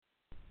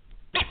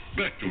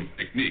special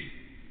technique.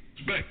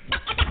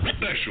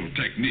 Special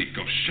technique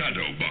of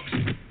shadow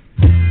boxing.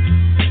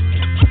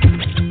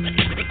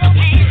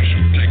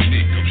 Special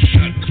technique of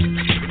shadow boxing.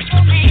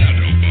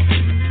 Shadow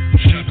boxing.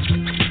 Shadow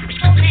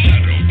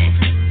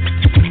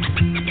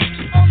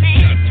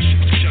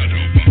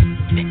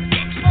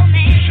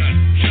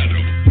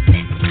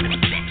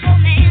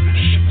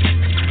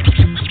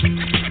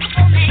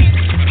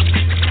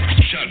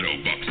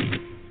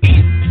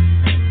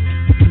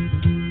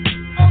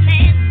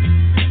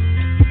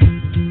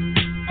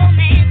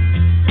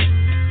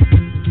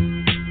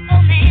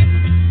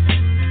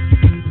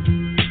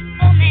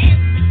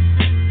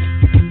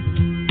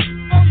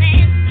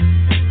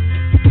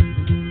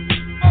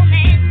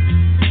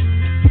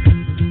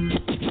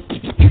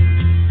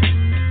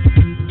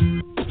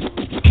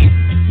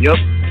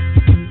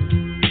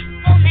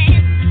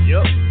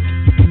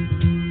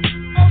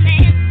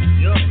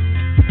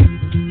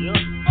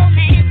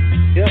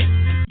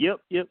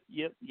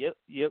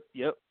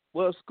Yep.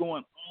 What's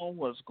going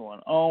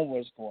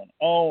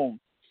on?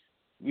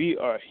 We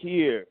are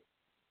here,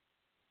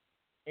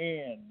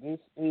 and this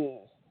is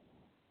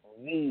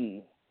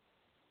the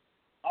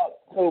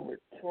October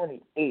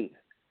 28th,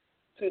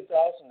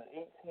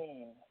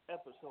 2018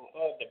 episode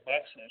of the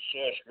Boxing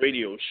Source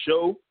Radio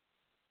Show.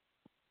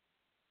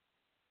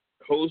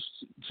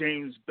 Host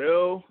James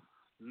Bell,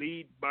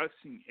 lead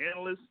boxing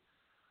analyst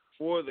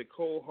for the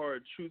Cold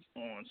Hard Truth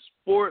on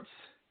Sports,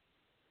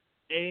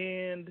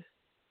 and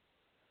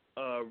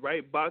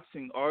write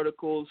boxing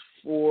articles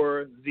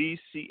for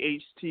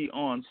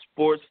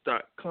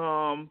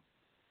thechtonsports.com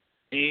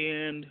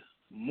and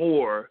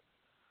more.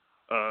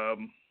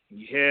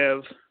 You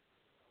have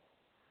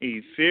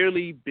a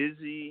fairly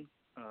busy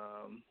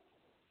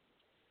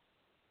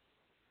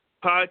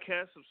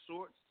podcast of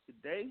sorts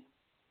today.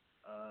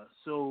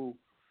 So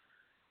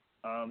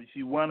if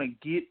you want to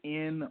get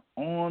in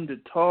on the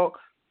talk,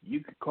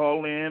 you could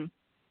call in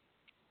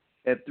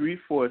at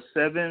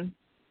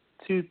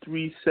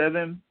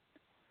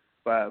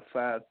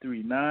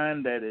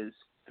 347-237-5539. That is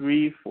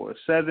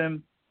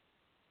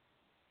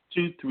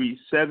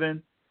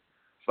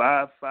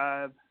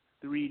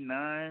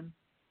 347-237-5539.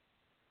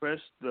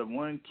 Press the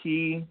 1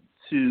 key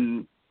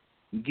to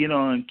get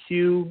on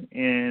queue,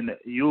 and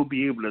you'll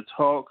be able to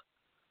talk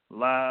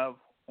live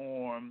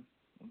on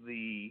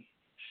the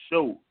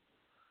show.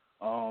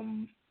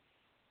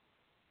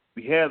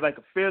 We had like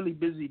a fairly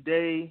busy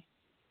day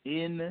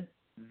in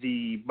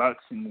the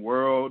boxing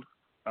world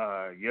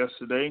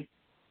yesterday.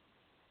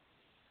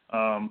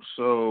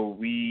 So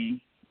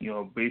we,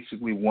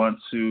 basically want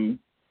to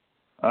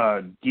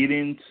get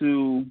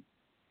into,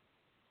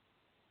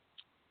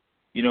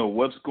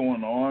 what's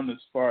going on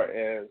as far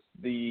as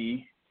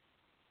the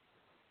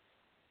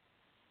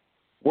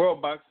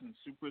World Boxing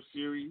Super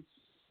Series,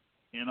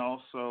 and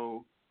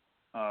also,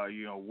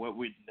 what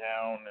went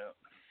down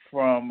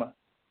from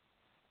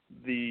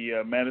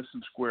the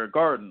Madison Square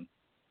Garden,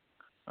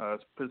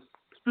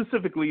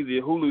 specifically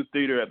the Hulu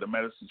Theater at the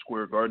Madison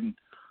Square Garden.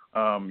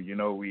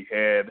 We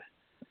had,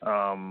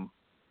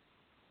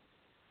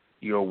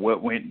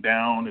 what went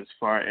down as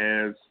far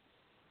as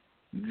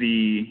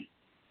the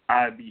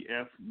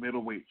IBF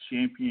Middleweight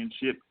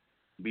Championship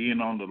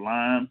being on the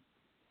line.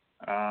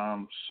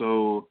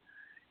 So,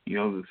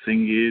 the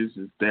thing is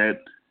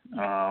that,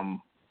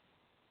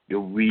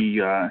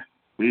 we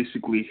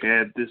basically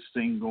had this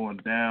thing going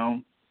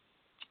down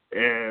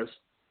as,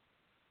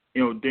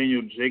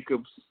 Daniel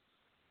Jacobs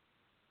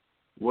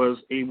was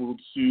able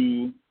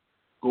to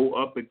go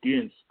up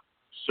against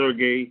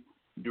Sergey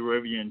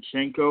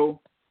Derevyanchenko.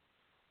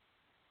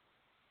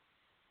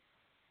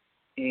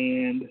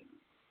 And,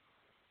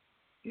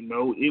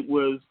 it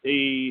was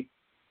a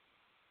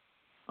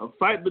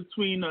fight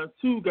between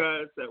two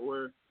guys that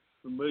were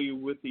familiar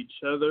with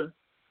each other.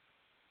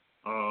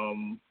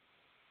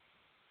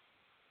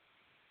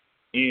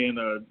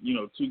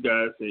 Two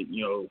guys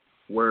that,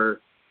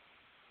 were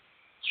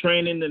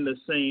training in the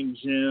same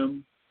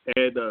gym,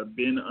 had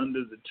been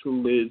under the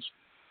tutelage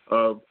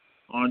of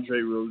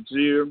Andre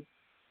Rozier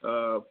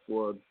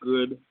for a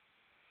good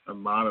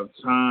amount of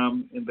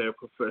time in their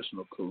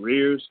professional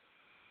careers.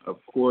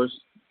 Of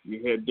course,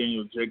 you had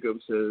Daniel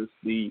Jacobs as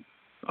the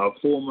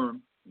former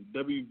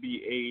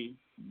WBA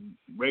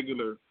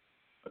regular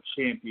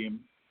champion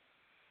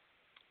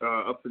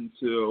up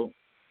until,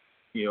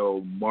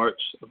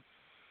 March of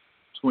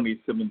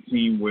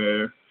 2017,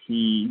 where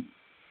he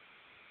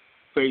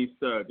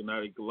faced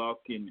Gennady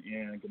Golovkin,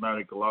 and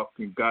Gennady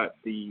Golovkin got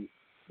the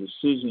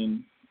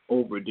decision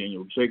over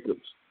Daniel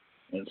Jacobs.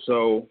 And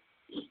so,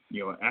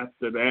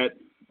 after that,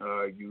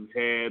 you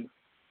had,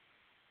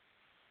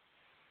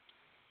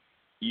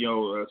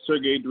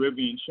 Sergey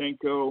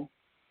Derevyanchenko,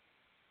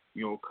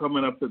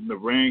 coming up in the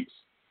ranks,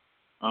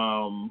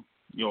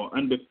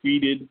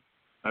 undefeated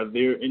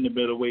there in the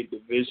middleweight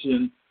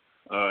division,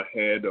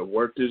 had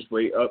worked his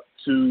way up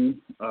to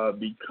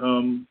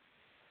become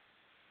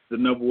the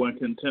number one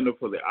contender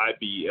for the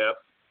IBF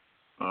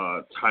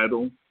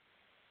title.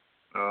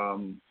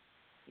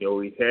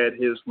 He had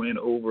his win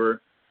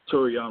over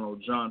Toriano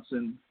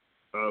Johnson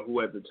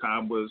who at the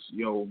time was,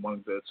 one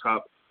of the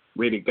top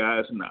rated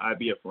guys in the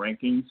IBF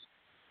rankings,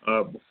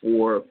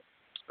 before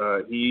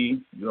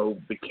he,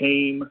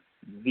 became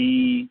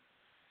the,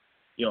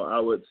 I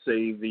would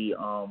say the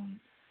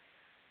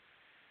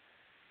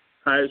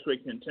highest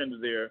rated contender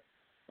there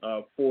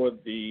for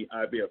the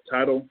IBF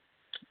title.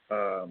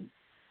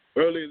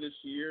 Earlier this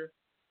year,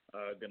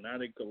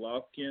 Gennady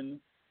Golovkin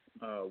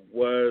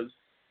was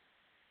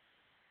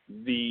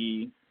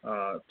the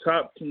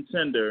top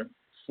contender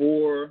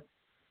for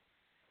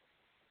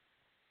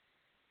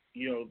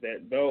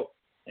that belt,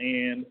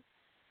 and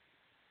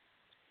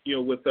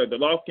with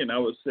Golovkin, I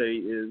would say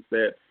is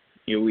that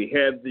we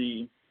had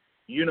the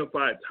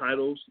unified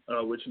titles,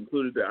 which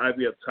included the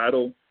IBF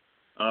title.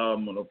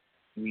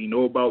 We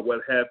know about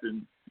what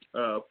happened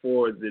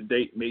for the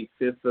date May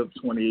 5th of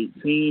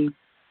 2018.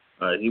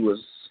 He was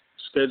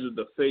scheduled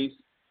to face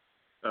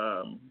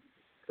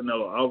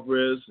Canelo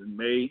Alvarez in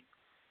May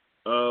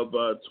of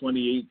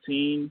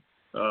 2018,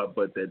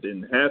 but that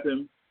didn't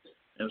happen.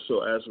 And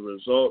so as a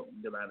result,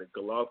 Gennady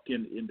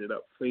Golovkin ended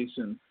up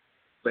facing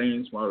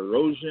Baines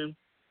Martirosyan.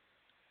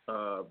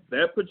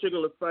 That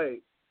particular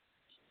fight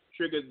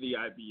triggered the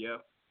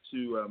IBF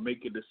to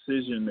make a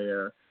decision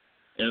there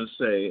and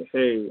say,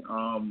 hey,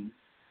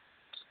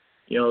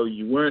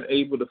 you weren't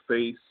able to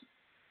face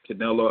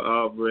Canelo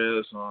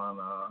Alvarez on,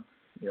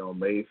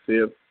 May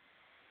 5th,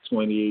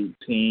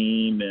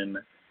 2018, and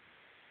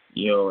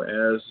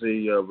as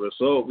a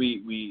result,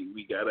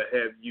 we got to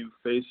have you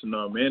facing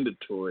our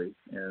mandatory.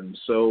 And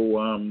so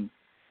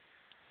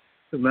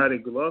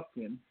Gennady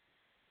Golovkin,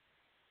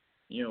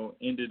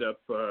 ended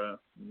up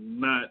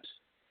not,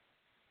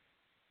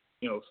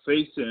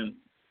 facing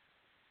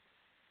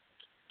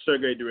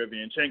Sergey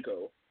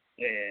Derevyanchenko,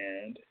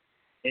 and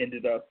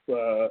ended up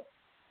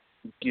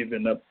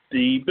giving up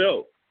the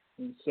belt.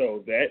 And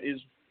so that is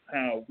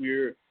how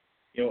we're,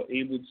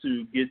 able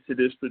to get to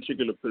this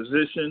particular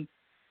position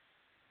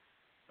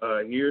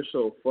here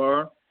so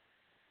far.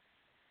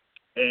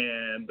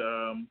 And,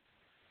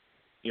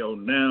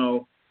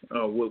 now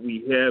what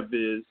we have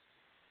is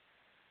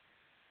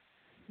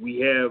we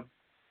have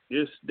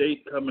this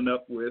date coming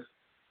up with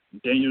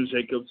Daniel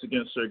Jacobs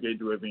against Sergey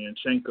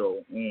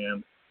Derevyanchenko.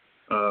 And,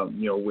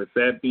 with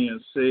that being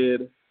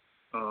said,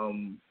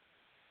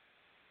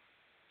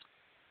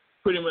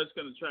 pretty much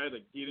going to try to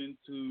get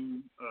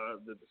into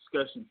the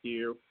discussion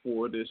here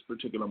for this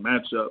particular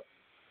matchup.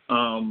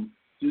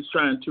 Just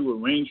trying to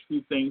arrange a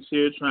few things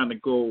here, trying to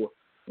go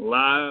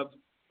live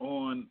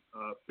on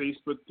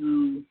Facebook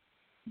through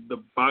the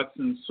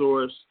Boxing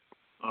Source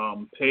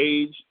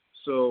page.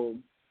 So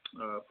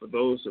for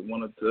those that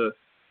wanted to,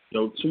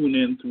 tune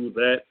in through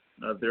that,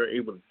 they're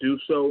able to do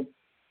so.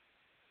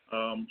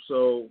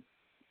 So,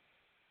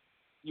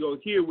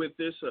 here with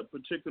this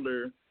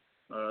particular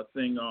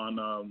thing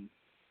on,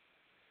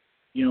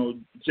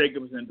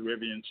 Jacobs and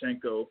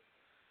Derevyanchenko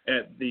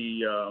at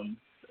the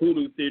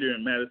Hulu Theater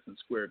in Madison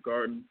Square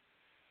Garden.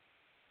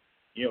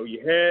 You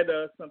had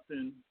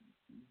something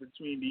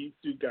between these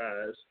two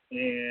guys,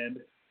 and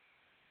of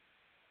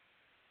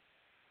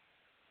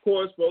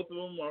course, both of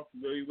them are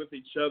familiar with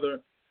each other.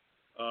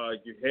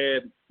 You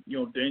had,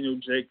 Daniel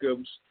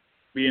Jacobs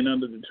being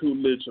under the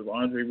tutelage of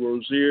Andre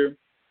Rozier.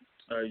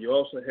 You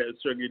also had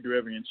Sergey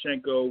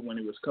Derevyanchenko when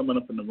he was coming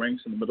up in the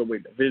ranks in the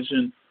middleweight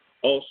division,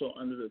 also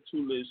under the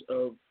tutelage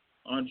of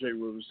Andre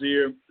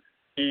Rozier.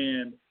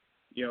 And,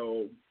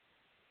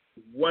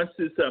 once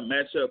this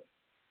matchup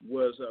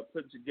was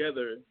put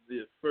together,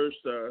 the first,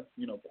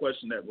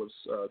 question that was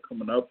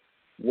coming up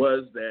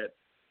was that,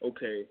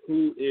 okay,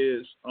 who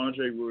is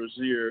Andre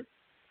Rozier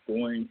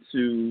going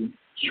to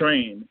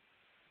train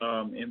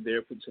in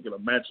their particular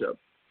matchup?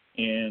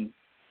 And,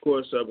 of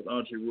course, with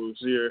Andre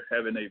Rozier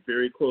having a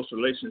very close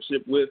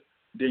relationship with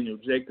Daniel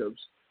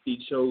Jacobs, he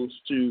chose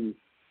to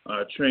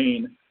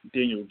train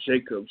Daniel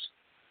Jacobs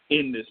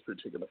in this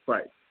particular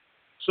fight.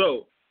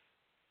 So,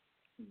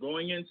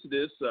 going into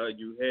this,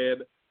 you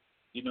had,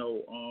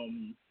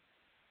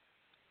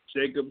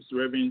 Jacobs,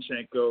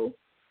 Derevyanchenko,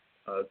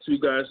 two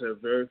guys that are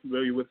very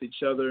familiar with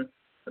each other,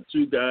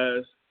 two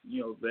guys,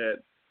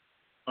 that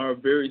are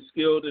very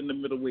skilled in the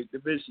middleweight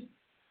division.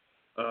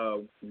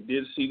 We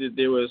did see that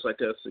there was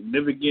like a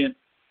significant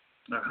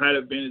height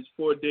advantage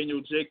for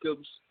Daniel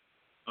Jacobs,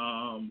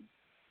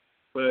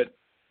 but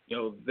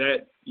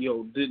that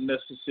didn't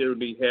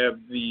necessarily have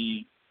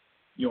the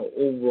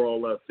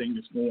overall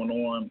things going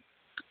on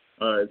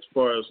as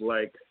far as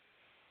like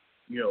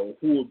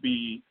who would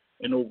be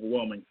an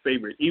overwhelming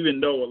favorite. Even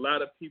though a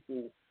lot of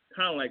people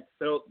kind of like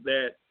felt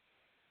that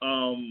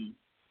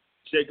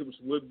Jacobs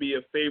would be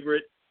a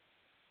favorite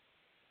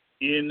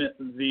in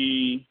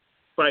the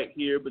fight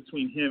here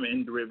between him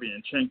and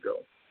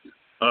Derevyanchenko.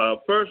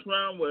 First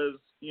round was,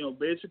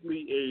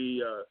 basically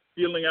a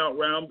feeling out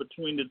round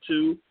between the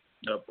two.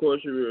 Of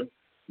course, you're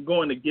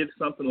going to get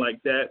something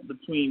like that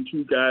between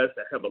two guys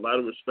that have a lot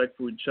of respect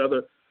for each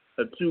other,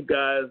 two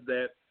guys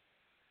that,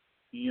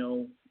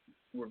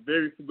 were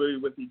very familiar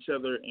with each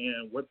other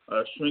and what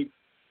strengths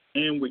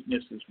and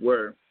weaknesses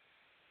were.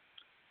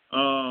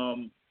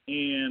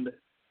 And,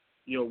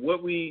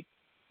 what we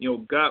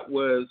got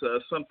was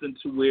something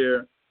to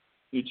where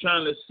you're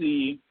trying to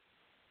see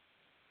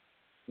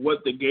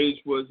what the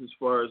gauge was as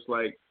far as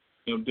like,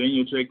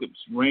 Daniel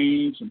Jacobs'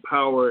 range and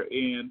power.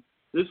 And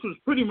this was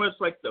pretty much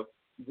like the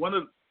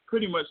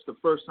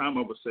first time,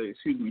 I would say,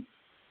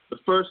 the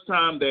first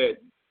time that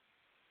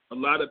a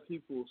lot of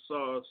people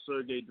saw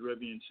Sergey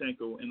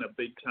Derevianchenko in a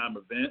big time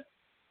event.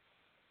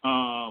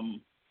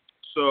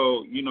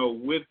 So,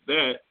 with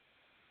that,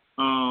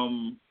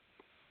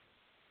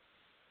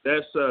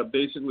 that's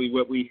basically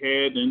what we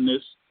had in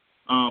this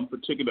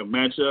particular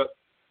matchup.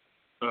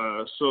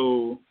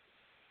 So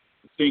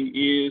the thing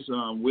is,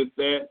 with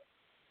that,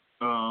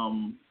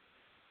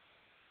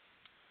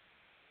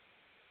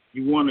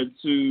 you wanted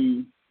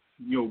to,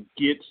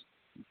 get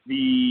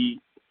the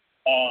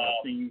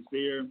things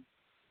there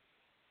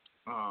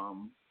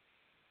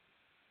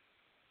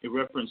in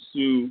reference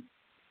to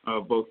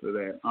both of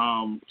that.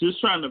 Just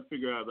trying to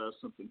figure out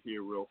something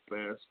here real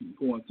fast. I'm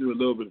going through a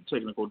little bit of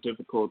technical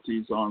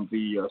difficulties on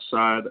the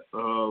side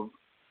of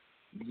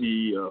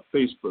the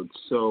Facebook.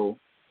 So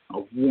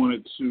I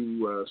wanted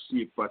to see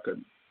if I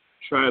could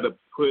try to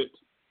put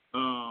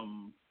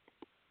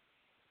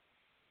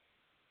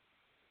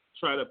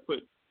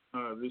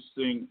this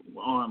thing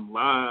on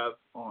live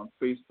on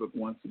Facebook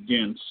once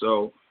again.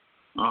 So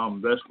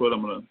that's what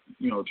I'm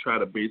gonna try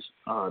to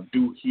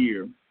do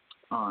here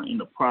in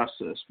the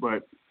process.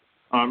 But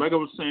like I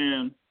was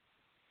saying,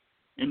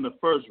 in the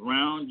first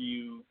round,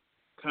 you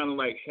kind of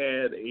like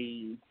had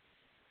a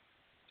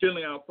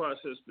filling out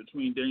process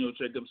between Daniel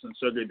Jacobs and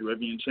Sergey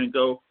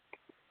Derevianchenko.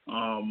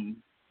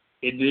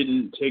 It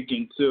didn't take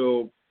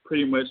until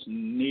pretty much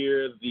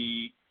near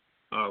the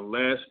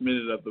last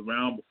minute of the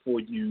round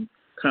before you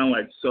kind of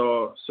like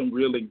saw some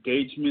real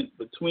engagement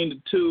between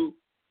the two.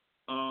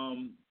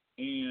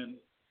 And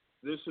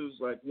this was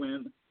like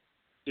when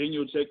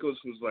Daniel Jacobs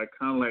was like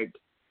kind of like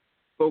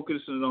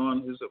focusing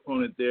on his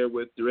opponent there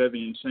with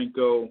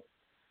Derevianchenko,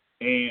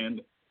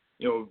 and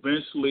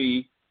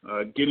eventually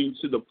getting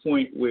to the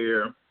point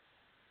where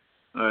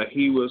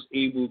he was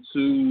able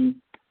to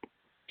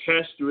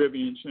catch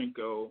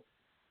Derevianchenko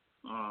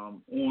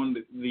on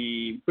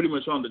the pretty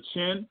much on the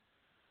chin,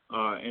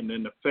 and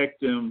then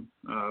affect him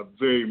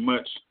very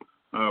much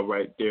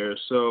right there.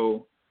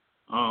 So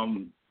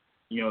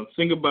the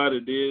thing about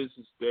it is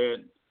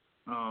that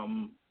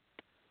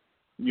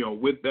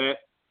with that,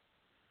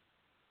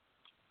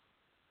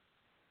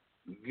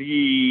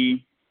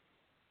 the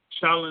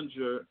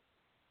challenger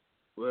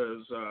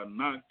was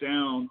knocked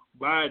down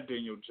by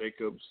Daniel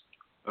Jacobs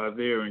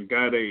there and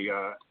got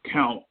a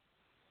count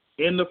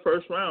in the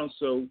first round.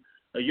 So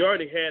you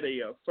already had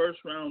a first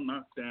round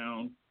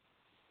knockdown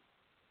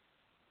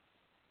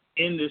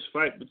in this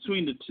fight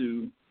between the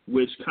two,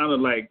 which kind of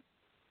like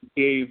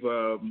gave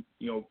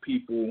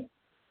people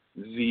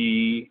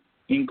the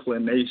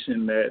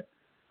inclination that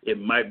it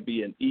might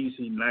be an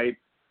easy night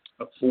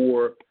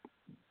for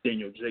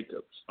Daniel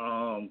Jacobs.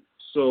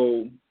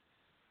 So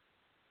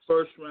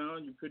first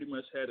round, you pretty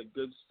much had a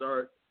good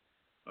start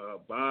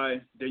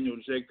by Daniel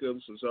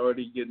Jacobs. Was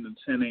already getting the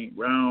 10-8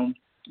 round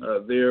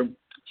there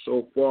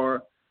so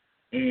far.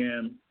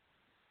 And,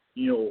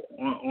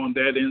 on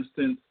that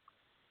instance,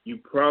 you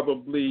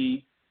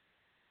probably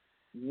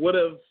would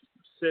have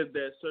said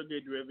that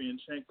Sergey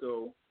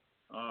Derevianchenko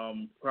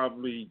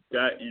probably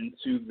got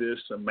into this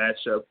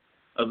matchup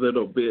a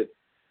little bit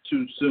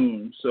too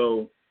soon.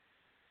 So,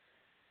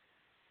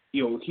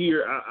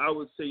 here I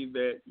would say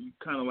that you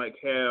kind of like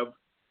have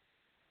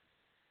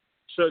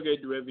Sergey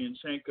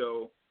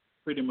Derevianchenko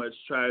pretty much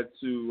try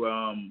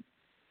to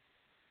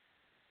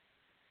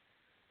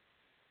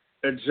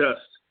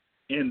adjust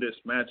in this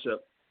matchup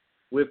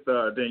with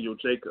Daniel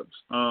Jacobs.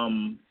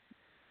 From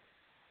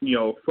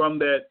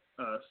that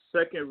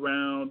second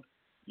round,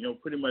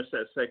 pretty much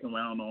that second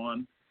round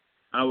on,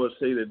 I would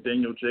say that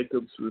Daniel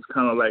Jacobs was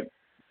kind of like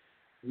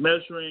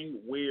measuring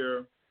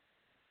where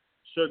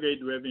Sergey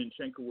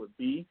Derevianchenko would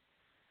be,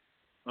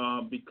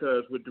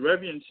 because with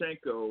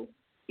Derevianchenko,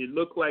 it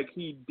looked like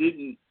he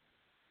didn't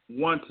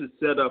want to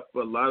set up a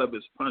lot of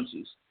his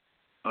punches.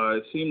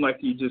 It seemed like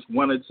he just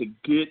wanted to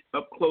get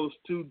up close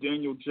to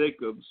Daniel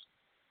Jacobs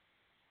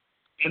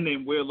and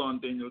then wail on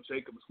Daniel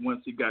Jacobs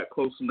once he got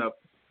close enough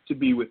to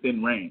be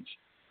within range.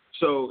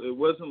 So it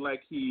wasn't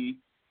like he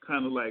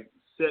kind of like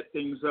set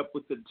things up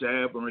with the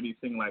jab or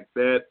anything like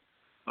that,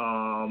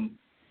 or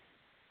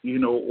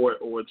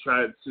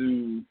tried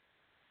to,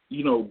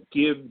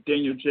 give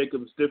Daniel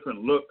Jacobs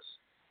different looks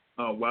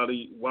while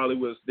he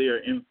was there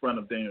in front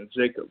of Daniel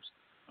Jacobs.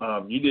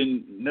 You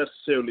didn't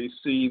necessarily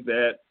see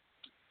that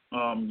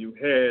you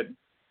had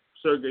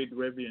Sergey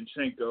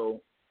Derevianchenko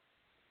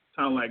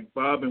kind of like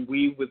bob and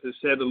weave with his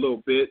head a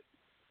little bit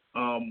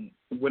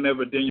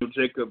whenever Daniel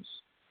Jacobs,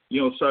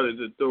 started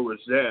to throw his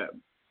jab.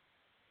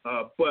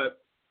 But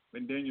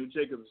when Daniel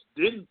Jacobs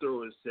didn't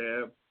throw his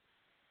jab,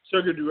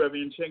 Sergey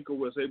Derevianchenko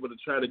was able to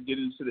try to get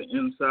into the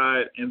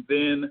inside and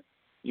then,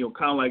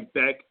 kind of like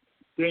back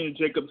Daniel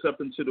Jacobs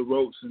up into the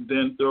ropes and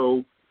then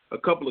throw a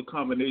couple of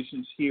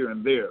combinations here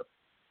and there.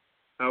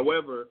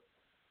 However,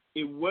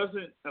 it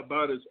wasn't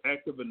about as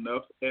active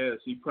enough as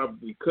he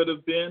probably could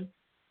have been,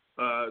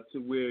 to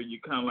where you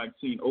kind of like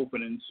seen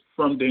openings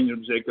from Daniel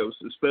Jacobs,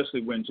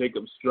 especially when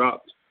Jacobs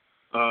dropped,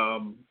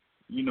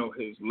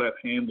 his left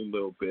hand a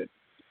little bit.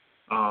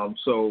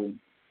 So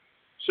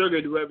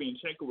Sergey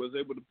Derevyanchenko was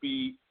able to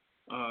be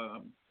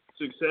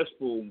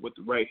successful with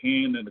the right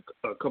hand and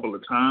a couple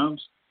of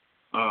times,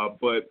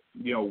 but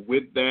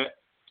with that,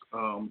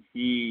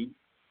 he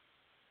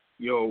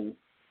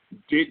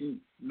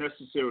didn't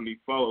necessarily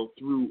follow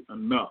through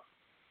enough,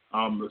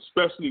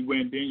 especially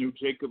when Daniel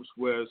Jacobs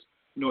was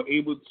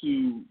able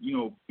to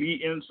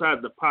be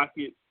inside the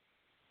pocket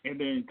and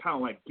then kind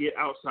of like get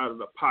outside of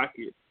the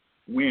pocket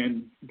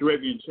when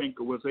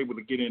Derevyanchenko was able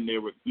to get in there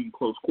in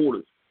close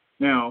quarters.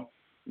 Now,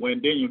 when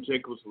Daniel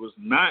Jacobs was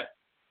not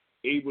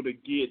able to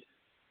get,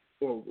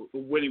 or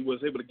when he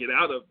was able to get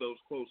out of those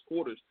close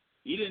quarters,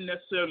 you didn't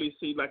necessarily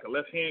see like a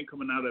left hand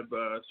coming out of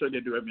Sergey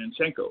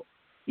Derevyanchenko.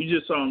 You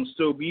just saw him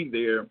still be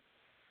there,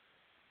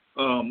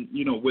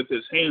 with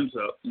his hands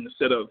up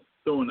instead of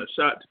throwing a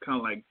shot to kind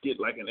of like get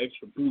like an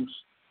extra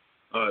boost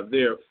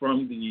there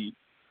from the,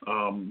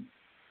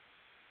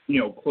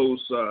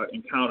 close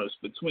encounters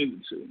between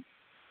the two.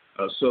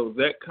 So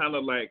that kind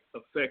of like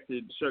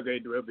affected Sergey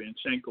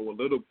Derevyanchenko a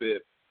little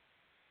bit,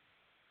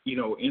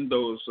 in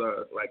those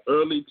like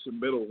early to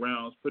middle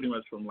rounds, pretty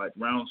much from like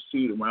rounds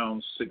 2 to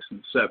rounds 6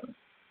 and 7,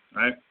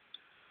 right?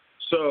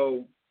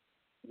 So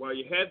while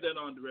you had that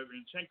on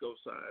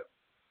Derevyanchenko's side,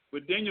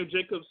 with Daniel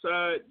Jacobs'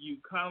 side, you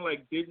kind of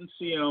like didn't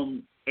see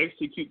him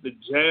execute the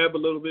jab a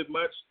little bit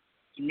much.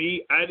 To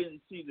me, I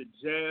didn't see the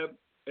jab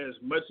as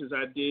much as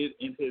I did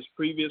in his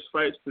previous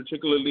fights,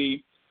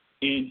 particularly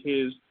in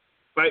his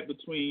fight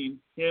between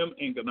him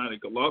and Gennady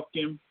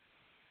Golovkin,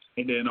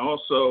 and then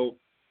also,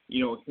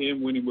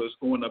 him when he was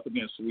going up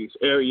against Luis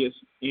Arias,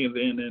 and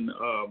then in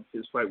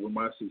his fight with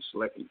Marcin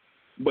Slecki.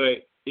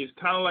 But it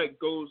kind of like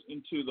goes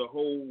into the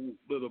whole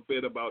little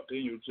bit about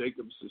Daniel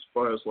Jacobs as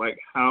far as like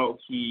how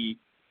he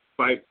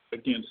fights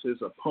against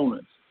his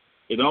opponents.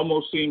 It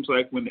almost seems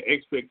like when the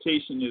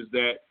expectation is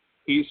that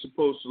he's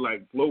supposed to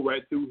like blow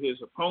right through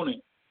his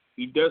opponent,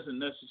 he doesn't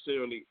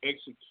necessarily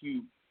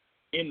execute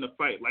in the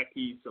fight like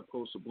he's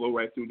supposed to blow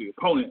right through the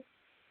opponent.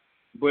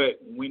 But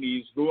when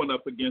he's going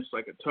up against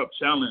like a tough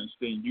challenge,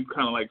 then you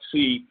kind of like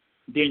see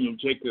Daniel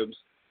Jacobs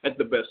at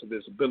the best of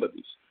his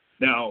abilities.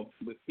 Now,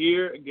 with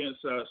here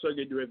against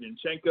Sergey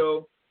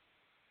Derevyanchenko,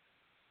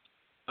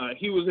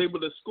 he was able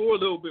to score a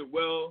little bit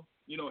well,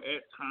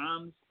 at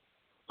times,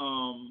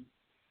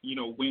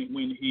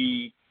 when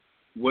he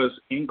was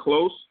in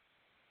close.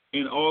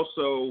 And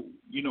also,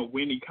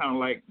 when he kind of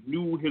like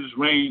knew his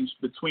range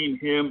between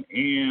him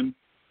and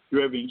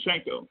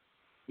Derevyanchenko.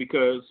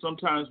 Because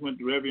sometimes when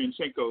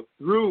Derevyanchenko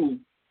threw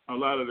a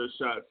lot of the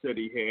shots that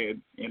he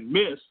had and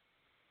missed,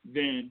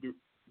 then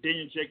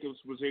Daniel Jacobs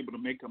was able to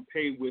make him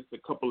pay with a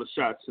couple of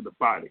shots to the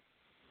body.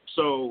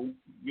 So,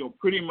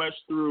 pretty much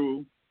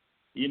through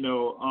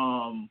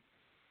those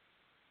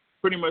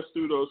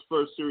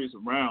first series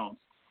of rounds,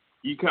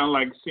 you kind of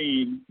like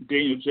seeing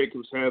Daniel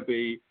Jacobs have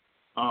a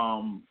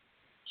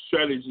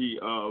strategy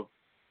of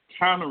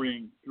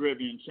countering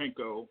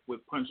Derevyanchenko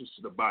with punches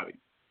to the body,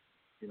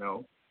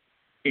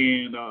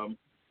 And,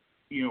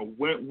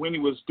 when he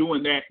was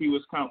doing that, he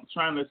was kind of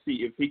trying to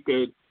see if he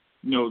could,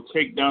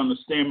 take down the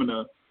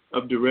stamina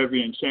of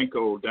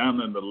Derevyanchenko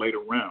down in the later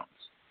rounds.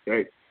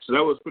 Okay, so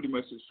that was pretty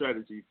much his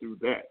strategy through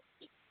that.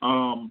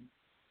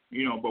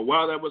 But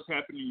while that was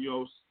happening,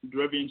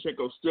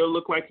 Derevyanchenko still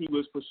looked like he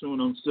was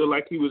pursuing him, still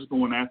like he was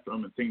going after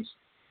him and things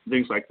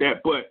like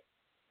that. But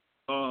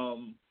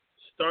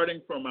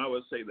starting from, I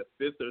would say, the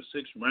 5th or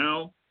 6th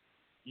round,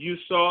 you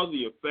saw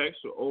the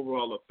effects or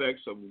overall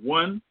effects of,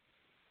 one,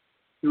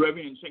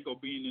 Derevyanchenko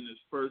being in his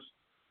first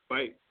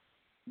fight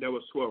that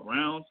was 12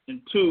 rounds,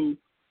 and 2,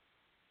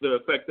 the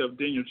effect of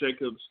Daniel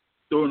Jacobs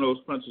throwing those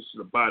punches to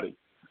the body.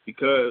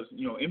 Because,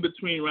 in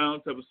between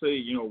rounds, I would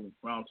say,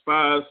 rounds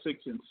 5,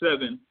 6, and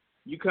 7,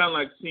 you kind of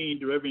like seeing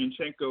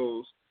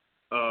Derevyanchenko's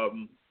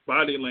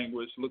body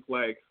language look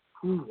like,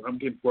 ooh, I'm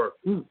getting work.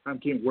 Ooh, I'm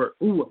getting work.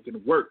 Ooh, I'm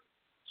getting work.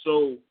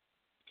 So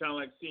kind of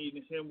like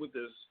seeing him with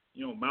his,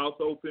 mouth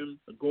open,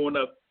 going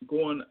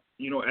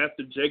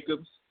after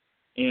Jacobs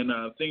and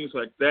things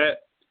like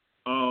that.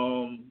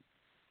 And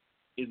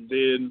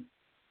then,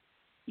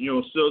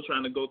 still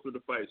trying to go through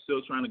the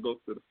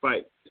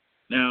fight.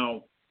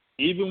 Now,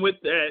 even with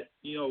that,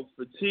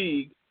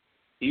 fatigue,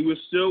 he was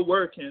still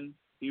working.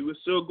 He was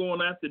still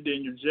going after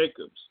Daniel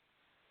Jacobs.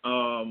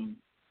 And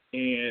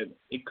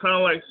it kind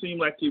of like seemed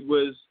like it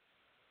was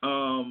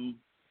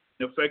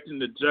affecting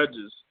the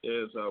judges,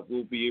 as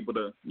we'll be able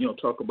to,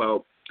 talk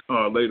about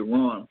later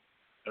on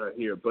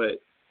here.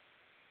 But,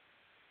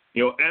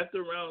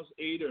 after rounds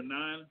 8 or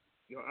 9,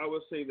 I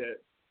would say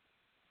that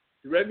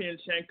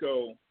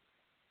Derevyanchenko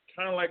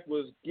kind of like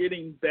was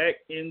getting back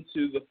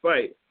into the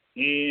fight.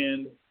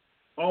 And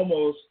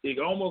it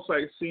almost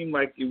like seemed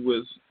like it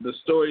was the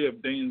story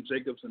of Daniel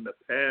Jacobs in the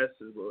past,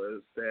 as well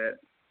as that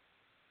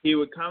he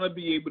would kind of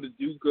be able to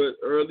do good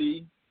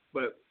early,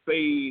 but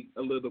fade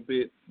a little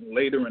bit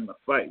later in the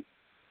fight.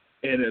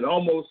 And it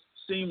almost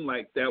seemed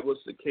like that was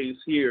the case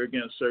here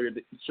against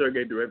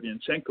Sergey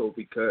Derevyanchenko,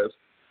 because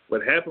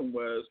what happened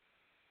was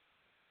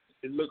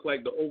it looked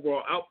like the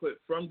overall output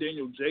from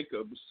Daniel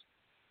Jacobs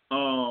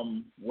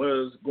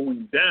was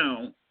going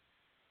down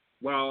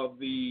while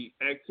the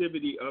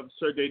activity of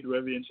Sergey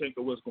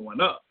Derevyanchenko was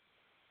going up.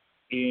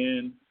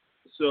 And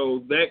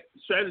so that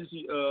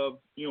strategy of,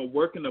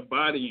 working the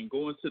body and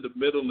going to the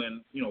middle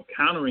and,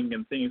 countering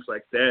and things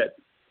like that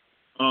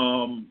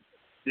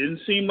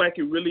didn't seem like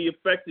it really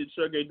affected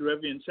Sergey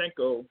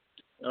Derevyanchenko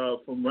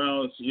from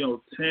rounds,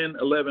 10,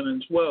 11,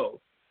 and 12.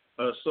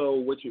 So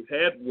what you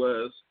had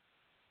was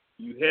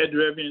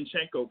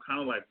Derevyanchenko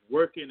kind of like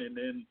working and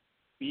then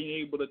being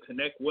able to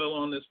connect well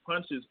on his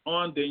punches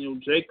on Daniel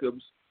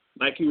Jacobs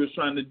like he was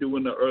trying to do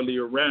in the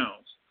earlier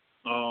rounds.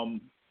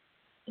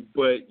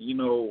 But,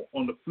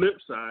 on the flip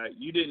side,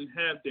 you didn't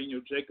have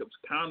Daniel Jacobs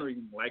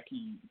countering like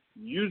he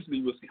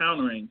usually was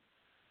countering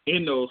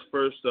in those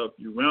first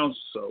few rounds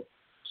or so.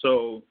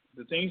 So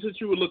the things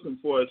that you were looking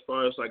for as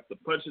far as like the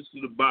punches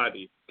to the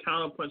body,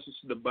 counter punches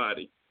to the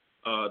body,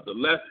 the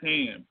left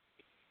hand,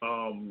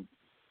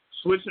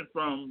 switching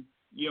from,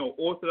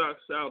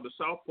 orthodox style to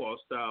southpaw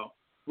style,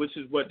 which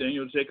is what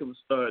Daniel Jacobs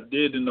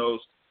did in those,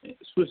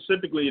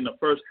 specifically in the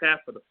first half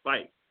of the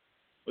fight,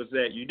 was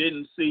that you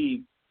didn't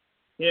see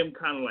him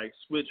kind of like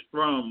switch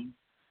from,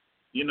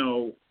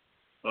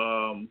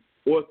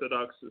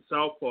 orthodox to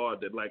southpaw,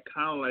 that like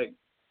kind of like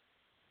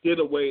get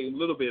away a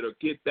little bit or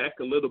get back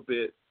a little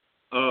bit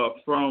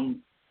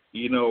from,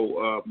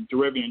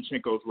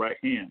 Derevyanchenko's right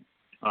hand.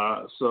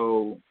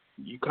 So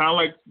you kind of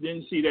like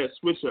didn't see that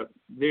switch up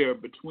there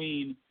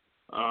between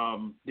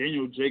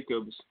Daniel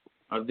Jacobs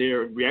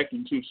there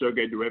reacting to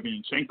Sergey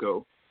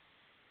Derevyanchenko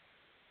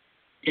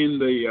in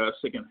the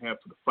second half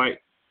of the fight,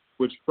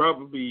 which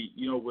probably,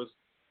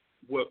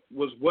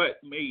 was what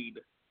made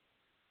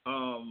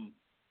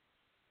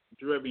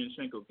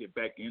Derevyanchenko get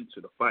back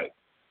into the fight.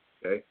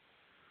 Okay,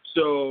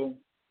 so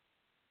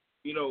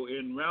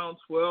in round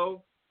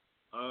 12,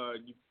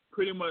 you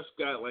pretty much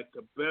got like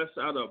the best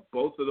out of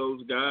both of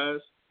those guys.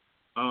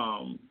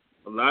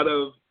 A lot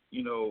of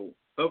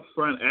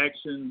upfront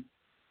action,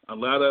 a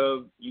lot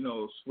of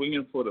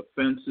swinging for the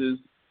fences.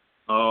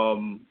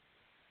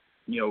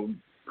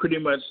 Pretty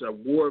much a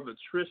war of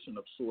attrition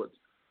of sorts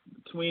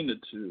between the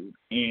two,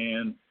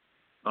 and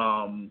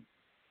a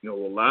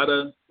lot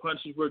of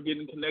punches were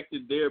getting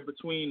connected there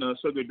between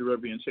Sergey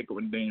Derevyanchenko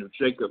and Daniel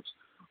Jacobs.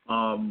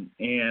 And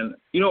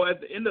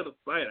at the end of the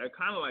fight, I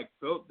kind of like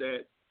felt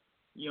that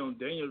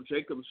Daniel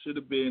Jacobs should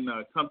have been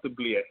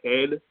comfortably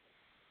ahead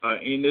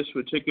in this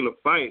particular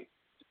fight,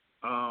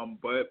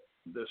 but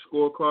the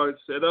scorecard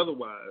said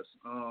otherwise.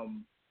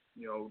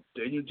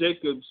 Daniel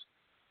Jacobs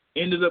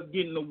ended up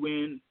getting the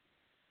win,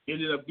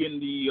 ended up getting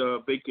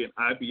the vacant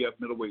IBF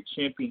middleweight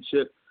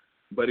championship,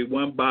 but he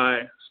won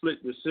by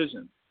split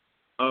decision.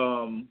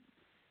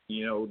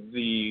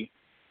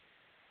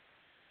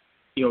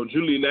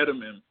 Julie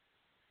Lederman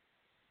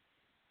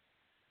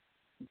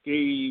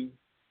gave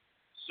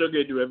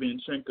Sergey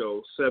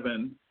Derevyanchenko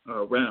 7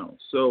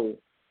 rounds. So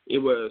it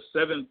was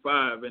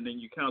 7-5, and then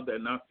you count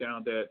that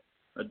knockdown that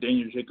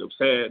Daniel Jacobs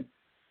had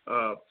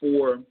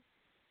for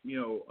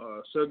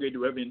Sergey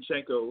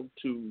Derevyanchenko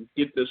to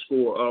get the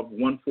score of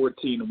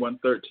 114 and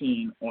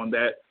 113 on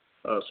that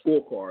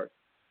scorecard.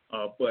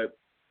 But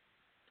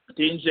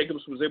Daniel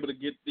Jacobs was able to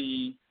get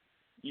the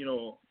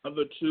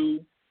other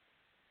two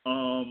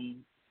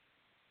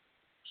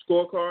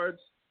scorecards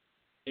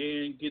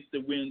and get the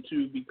win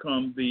to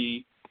become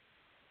the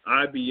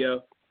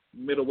IBF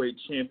middleweight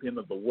champion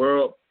of the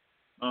world.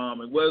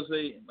 It was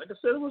it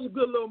was a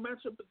good little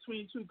matchup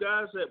between two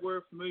guys that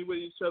were familiar with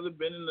each other,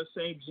 been in the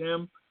same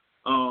gym.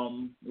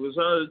 It was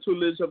under the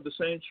tutelage of the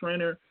same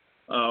trainer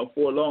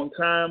for a long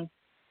time.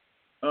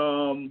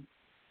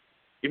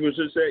 It was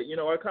just that,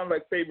 I kind of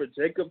like favored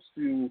Jacobs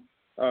to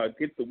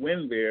get the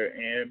win there.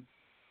 And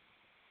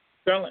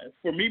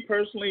for me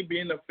personally,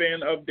 being a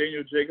fan of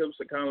Daniel Jacobs,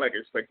 I kind of like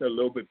expected a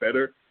little bit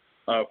better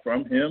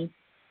from him.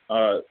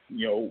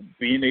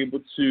 Being able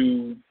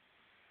to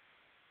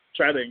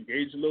try to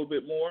engage a little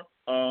bit more,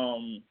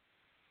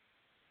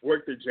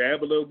 work the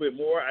jab a little bit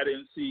more. I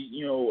didn't see,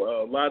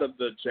 a lot of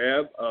the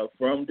jab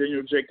from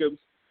Daniel Jacobs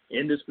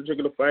in this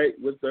particular fight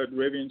with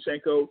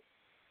Derevyanchenko.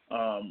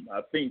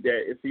 I think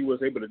that if he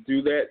was able to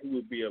do that, he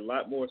would be a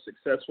lot more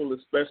successful,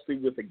 especially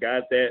with a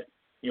guy that,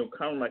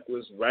 kind of like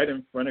was right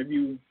in front of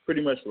you,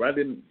 pretty much right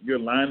in your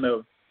line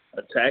of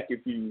attack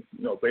if you,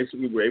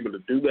 basically were able to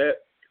do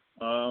that.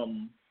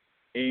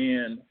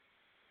 And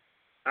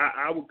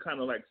I would kind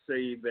of like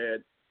say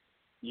that,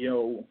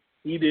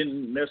 he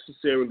didn't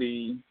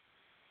necessarily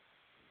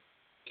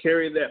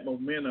carry that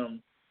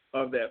momentum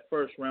of that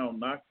first round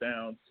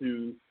knockdown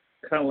to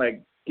kind of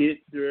like get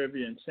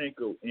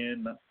Derevyanchenko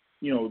in,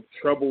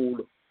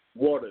 troubled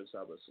waters,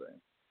 I would say.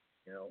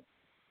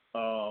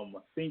 I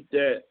think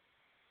that,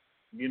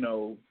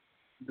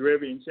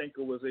 Derevyanchenko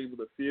was able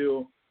to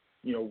feel,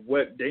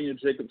 what Daniel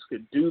Jacobs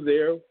could do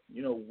there,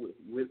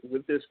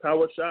 with this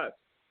power shot.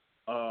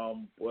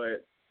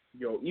 But,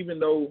 even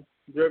though,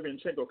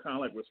 Derevyanchenko kind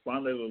of like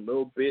responded a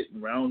little bit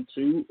in round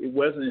 2. It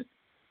wasn't,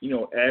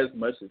 as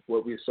much as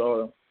what we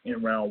saw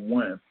in round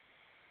 1.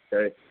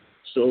 Okay,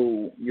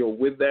 so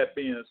with that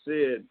being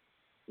said,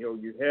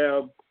 you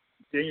have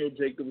Daniel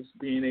Jacobs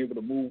being able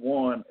to move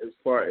on as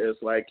far as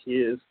like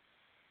his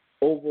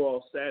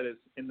overall status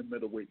in the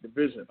middleweight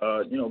division.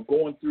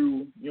 Going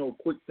through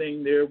quick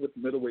thing there with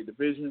the middleweight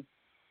division,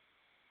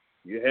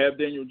 you have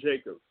Daniel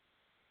Jacobs,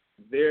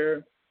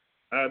 their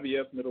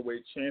IBF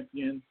middleweight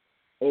champion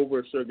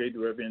over Sergey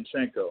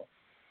Derevyanchenko.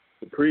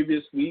 The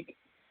previous week,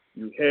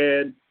 you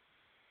had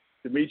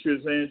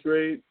Demetrius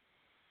Andrade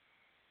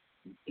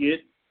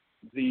get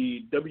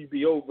the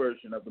WBO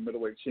version of the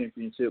middleweight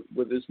championship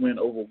with his win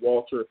over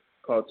Walter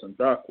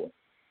Kaltendakwa.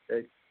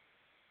 Okay.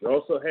 We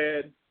also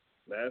had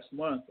last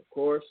month, of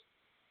course,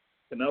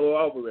 Canelo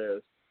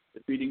Alvarez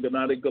defeating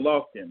Gennady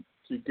Golovkin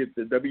to get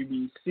the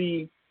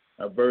WBC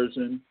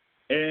version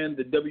and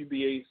the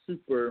WBA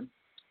Super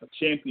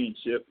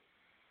Championship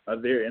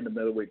there in the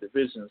middleweight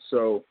division.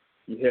 So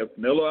you have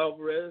Canelo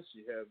Alvarez,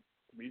 you have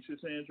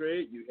Demetrius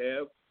Andrade, you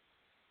have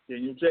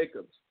Daniel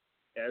Jacobs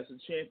as the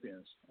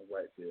champions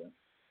right there.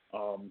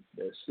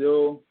 That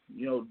still,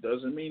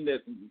 doesn't mean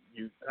that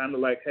you kind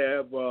of like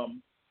have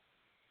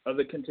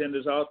other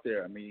contenders out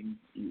there. I mean,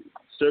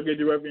 Sergey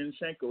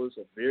Derevyanchenko is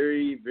a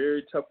very,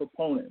 very tough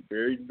opponent,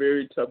 very,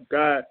 very tough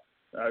guy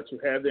to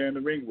have there in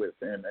the ring with,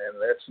 and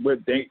that's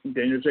what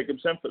Daniel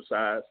Jacobs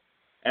emphasized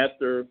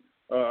after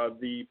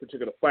the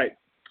particular fight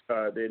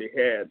that he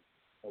had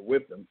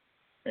with him.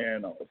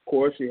 And, of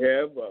course, you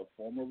have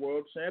former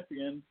world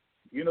champion,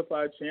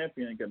 unified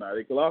champion,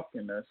 Gennady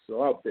Golovkin, that's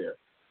still out there.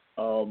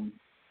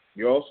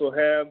 You also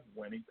have,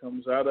 when he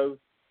comes out of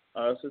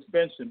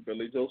suspension,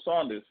 Billy Joe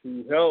Saunders,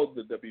 who held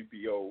the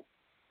WBO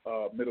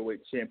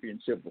middleweight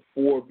championship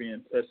before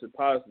being tested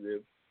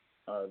positive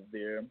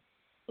there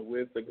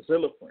with the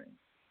Xylophrene.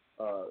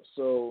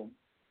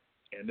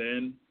 And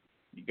then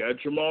you got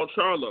Jamal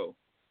Charlo,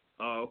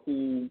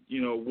 who,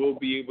 will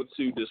be able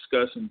to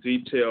discuss in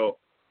detail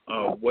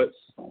what's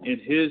in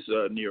his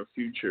near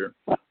future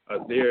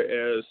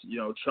there, as,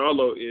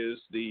 Charlo is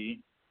the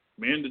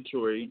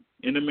mandatory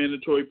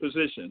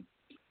position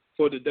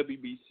for the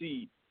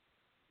WBC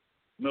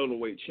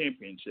middleweight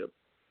championship.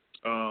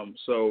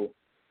 So,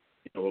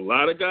 a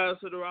lot of guys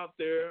that are out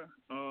there,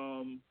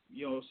 some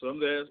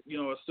that,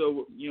 I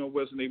still,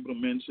 wasn't able to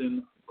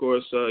mention. Of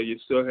course, you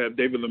still have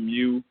David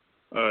Lemieux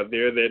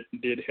there that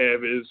did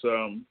have his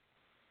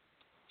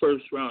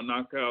first round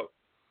knockout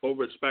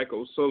over Spike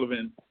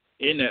O'Sullivan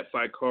in that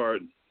fight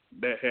card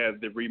that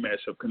had the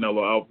rematch of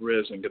Canelo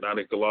Alvarez and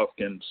Gennady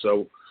Golovkin.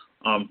 So,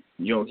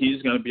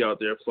 he's going to be out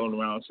there floating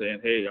around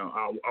saying, hey,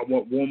 I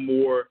want one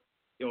more,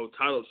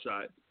 title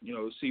shot,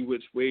 see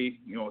which way,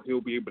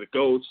 he'll be able to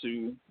go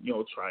to,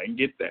 try and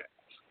get that.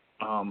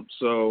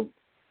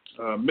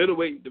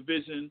 Middleweight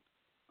division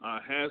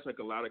has like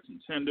a lot of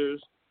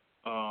contenders.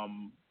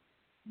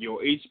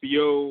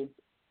 HBO,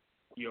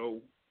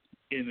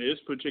 in this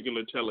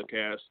particular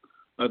telecast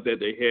that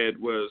they had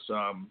was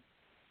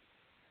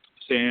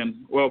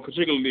saying, well,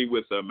 particularly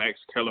with Max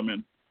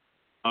Kellerman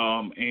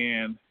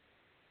and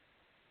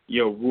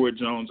Roy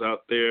Jones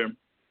out there,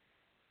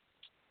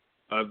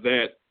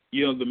 that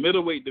the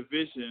middleweight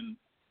division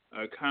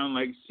kind of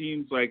like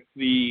seems like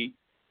the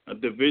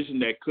division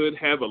that could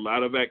have a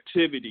lot of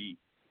activity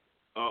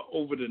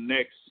over the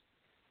next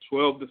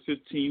 12 to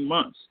 15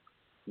 months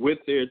with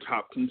their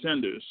top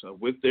contenders,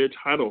 with their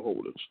title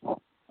holders.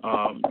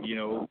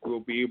 We'll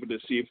be able to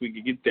see if we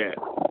can get that.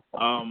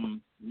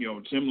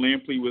 Jim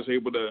Lampley was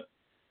able to,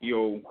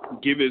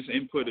 give his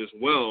input as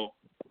well,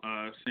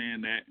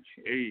 saying that,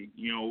 hey,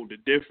 the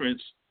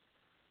difference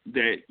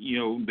that,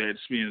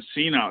 that's being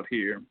seen out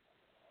here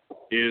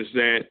is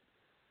that,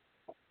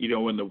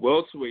 in the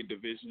welterweight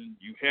division,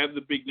 you have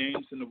the big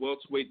names in the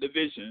welterweight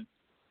division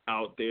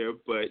out there,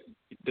 but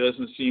it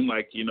doesn't seem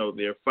like,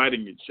 they're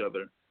fighting each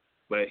other.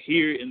 But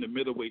here in the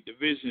middleweight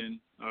division,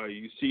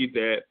 you see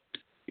that,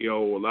 a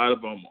lot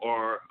of them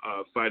are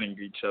fighting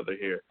each other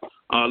here.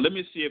 Let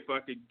me see if I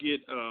could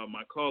get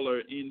my caller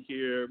in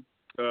here,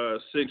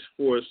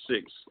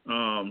 646.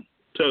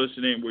 Tell us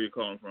your name, where you're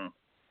calling from.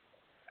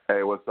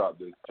 Hey, what's up?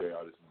 This is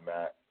JR. This is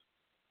Matt.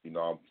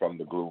 I'm from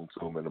the Gloom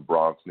Tomb in the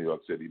Bronx, New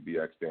York City,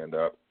 BX Stand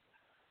Up.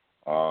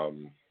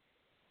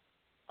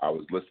 I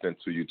was listening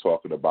to you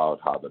talking about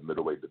how the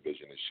middleweight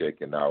division is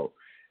shaking out,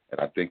 and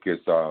I think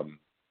I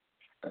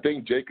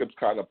think Jacobs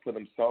kind of put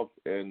himself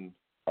in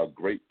a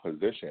great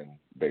position,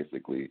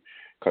 basically,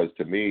 because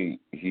to me,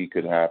 he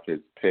could have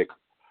his pick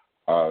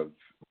of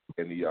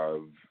any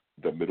of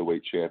the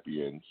middleweight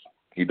champions.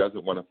 He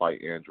doesn't want to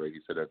fight Andre.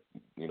 He said that,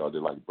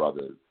 they're like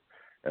brothers,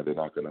 and they're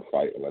not going to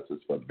fight unless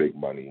it's for big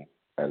money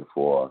and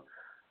for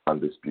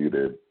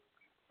undisputed.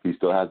 He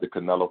still has the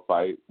Canelo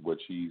fight,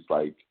 which he's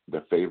like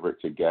the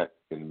favorite to get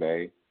in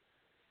May.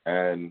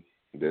 And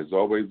there's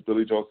always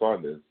Billy Joe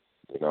Saunders.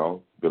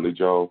 Billy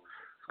Joe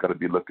is going to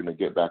be looking to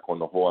get back on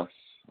the horse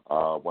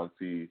once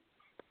he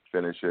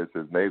finishes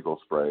his nasal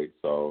spray.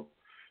 So,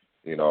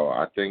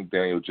 I think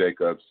Daniel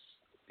Jacobs,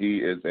 he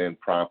is in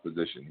prime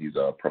position. He's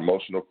a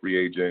promotional free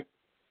agent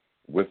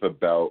with a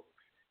belt,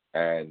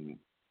 and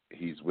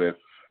he's with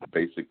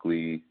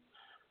basically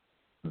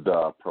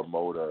the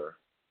promoter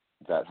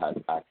that has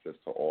access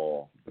to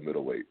all the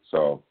middleweight.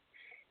 So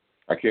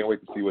I can't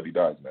wait to see what he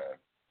does, man.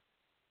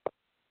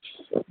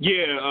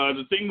 Yeah,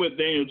 the thing with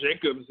Daniel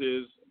Jacobs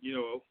is,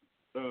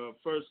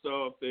 first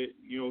off, that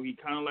he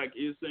kind of like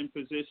is in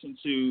position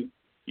to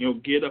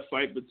get a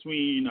fight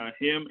between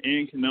him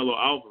and Canelo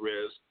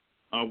Alvarez,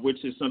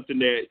 which is something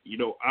that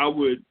I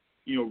would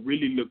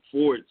really look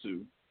forward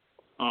to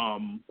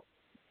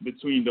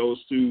between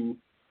those two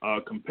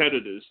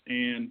competitors.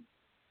 And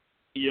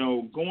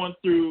going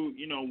through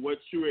what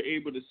you were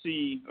able to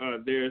see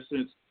there,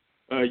 since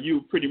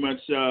you pretty much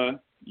out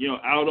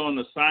on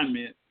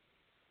assignment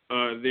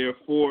there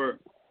for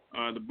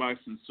the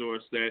Boxing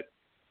Source, that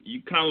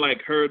you kind of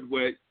like heard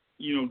what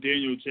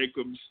Daniel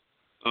Jacobs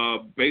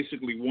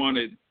basically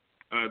wanted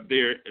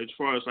there as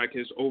far as like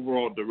his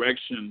overall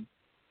direction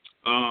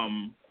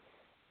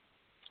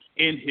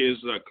in his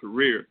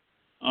career.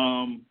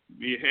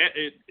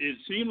 It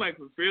seemed like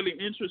a fairly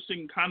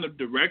interesting kind of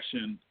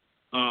direction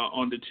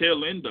on the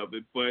tail end of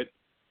it, but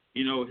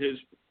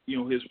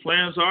his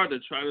plans are to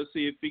try to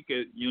see if he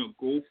could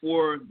go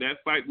for that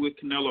fight with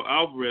Canelo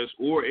Alvarez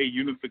or a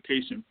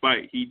unification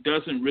fight. He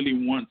doesn't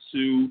really want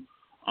to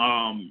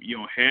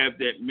have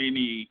that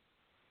many,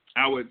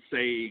 I would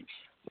say,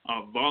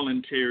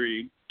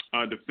 voluntary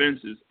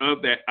defenses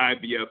of that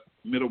IBF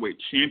middleweight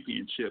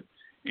championship.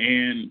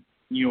 And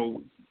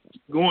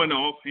going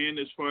offhand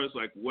as far as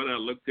like what I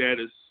looked at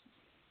is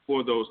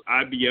for those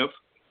IBF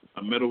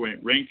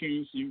middleweight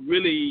rankings, you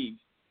really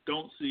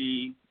don't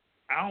see.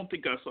 I don't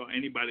think I saw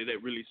anybody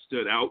that really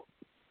stood out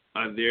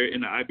there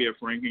in the IBF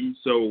rankings.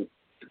 So,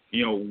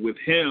 with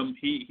him,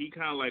 he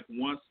kind of like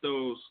wants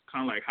those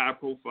kind of like high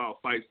profile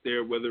fights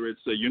there, whether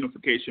it's a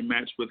unification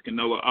match with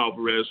Canelo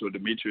Alvarez or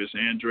Demetrius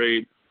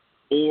Andrade,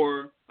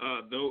 or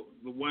the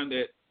one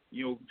that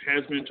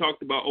has been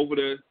talked about over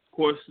the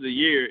course of the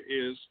year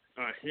is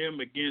him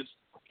against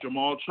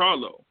Jamal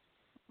Charlo.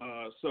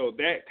 So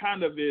that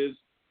kind of is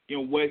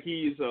what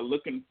he's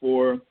looking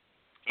for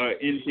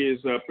in his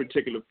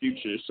particular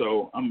future.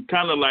 So I'm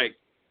kind of like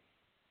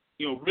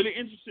really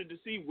interested to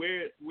see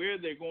where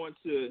they're going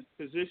to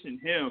position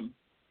him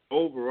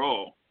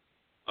overall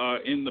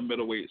in the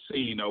middleweight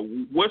scene.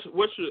 What's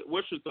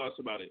your thoughts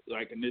about it,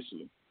 like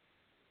initially?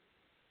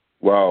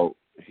 Well,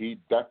 he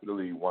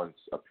definitely wants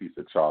a piece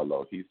of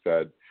Charlo. He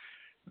said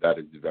that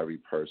it's very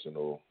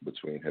personal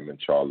between him and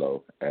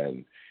Charlo,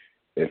 and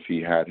if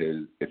he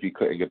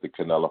couldn't get the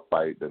Canelo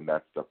fight, then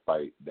that's the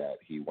fight that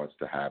he wants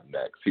to have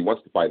next. He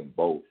wants to fight in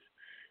both,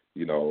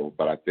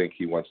 but I think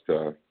he wants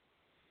to,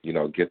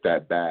 get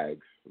that bag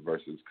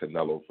versus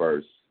Canelo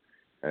first,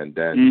 and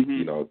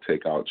then,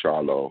 take out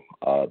Charlo,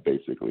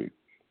 basically.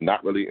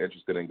 Not really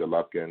interested in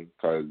Golovkin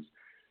because,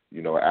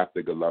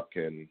 after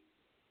Golovkin,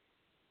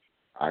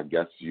 I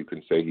guess you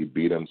can say he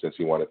beat him since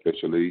he won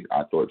officially.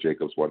 I thought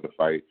Jacobs won the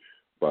fight,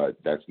 but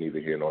that's neither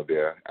here nor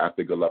there.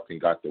 After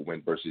Golovkin got the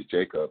win versus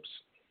Jacobs,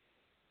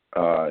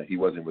 he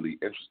wasn't really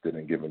interested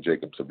in giving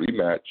Jacobs a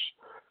rematch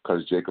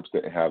because Jacobs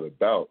didn't have a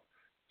belt.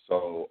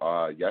 So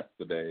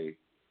yesterday,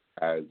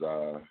 as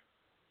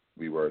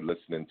we were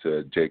listening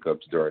to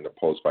Jacobs during the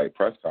post-fight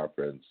press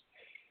conference,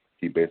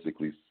 he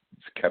basically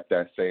kept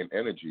that same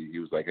energy. He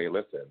was like, hey,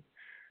 listen,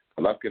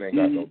 Golovkin ain't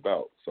got no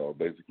belt, so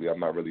basically I'm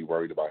not really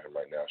worried about him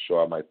right now.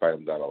 Sure, I might fight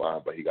him down the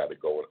line, but he got to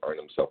go and earn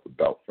himself a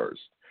belt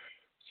first.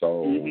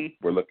 So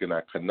we're looking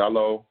at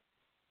Canelo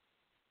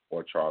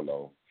or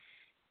Charlo.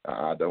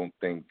 I don't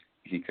think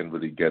he can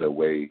really get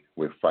away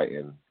with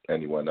fighting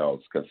anyone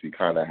else because he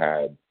kind of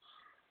had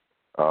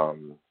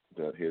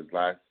his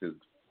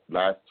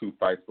last two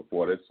fights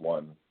before this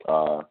one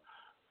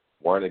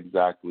weren't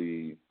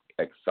exactly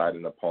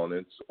exciting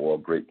opponents or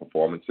great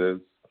performances.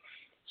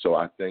 So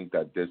I think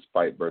that this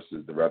fight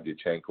versus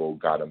Derevyanchenko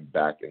got him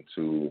back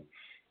into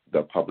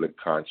the public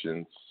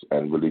conscience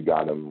and really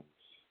got him,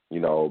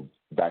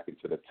 back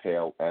into the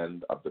tail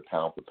end of the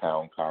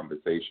pound-for-pound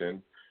conversation.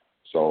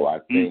 So I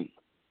think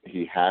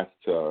he has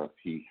to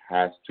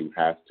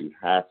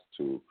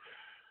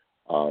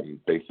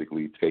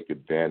basically take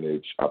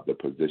advantage of the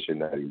position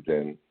that he's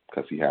in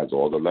because he has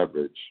all the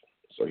leverage.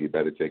 So he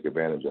better take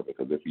advantage of it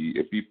because if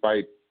he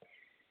fights,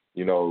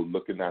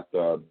 looking at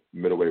the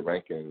middleweight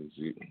rankings,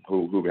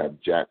 who we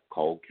have Jack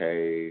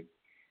Colkay,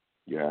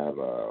 you have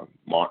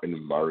Martin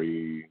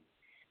Murray,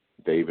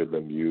 David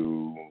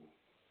Lemieux.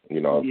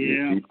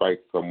 If he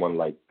fights someone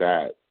like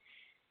that,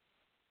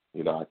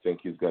 I think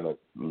he's going to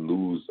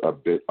lose a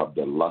bit of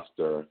the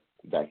luster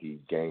that he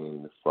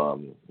gained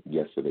from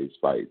yesterday's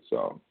fight.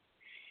 So,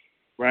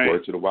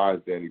 word to the wise,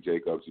 Danny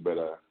Jacobs, you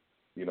better,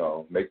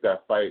 make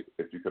that fight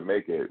if you can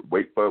make it.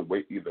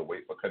 Either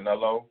wait for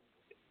Canelo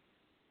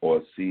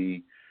or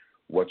see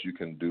what you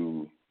can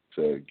do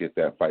to get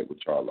that fight with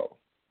Charlo.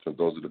 So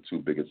those are the two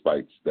biggest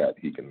fights that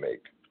he can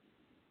make.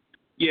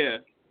 Yeah.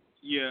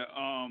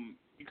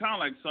 You kind of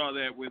like saw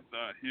that with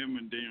him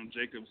and Daniel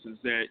Jacobs is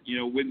that,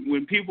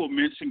 when people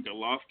mention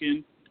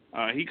Golovkin,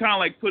 he kind of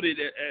like put it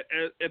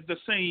at the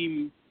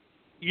same,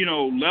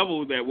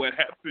 level that what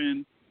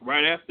happened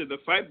right after the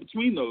fight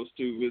between those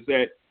two is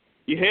that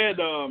you had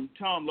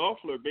Tom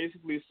Loeffler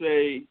basically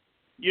say,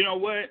 you know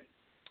what,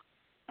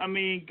 I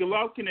mean,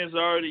 Golovkin has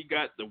already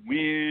got the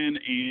win,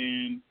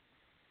 and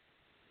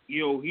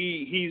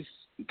he's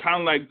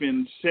kind of like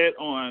been set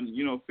on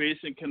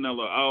facing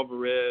Canelo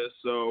Alvarez,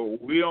 so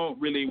we don't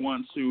really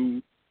want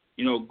to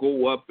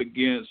go up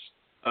against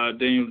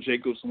Daniel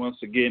Jacobs once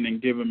again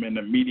and give him an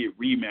immediate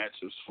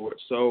rematch of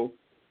sorts. So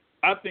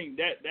I think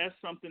that's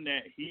something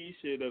that he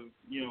should have,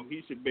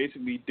 he should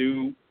basically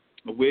do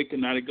with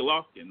Gennady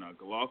Golovkin. Now,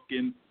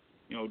 Golovkin,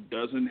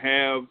 doesn't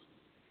have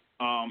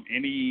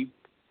any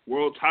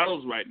world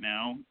titles right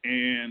now,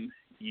 and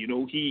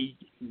he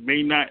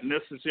may not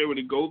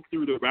necessarily go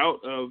through the route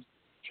of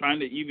trying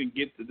to even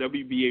get the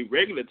WBA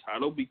regular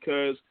title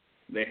because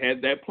they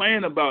had that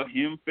plan about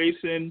him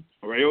facing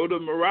Ryota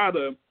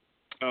Murata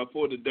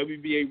for the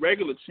WBA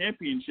regular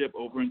championship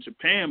over in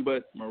Japan,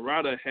 but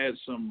Murata had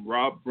some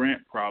Rob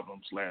Brandt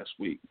problems last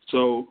week.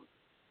 So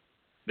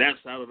that's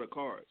out of the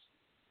cards.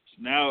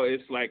 So now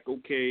it's like,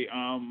 okay,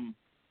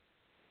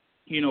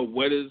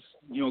 what is,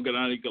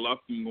 Gennady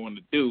Golovkin going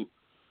to do?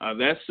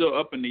 That's still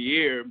up in the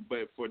air,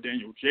 but for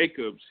Daniel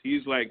Jacobs,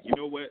 he's like, you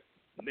know what?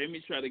 Let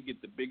me try to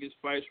get the biggest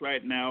fights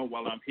right now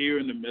while I'm here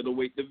in the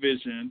middleweight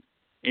division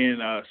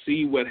and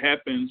see what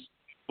happens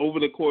over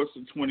the course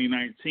of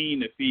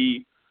 2019 if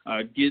he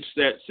gets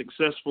that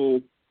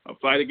successful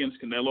fight against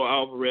Canelo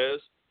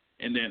Alvarez,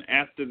 and then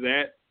after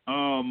that,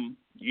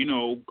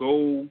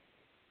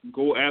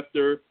 go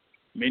after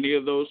many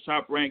of those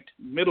top-ranked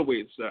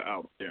middleweights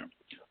out there.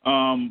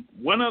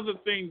 One other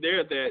thing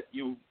there that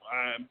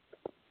I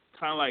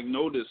kind of like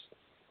noticed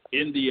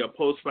in the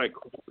post-fight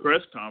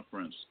press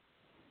conference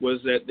was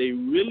that they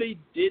really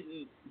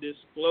didn't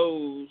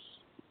disclose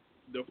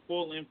the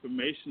full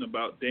information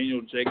about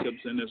Daniel Jacobs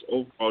and his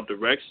overall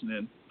direction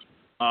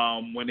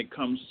and when it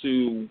comes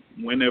to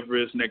whenever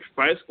his next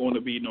fight's going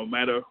to be, no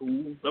matter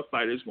who the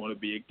fight is going to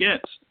be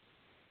against.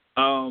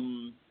 Of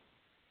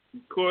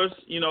course,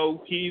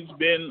 he's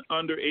been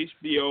under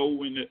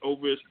HBO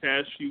over his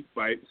past few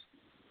fights.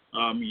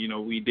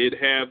 We did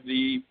have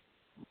the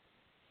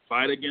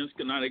fight against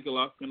Gennady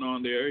Golovkin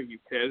on there. He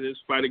had his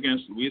fight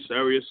against Luis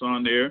Arias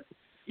on there.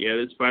 He had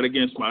his fight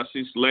against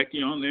Maciej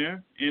Sulecki on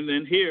there. And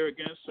then here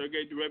against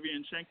Sergey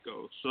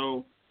Derevianchenko.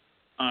 So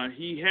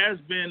he has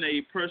been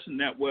a person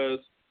that was,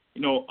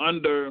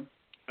 under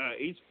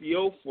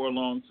HBO for a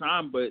long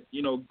time. But,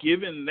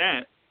 given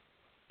that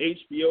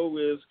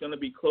HBO is going to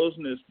be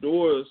closing its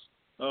doors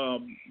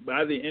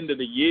by the end of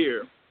the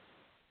year,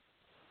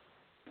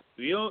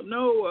 we don't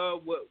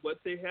know what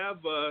they have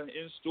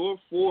in store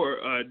for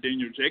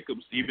Daniel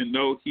Jacobs, even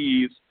though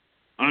he's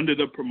under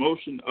the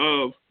promotion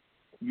of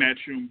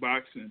Matchroom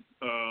Boxing.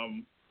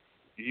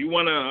 Do you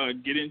want to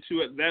get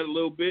into that a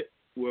little bit,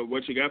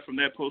 what you got from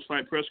that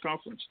post-fight press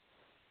conference?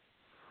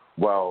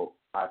 Well,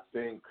 I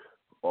think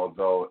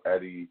although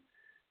Eddie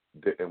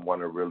didn't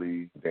want to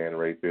really Dan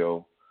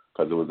Rayfield,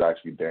 because it was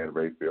actually Dan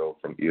Rayfield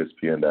from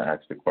ESPN that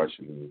asked the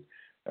question,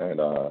 and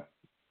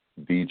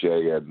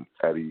DJ and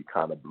Eddie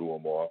kind of blew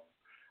him off.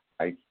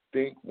 I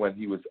think when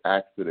he was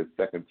asked it a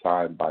second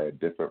time by a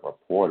different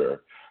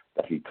reporter,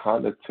 that he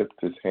kind of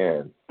tipped his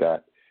hand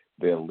that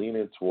they're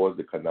leaning towards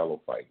the Canelo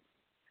fight.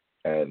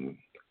 And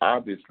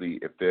obviously,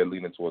 if they're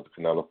leaning towards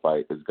the Canelo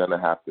fight, it's going to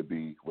have to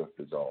be with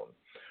DAZN.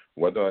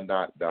 Whether or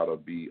not that'll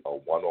be a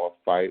one-off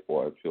fight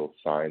or if he'll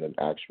sign an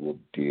actual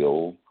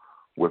deal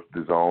with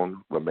DAZN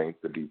remains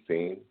to be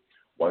seen.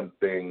 One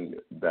thing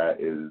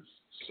that is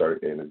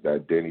certain is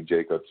that Danny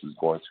Jacobs is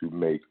going to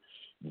make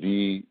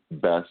the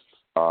best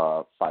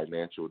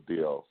financial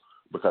deal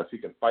because he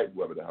can fight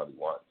whoever the hell he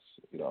wants.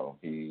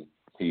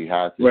 He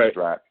has his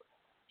strap.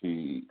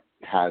 He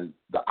has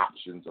the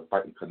options of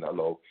fighting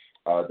Canelo.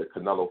 The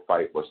Canelo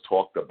fight was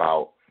talked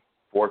about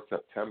for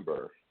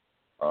September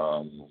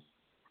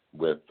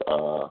with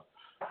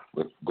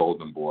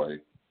Golden Boy.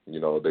 They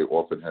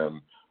offered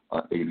him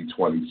an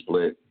 80-20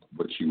 split,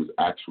 which he was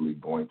actually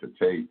going to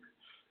take.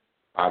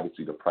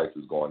 Obviously, the price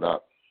is going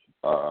up.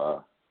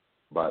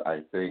 But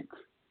I think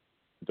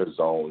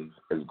DAZN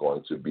is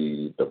going to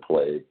be the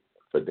play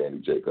for Danny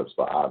Jacobs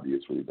for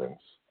obvious reasons.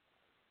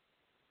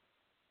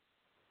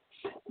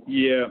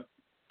 Yeah.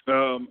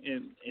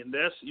 And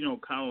that's,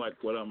 kind of like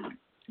what I'm,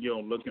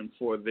 looking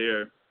for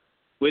there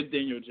with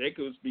Daniel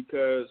Jacobs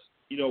because,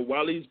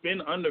 while he's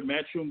been under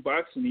Matchroom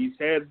Boxing, he's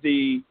had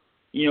the,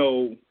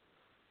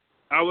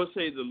 I would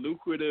say the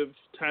lucrative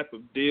type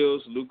of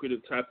deals,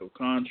 lucrative type of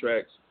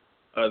contracts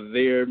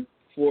there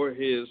for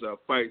his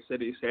fights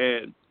that he's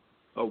had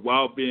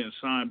while being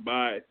signed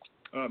by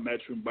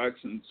Matchroom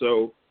Boxing.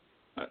 So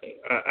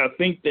I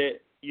think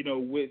that,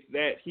 with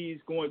that, he's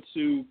going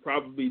to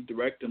probably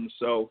direct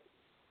himself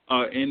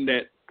in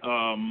that,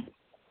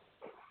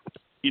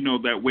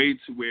 that way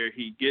to where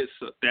he gets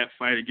that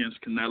fight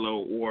against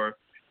Canelo or,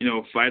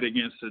 fight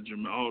against a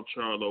Jamal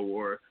Charlo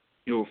or,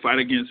 fight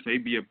against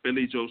maybe a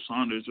Billy Joe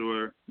Saunders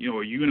or,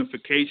 a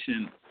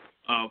unification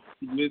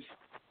with,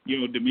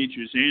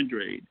 Demetrius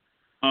Andrade.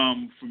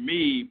 For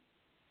me,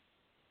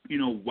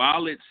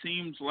 while it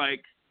seems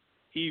like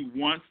he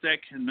wants that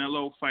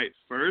Canelo fight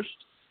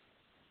first,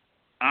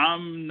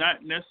 I'm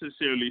not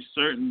necessarily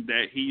certain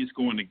that he's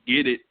going to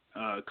get it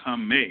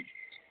come May.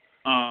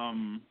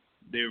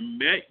 There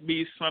might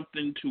be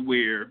something to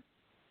where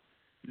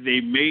they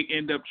may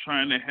end up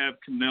trying to have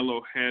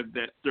Canelo have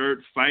that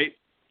third fight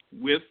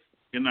with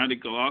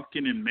Gennady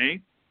Golovkin in May.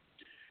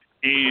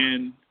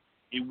 And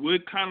it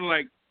would kind of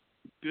like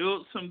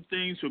build some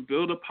things or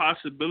build a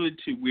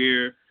possibility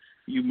where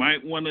you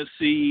might want to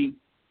see,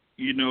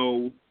 at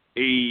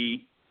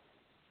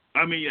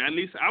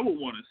least I would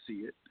want to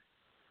see it.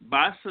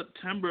 By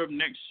September of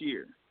next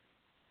year,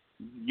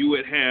 you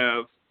would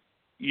have,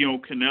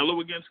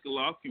 Canelo against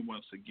Golovkin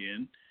once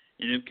again.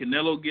 And if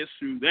Canelo gets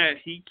through that,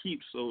 he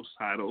keeps those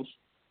titles.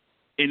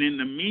 And in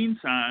the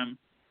meantime,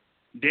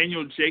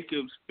 Daniel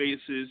Jacobs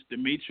faces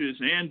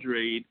Demetrius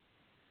Andrade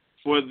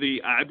for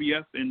the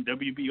IBF and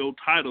WBO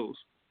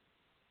titles,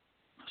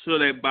 so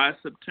that by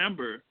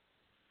September,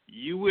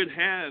 you would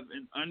have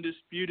an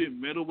undisputed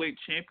middleweight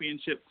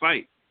championship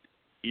fight.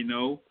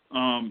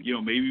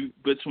 Maybe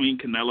between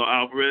Canelo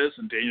Alvarez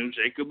and Daniel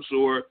Jacobs,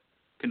 or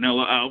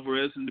Canelo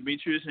Alvarez and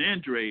Demetrius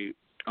Andrade,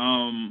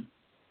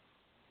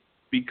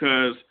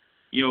 because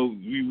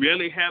you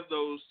rarely have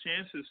those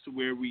chances to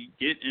where we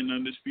get an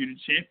undisputed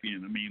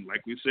champion. I mean,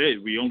 like we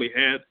said, we only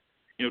had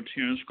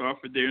Terrence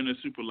Crawford there in the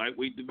super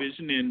lightweight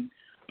division, and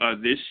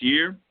this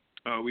year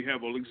we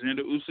have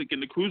Alexander Usyk in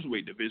the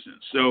cruiserweight division.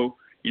 So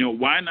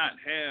why not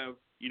have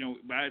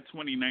by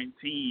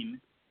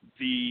 2019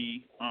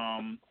 the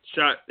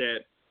shot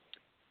that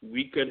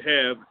we could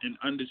have an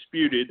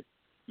undisputed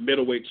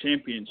middleweight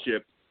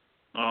championship,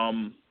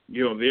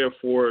 there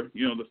for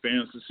the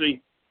fans to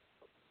see.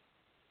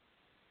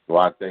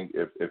 Well, I think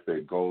if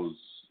it goes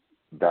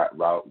that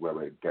route where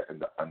we're getting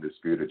the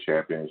undisputed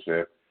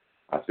championship,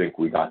 I think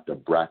we got the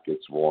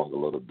brackets wrong a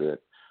little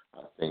bit.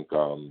 I think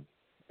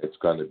it's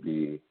going to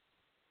be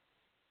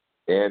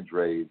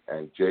Andrade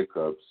and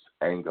Jacobs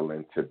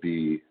angling to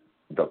be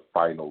the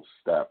final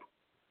step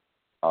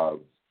of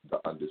the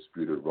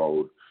undisputed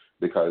road,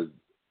 because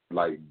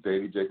like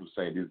Danny Jacobs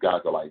saying, these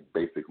guys are like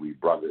basically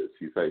brothers.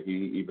 He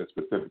even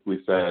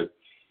specifically said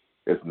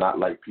it's not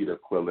like Peter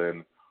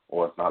Quillen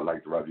or it's not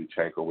like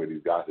Derevyanchenko where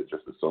these guys are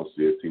just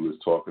associates. He was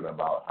talking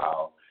about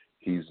how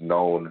he's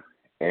known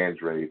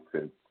Andrade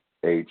since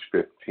age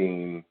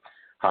 15,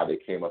 how they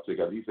came up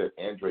together. He said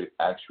Andrade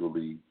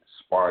actually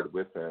sparred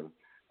with him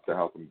to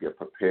help him get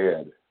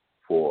prepared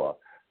for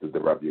the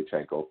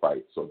Derevyanchenko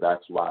fight. So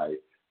that's why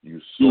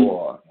you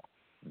saw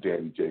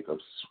Danny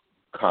Jacobs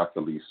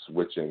constantly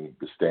switching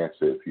the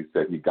stances. He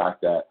said he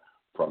got that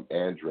from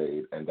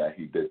Andrade and that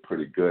he did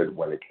pretty good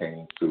when it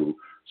came to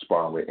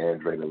sparring with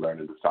Andrade and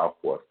learning the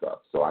southpaw stuff.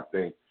 So I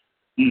think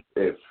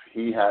if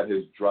he had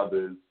his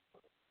druthers,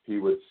 he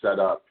would set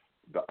up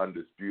the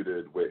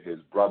undisputed with his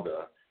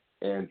brother,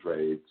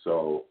 Andrade,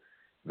 so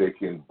they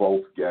can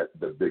both get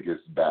the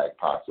biggest bag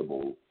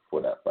possible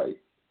for that fight.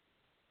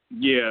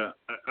 Yeah.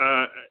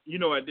 I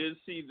did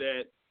see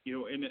that,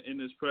 in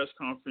his press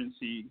conference,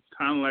 he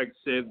kind of like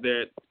said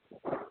that,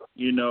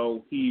 he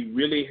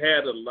really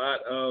had a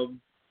lot of,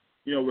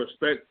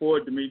 respect for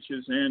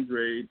Demetrius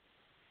Andrade,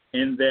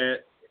 and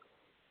that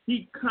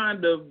he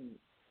kind of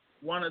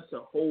wanted to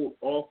hold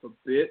off a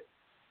bit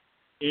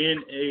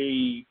in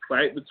a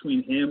fight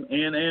between him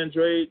and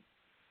Andrade.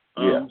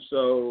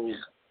 So,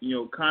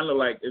 kind of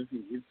like if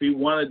he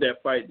wanted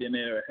that fight, then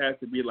it would have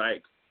to be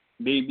like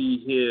maybe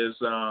his,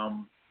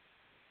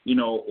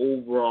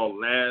 overall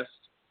last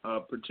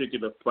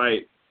particular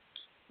fight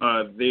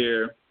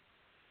there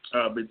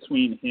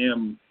between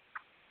him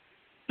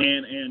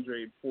and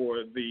Andrade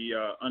for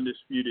the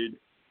undisputed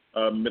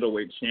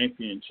middleweight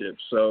championship.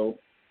 So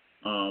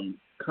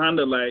kind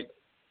of like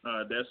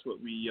that's what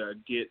we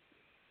get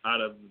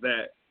out of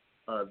that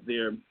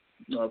there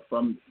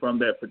from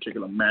that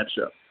particular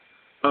matchup.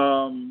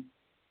 I'm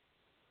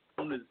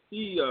going to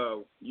see,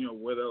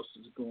 what else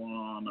is going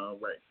on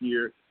right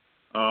here.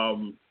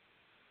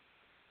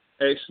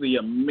 Actually,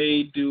 I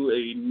may do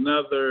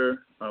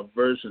another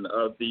version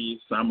of the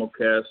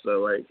simulcast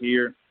right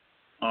here.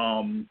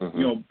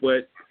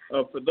 But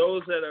for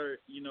those that are,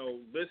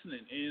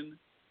 listening in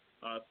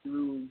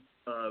through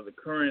the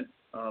current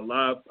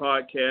live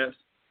podcast,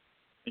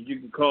 and you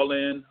can call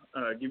in,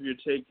 give your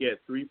take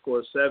at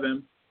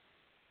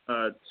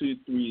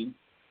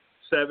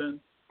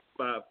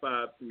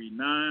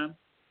 347-237-5539.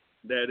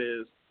 That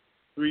is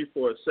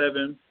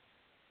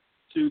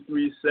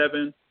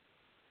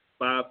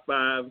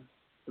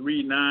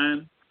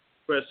 347-237-5539.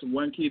 Press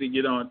 1 key to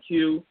get on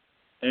queue,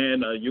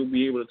 and you'll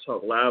be able to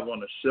talk live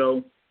on the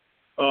show.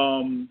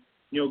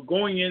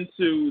 Going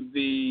into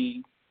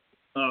the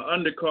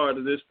undercard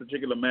of this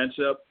particular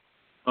matchup,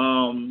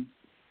 I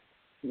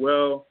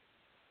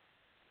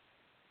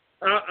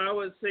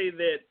would say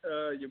that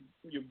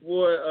your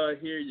boy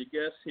here, your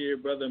guest here,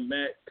 Brother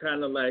Matt,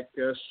 kind of like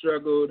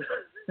struggled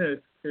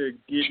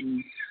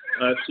getting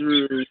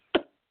through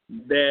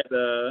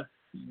that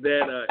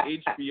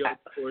HBO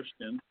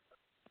portion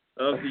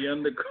of the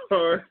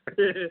undercard.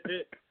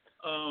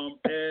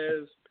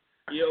 As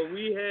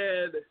we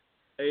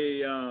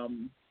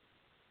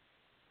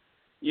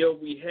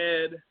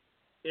had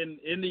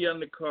in the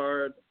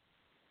undercard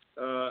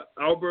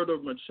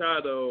Alberto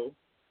Machado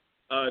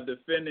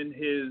defending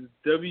his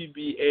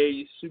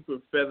WBA Super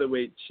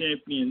Featherweight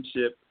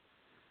Championship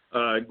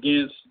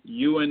against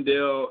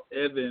Ewendell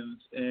Evans,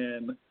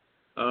 and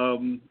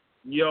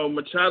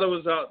Machado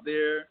was out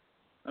there.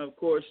 Of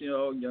course,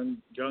 young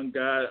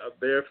guy up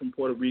there from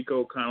Puerto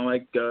Rico, kind of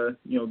like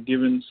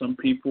giving some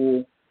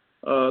people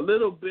a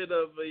little bit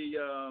of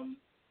a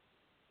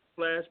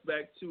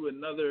flashback to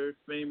another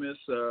famous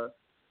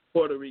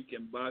Puerto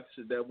Rican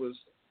boxer that was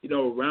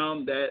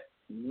around that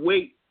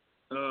weight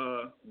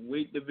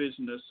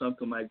division or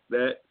something like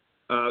that,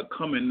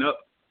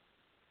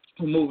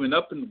 moving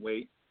up in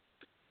weight,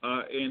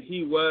 and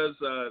he was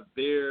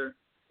there,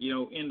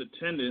 in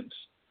attendance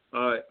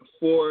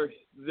for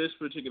this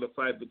particular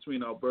fight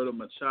between Alberto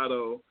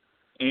Machado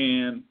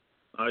and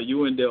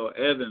Ewendell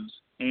Evans.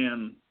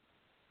 And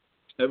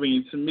I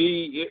mean, to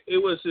me, it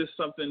was just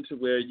something to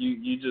where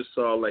you just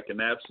saw like an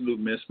absolute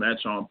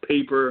mismatch on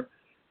paper,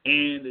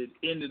 and it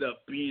ended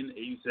up being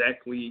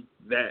exactly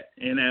that,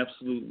 an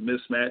absolute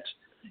mismatch.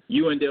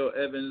 Ewendell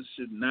Evans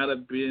should not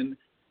have been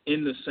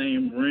in the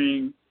same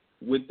ring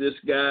with this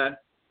guy,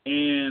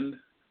 and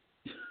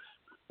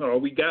all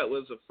we got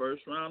was a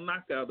first-round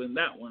knockout in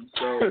that one.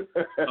 So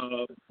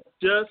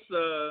just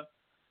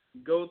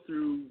go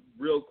through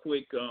real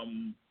quick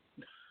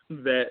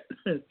that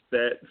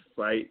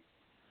fight.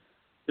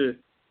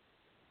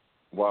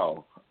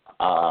 Wow.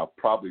 I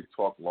probably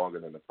talked longer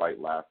than the fight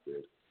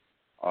lasted.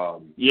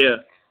 Yeah.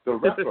 The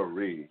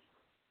referee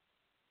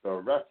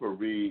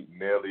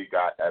nearly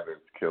got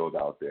Evans killed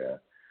out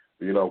there.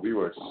 We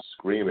were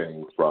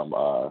screaming from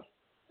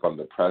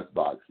the press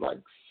box, like,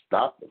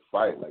 stop the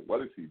fight. Like,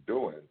 what is he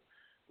doing?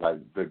 Like,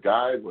 the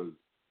guy was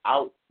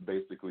out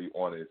basically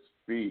on his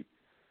feet,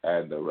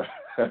 and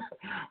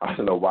I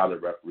don't know why the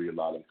referee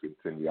allowed him to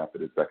continue after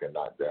the second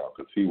knockdown,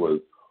 because he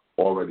was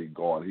already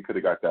gone. He could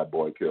have got that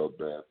boy killed,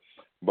 man.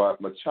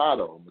 But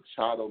Machado,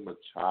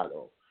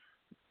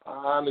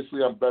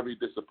 honestly, I'm very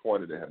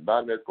disappointed in him.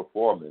 Not in his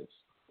performance,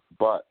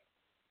 but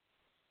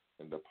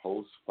in the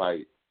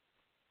post-fight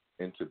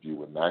interview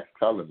with Max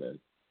Kellerman,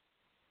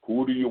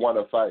 who do you want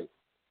to fight?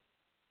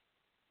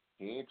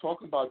 He ain't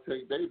talking about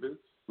Tank Davis.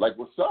 Like,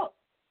 what's up?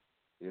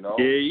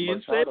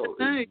 Machado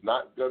is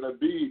not gonna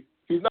be.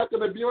 He's not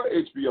gonna be on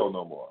HBO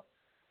no more.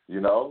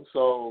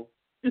 So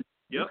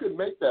you could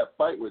make that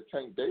fight with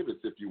Tank Davis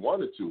if you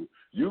wanted to.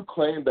 You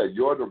claim that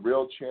you're the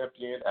real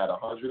champion at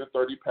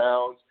 130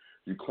 pounds.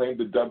 You claim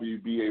the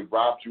WBA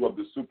robbed you of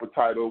the super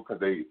title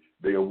because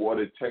they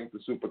awarded Tank the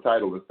super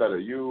title instead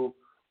of you.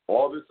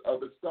 All this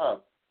other stuff.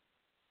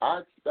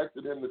 I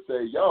expected him to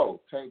say, yo,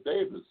 Tank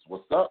Davis,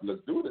 what's up?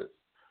 Let's do this.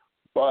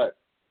 But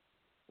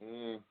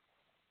he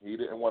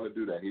didn't want to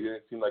do that. He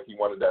didn't seem like he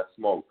wanted that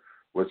smoke,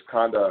 which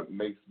kind of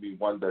makes me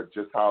wonder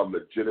just how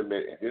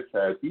legitimate in his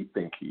head he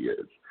thinks he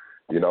is,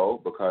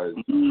 because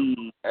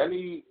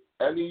any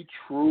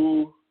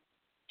true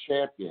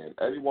champion,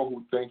 anyone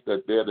who thinks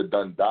that they're the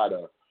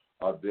Dundada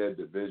of their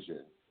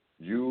division,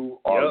 you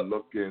are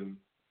looking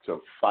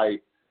to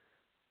fight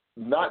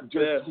not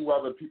just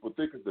whoever people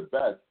think is the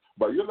best,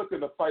 but you're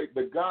looking to fight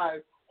the guy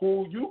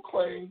who you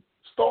claim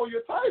stole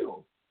your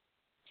title.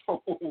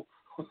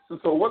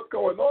 So what's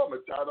going on,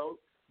 Machado?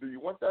 Do you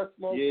want that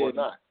smoke or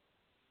not?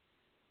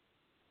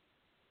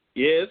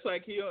 Yeah, it's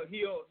like he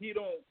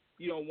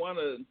don't want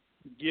to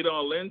get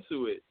all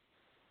into it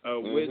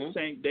with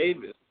Tank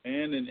Davis,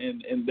 man,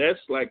 and that's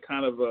like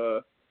kind of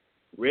a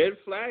red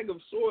flag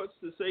of sorts,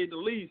 to say the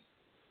least,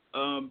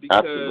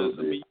 because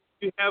I mean,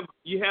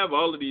 you have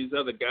all of these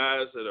other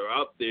guys that are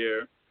out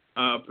there,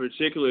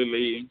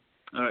 particularly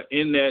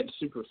in that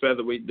super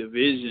featherweight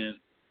division,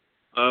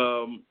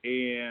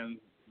 and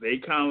they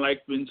kind of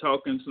like been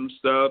talking some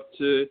stuff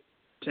to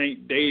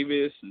Tank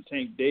Davis, and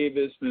Tank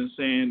Davis been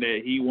saying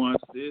that he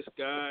wants this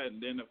guy,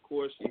 and then of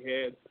course you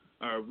had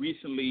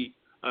recently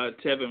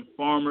Tevin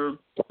Farmer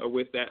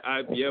with that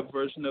IBF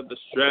version of the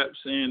strap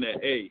saying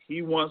that, hey,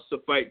 he wants to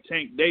fight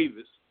Tank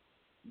Davis.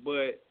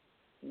 But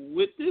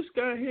with this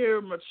guy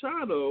here,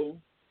 Machado,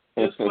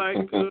 it's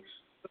like,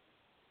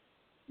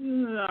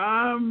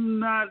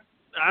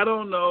 I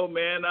don't know,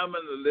 man. I'm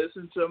going to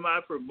listen to my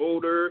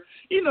promoter.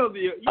 I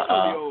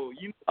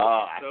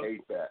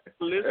hate that.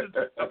 Listen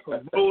to my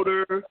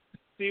promoter,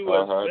 see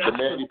what's best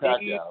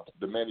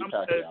The Manny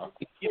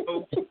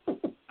Pacquiao.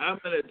 I'm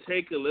going to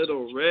take a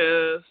little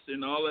rest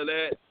and all of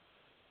that.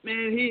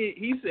 Man,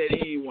 he said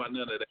he ain't want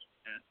none of that,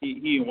 man.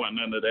 He ain't want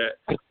none of that.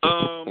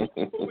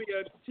 Before we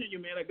continue,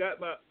 man, I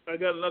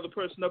got another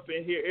person up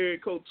in here, area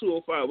code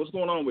 205. What's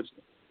going on with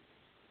you?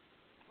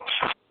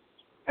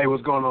 Hey,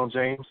 what's going on,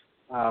 James?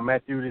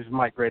 Matthew, this is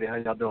Mike Grady. How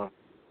y'all doing?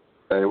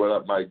 Hey, what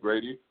up, Mike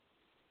Grady?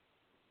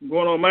 What's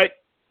going on, Mike?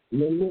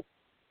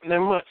 Not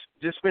much.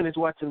 Just finished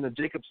watching the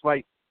Jacobs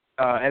fight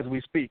as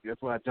we speak.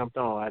 That's why I jumped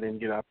on. I didn't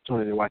get an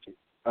opportunity to watch it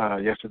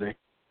yesterday.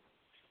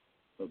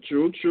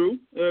 True.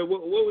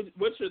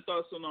 What's your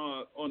thoughts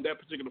on that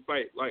particular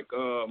fight? Like,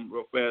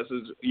 real fast,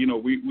 is we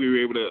were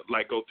able to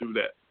like go through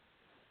that.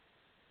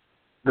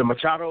 The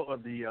Machado or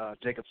the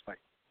Jacobs fight?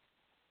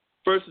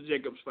 First, the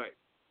Jacobs fight.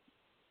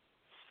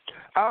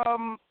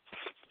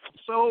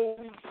 So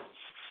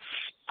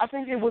I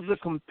think it was a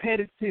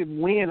competitive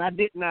win. I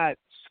did not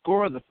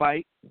score the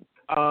fight,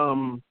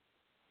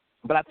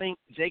 but I think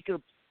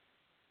Jacobs,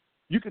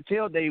 you could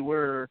tell they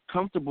were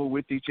comfortable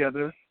with each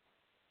other.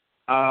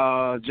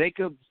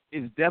 Jacobs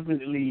is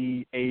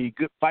definitely a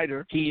good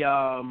fighter. He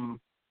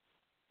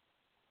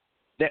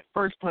that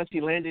first punch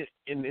he landed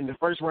in the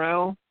first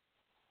round,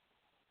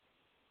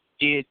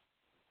 it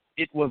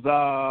was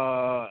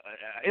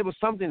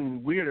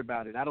something weird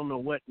about it. I don't know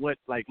what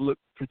like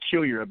looked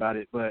peculiar about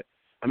it, but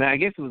I mean I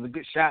guess it was a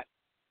good shot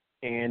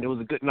and it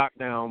was a good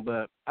knockdown.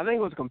 But I think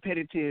it was a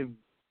competitive,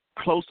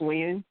 close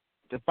win.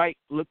 The fight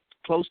looked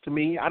close to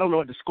me. I don't know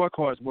what the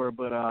scorecards were,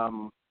 but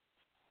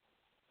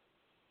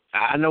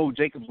I know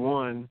Jacobs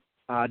won.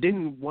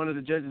 Didn't one of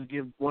the judges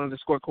give one of the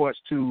scorecards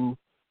to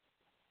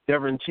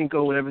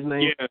Derevyanchenko, whatever his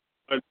name? Yeah,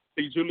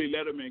 Julie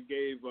Letterman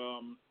gave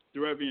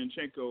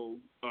Derevyanchenko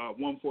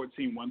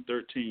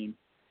 114-113,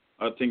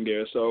 I think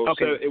there. So,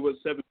 okay. So it was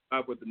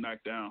 7-5 with the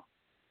knockdown.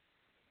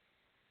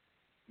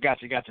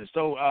 Gotcha.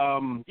 So,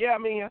 yeah, I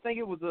mean, I think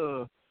it was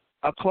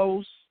a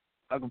close,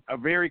 a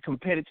very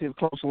competitive,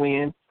 close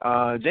win.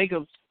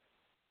 Jacobs,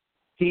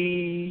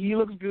 he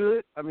looks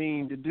good. I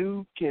mean, the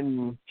dude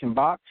can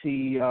box.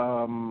 He,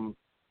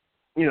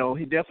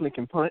 he definitely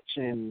can punch,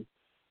 and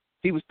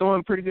he was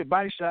throwing pretty good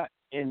body shot.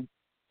 And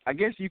I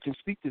guess you can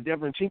speak to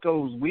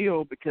Derevyanchenko's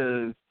will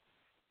because,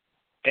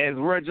 as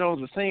Roy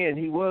Jones was saying,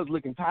 he was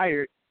looking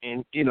tired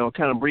and,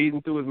 kind of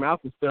breathing through his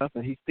mouth and stuff,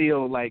 and he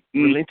still,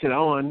 relented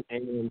on.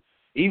 And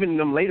even in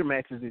them later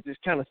matches, it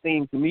just kind of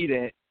seemed to me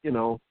that,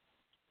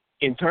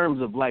 in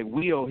terms of,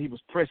 will, he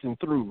was pressing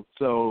through.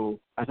 So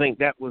I think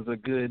that was a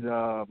good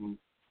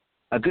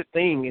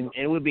thing, and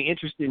it would be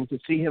interesting to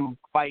see him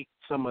fight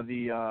some of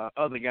the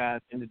other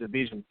guys in the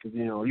division because,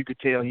 you could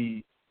tell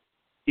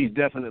he's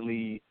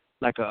definitely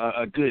like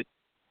a good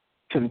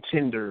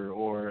contender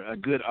or a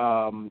good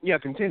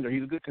contender.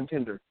 He's a good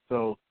contender.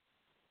 So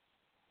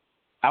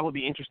I would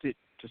be interested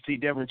to see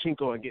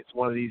Derevyanchenko against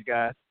one of these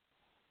guys.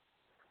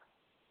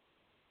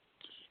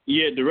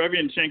 Yeah,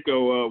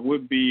 Derevyanchenko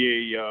would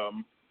be a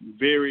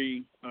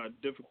very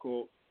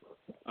difficult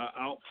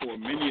out for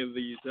many of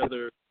these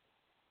other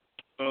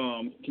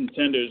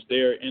contenders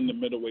there in the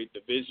middleweight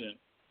division.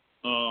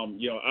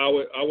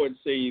 I would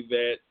say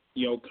that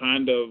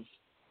kind of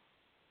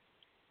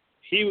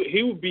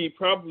he would be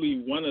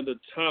probably one of the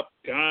top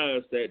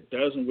guys that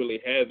doesn't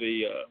really have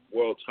a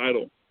world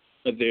title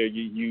there.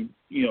 You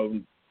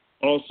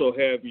also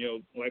have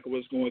like I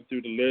was going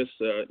through the list,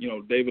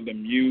 David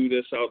Lemieux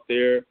that's out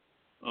there.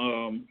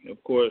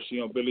 Of course,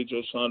 Billy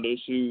Joe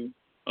Saunders who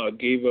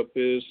gave up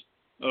his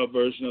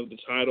version of the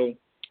title.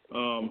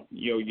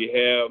 You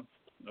have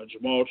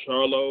Jamal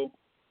Charlo,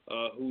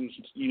 who's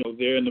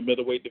there in the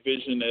middleweight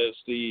division as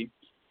the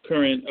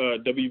current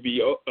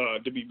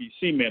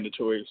WBC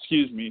mandatory.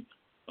 Excuse me.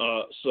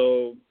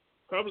 So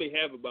probably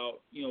have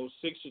about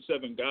 6 or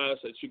 7 guys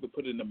that you could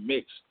put in the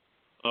mix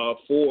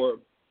for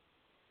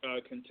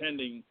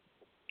contending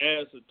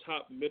as a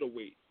top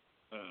middleweight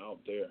out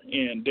there.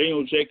 And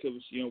Daniel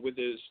Jacobs, with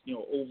his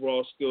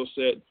overall skill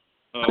set,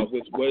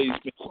 with what he's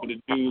been able to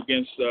do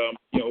against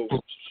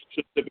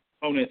specific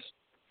opponents,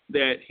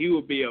 that he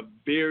will be a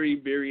very,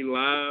 very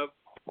live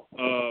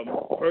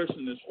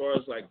person as far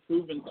as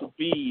proven to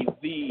be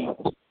the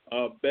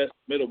best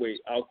middleweight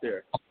out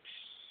there.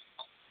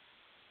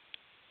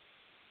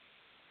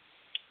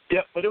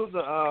 Yeah, but it was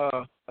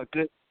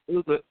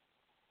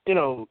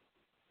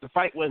the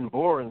fight wasn't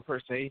boring per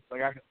se.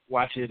 Like I could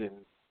watch it,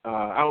 and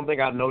I don't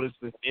think I noticed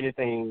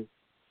anything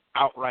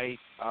outright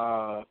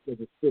that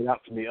stood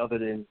out to me other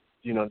than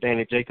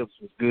Danny Jacobs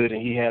was good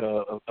and he had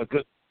a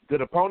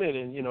good opponent,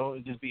 and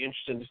it'd just be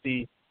interesting to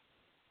see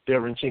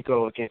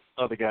Derevyanchenko against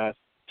other guys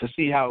to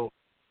see how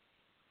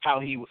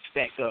he would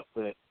stack up.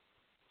 But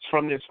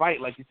from this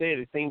fight, like you said,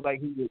 it seems like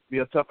he would be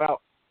a tough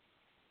out.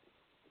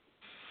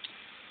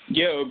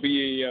 Yeah, it would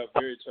be a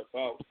very tough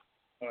out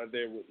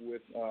there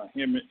with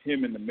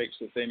him in the mix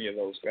with any of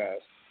those guys.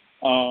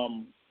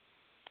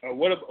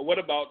 What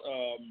about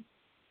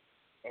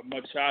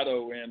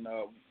Machado and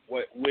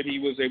what he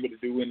was able to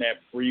do in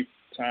that brief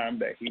time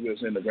that he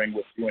was in the ring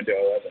with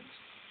Wendell Evans?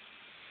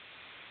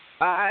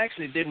 I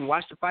actually didn't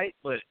watch the fight,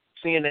 but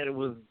seeing that it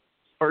was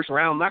first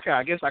round knockout,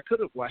 I guess I could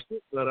have watched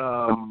it. But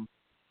do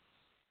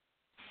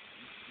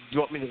you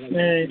want me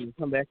to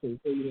come back and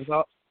tell you your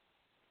thoughts?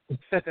 You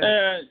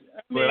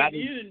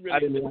didn't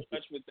really miss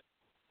much with that.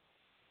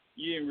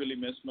 You didn't really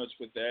miss much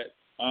with that.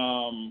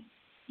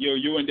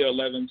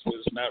 Wendell Evans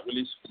was not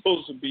really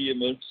supposed to be in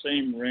the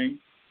same ring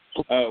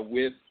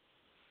with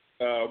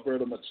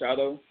Alberto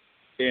Machado,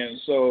 and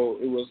so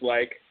it was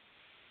like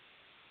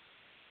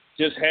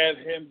just have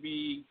him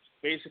be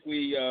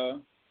basically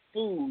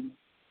food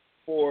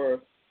for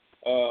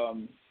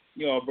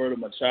Alberto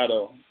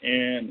Machado,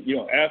 and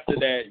after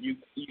that, you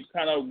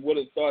kind of would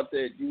have thought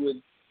that you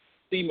would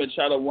see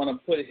Machado want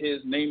to put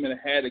his name in a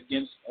hat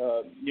against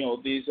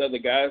these other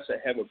guys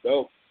that have a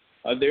belt.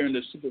 They're in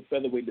the super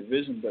featherweight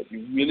division, but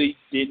you really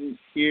didn't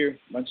hear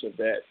much of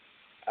that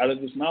out of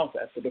his mouth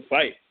after the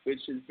fight,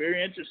 which is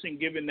very interesting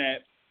given that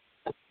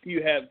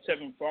you have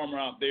Tevin Farmer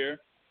out there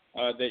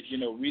that,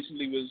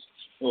 recently was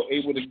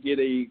able to get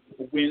a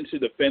win to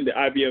defend the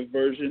IBF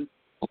version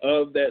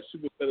of that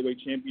super featherweight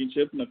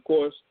championship. And, of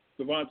course,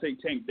 Gervonta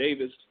Tank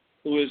Davis,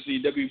 who is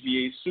the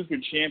WBA super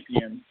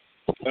champion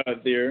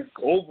there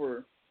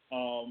over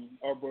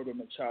Alberto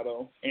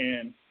Machado.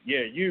 And,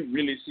 yeah, you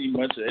really see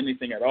much of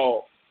anything at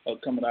all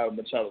coming out of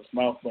Machado's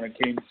mouth when it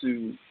came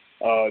to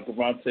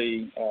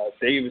Gervonta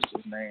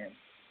Davis's name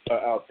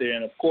out there.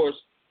 And, of course,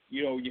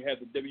 you have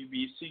the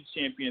WBC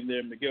champion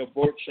there, Miguel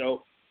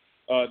Borchelt,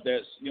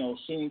 that's,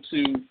 soon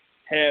to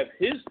have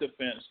his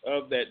defense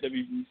of that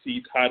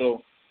WBC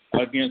title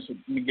against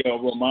Miguel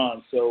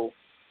Roman. So,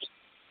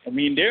 I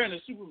mean, they're in the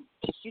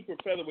super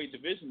featherweight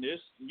division. There's,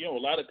 a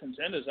lot of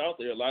contenders out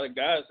there, a lot of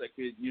guys that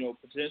could,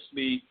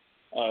 potentially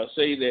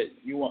say that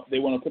they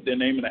want to put their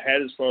name in the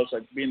hat as far as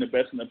like being the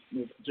best in a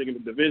particular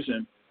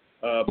division.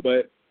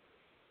 But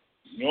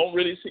you're not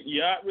really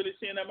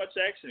seeing that much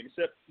action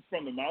except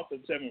from the mouth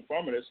of Tevin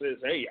Farmer that says,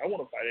 "Hey, I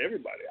want to fight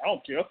everybody. I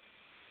don't care."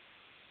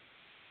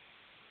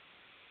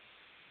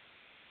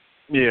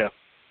 Yeah.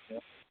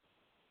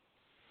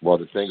 Well,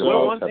 the thing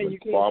about Tevin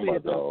Farmer,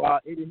 though,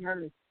 Eddie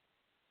Hearn.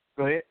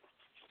 Go ahead.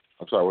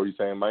 I'm sorry, what were you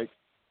saying, Mike?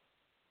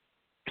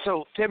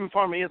 So Tevin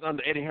Farmer is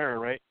under Eddie Hearn,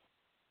 right?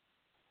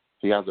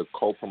 He has a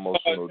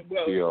co-promotional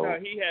deal. No,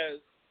 he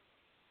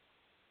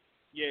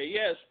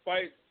has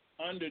fights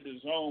under the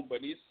zone,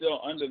 but he's still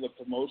under the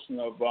promotion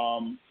of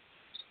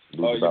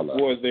your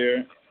boy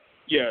there.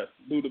 Yeah,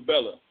 Lou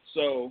DiBella.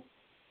 So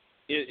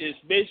it's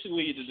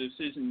basically the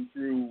decision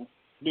through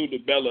Lou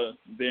DiBella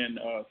than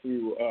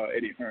through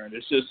Eddie Hearn.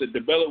 It's just that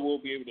DiBella will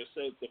be able to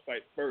set up the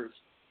fight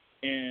first,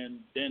 and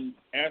then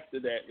after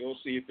that, you'll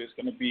see if it's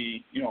going to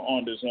be,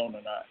 on the zone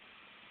or not.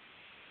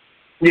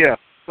 Yeah.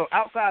 So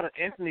outside of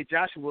Anthony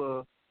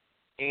Joshua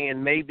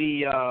and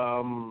maybe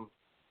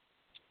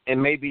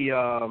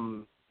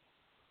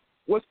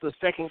what's the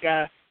second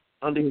guy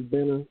under his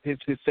banner? His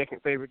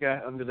second favorite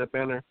guy under the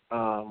banner.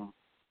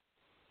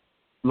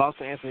 Lost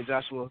to Anthony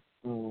Joshua.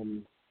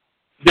 Dillian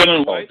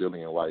White.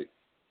 Dillian White.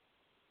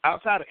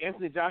 Outside of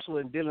Anthony Joshua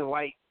and Dillian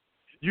White,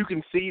 you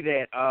can see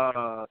that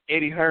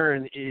Eddie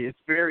Hearn is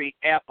very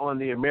apt on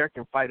the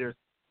American fighters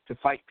to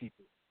fight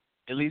people.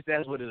 At least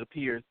that's what it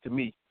appears to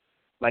me.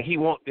 Like he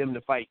wants them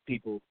to fight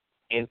people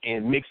and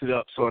mix it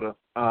up, sort of.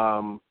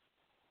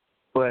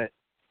 But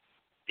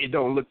it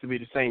don't look to be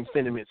the same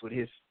sentiments with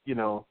his,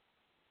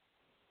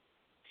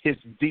 his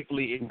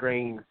deeply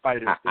ingrained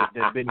fighters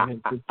that been in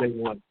him since day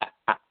one.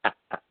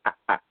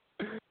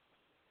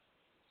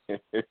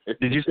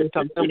 Did you say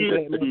something to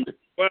that, man?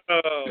 Wow.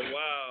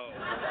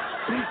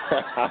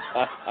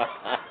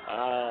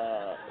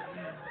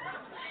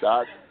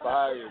 Shots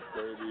fired,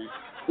 baby.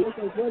 That's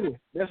so funny.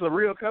 That's a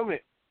real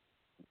comment.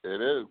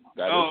 It is.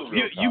 That is a real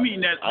you comment. mean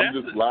that? I'm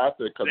just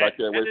laughing because I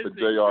can't wait for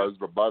JR's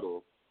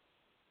rebuttal.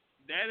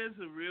 That is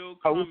a real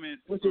comment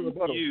what's your from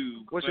rebuttal?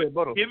 you. What's your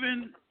rebuttal?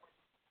 Given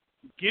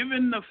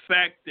the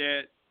fact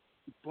that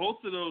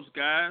both of those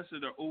guys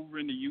that are over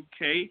in the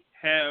UK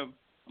have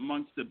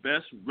amongst the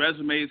best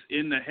resumes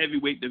in the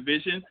heavyweight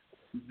division,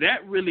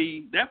 that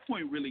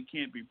point really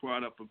can't be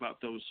brought up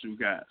about those two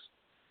guys.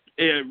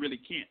 It really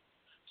can't.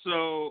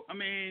 So, I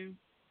mean,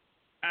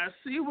 I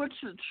see what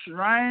you're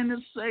trying to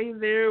say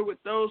there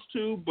with those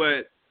two,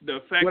 but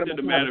the fact of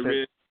the matter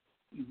is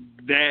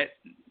that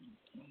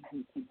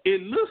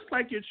it looks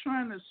like you're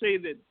trying to say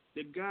that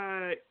the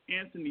guy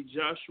Anthony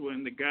Joshua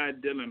and the guy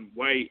Dillian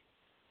White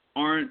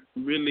aren't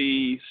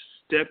really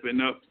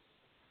stepping up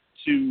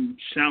to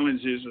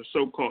challenges or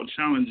so-called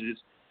challenges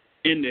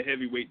in the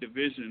heavyweight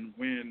division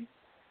when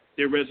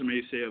their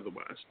resumes say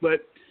otherwise.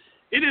 But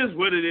it is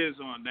what it is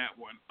on that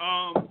one.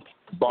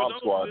 Bomb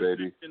Squad,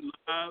 baby.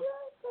 Live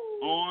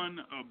on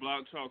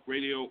Blog Talk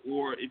Radio,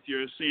 or if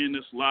you're seeing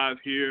this live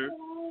here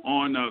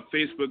on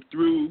Facebook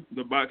through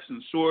the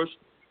Boxing Source,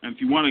 and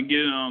if you want to get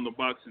in on the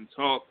Boxing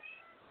Talk,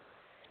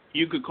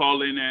 you could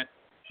call in at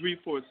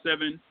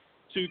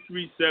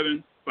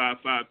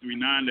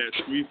 347-237-5539. That's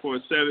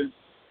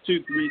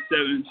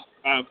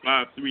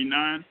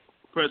 347-237-5539.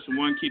 Press the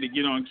 1 key to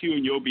get on queue,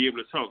 and you'll be able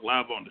to talk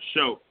live on the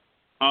show.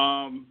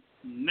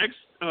 Next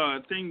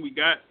thing we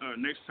got,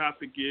 next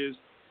topic is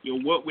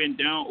what went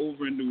down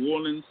over in New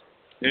Orleans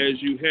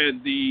as you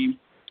had the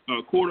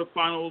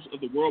quarterfinals of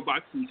the World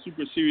Boxing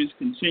Super Series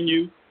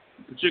continue,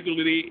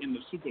 particularly in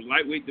the super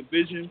lightweight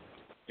division.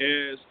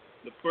 As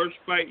the first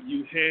fight,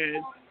 you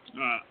had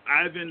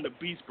Ivan the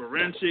Beast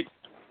Baranchyk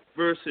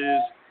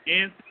versus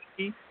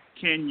Anthony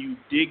Can You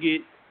Dig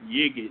It,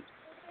 Yig It.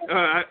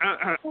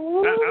 I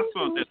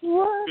found that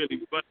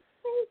really funny.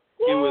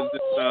 It was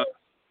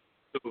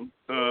this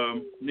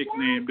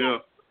nickname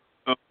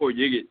for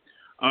Yig It.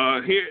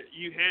 Here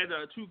you had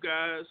two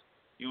guys,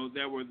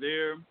 that were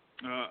there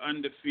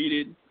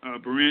undefeated.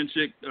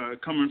 Baranchik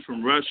coming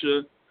from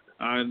Russia.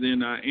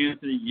 Then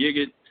Anthony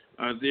Yigit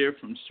there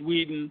from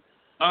Sweden.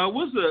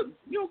 Was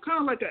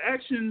kind of like an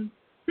action,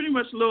 pretty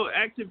much a little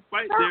active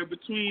fight there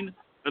between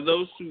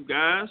those two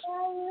guys.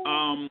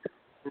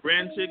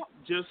 Baranchik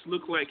just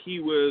looked like he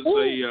was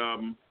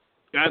a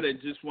guy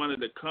that just wanted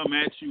to come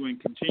at you and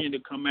continue to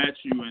come at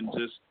you and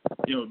just,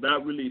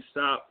 not really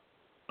stop,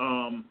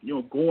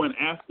 going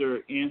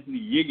after Anthony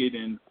Yigit.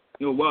 And,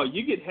 while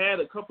Yigit had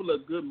a couple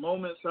of good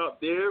moments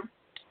out there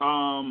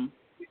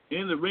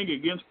in the ring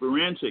against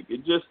Baranchik,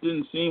 it just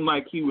didn't seem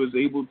like he was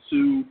able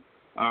to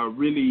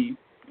really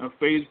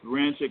phase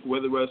Baranchik,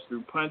 whether it was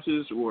through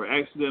punches or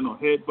accidental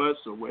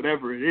headbutts or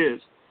whatever it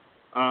is.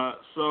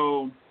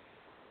 So,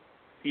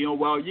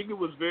 while Yigit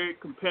was very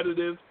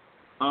competitive,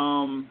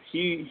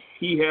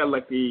 he had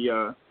like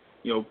a,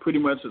 pretty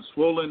much a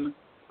swollen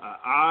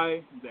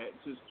eye that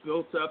just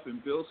built up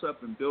and built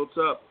up and built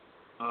up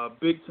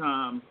big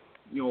time,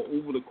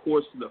 over the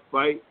course of the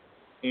fight.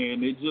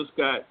 And it just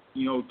got,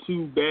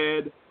 too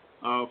bad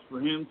for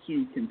him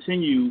to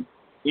continue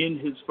in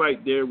his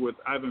fight there with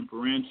Ivan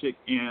Baranchik.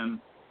 And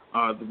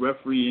the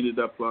referee ended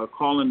up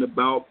calling the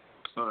bout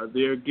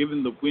there,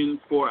 giving the win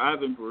for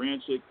Ivan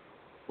Baranchik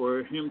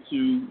for him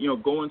to,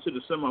 go into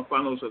the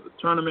semifinals of the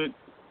tournament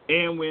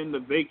and win the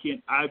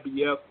vacant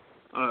IBF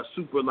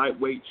Super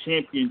Lightweight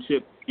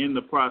Championship in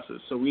the process.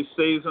 So he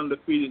stays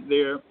undefeated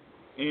there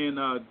and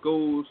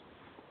goes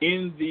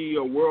in the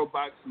World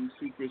Boxing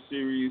Super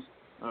Series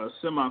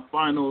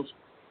semifinals.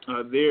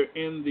 They're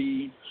in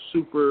the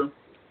Super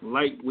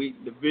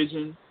Lightweight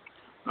division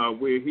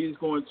where he's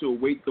going to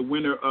await the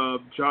winner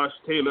of Josh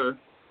Taylor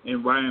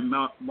and Ryan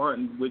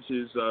Martin, which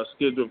is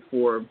scheduled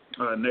for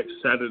next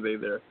Saturday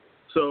there.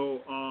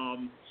 So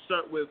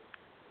start with,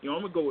 I'm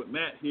going to go with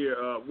Matt here.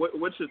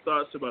 What's your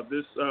thoughts about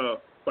this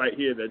fight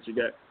here that you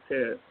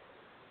had?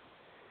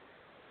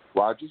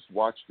 Well, I just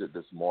watched it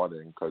this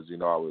morning because, I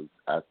was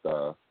at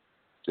the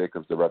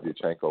Jacobs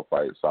Derevyachenko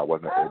fight, so I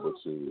wasn't able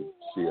to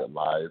see it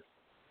live.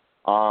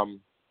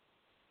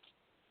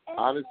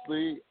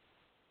 Honestly,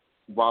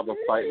 while the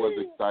fight was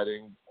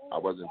exciting, I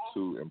wasn't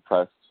too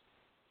impressed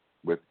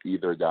with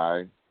either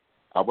guy.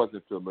 I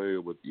wasn't familiar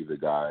with either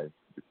guy,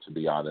 to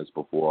be honest,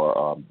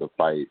 before the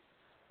fight,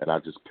 and I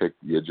just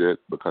picked Yigit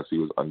because he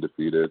was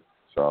undefeated.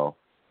 So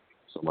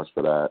much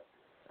for that.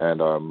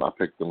 And I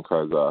picked him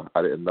because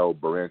I didn't know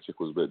Baranchik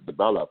was with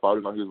DiBella. If I would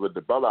have known he was with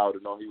DiBella, I would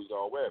have known he was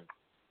going to win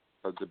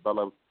because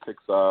DiBella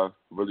picks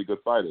really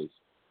good fighters.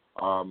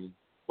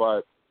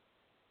 But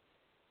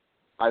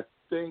I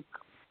think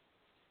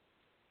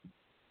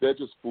they're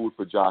just food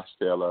for Josh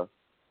Taylor.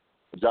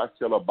 Josh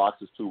Taylor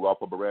boxes too well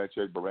for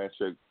Baranchik.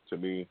 Baranchik, to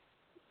me,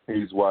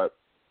 he's what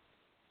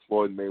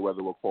Floyd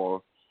Mayweather will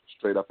call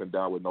straight up and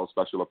down with no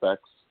special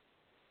effects.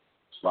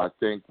 So I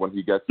think when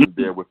he gets in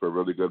there with a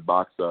really good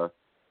boxer,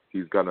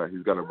 he's gonna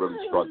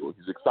really struggle.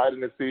 He's exciting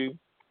to see,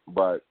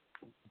 but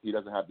he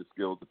doesn't have the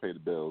skills to pay the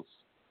bills.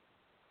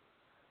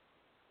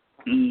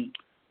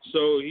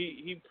 So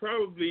he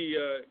probably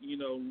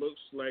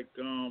looks like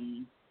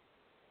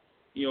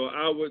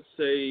I would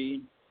say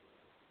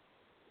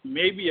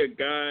maybe a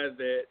guy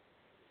that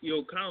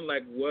kind of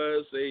like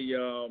was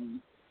a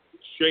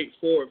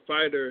straightforward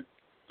fighter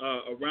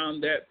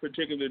around that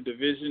particular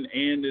division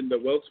and in the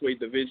welterweight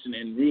division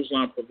in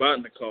Ruslan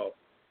Provodnikov.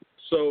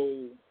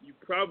 So you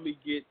probably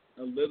get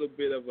a little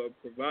bit of a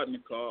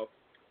Provodnikov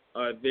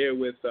there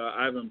with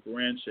Ivan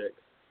Baranchik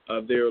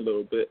there a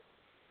little bit.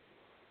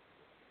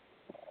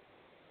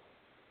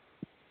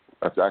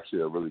 That's actually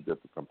a really good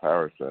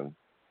comparison.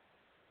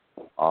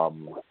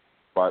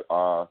 But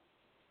how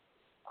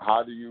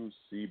do you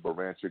see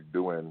Baranchik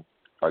doing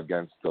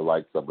against the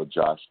likes of a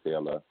Josh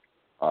Taylor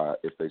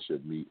if they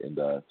should meet in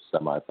the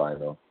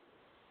semifinal?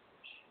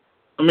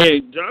 I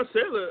mean, Josh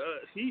Taylor,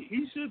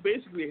 he should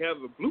basically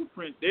have a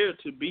blueprint there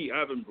to beat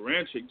Ivan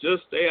Baranchik.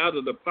 Just stay out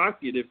of the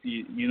pocket if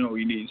he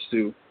needs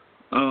to.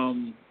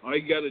 All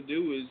you got to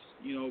do is,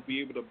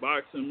 be able to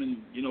box him and,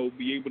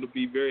 be able to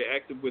be very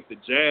active with the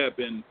jab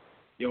and,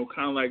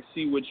 kind of like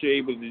see what you're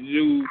able to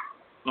do,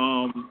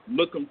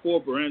 looking for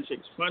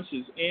Baranchik's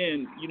punches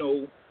and,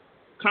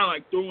 kind of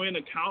like throw in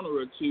a counter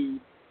or two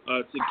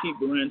to keep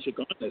Baranchik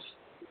honest.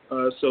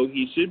 So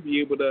he should be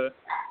able to,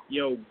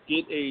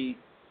 get a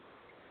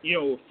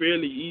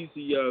fairly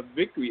easy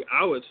victory,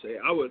 I would say.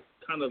 I would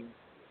kind of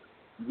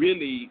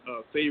really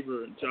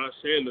favor Josh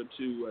Taylor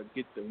to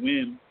get the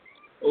win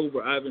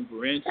over Ivan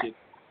Baranchik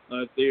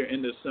there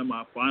in the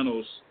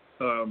semifinals.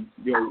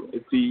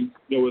 If he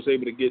was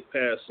able to get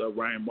past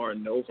Ryan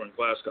Martin over in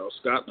Glasgow,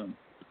 Scotland,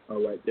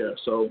 right there.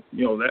 So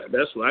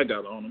that's what I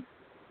got on him.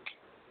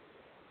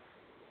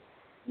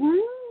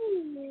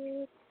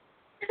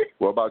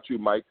 What about you,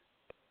 Mike?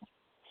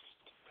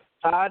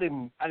 I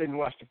didn't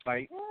watch the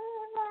fight,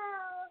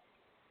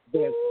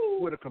 but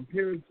with a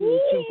comparison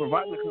to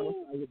Provodnikov,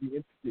 I would be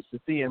interested to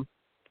see him.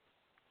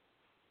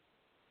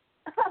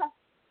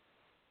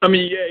 I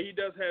mean, yeah, he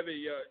does have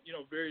a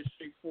very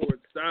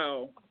straightforward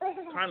style,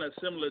 kind of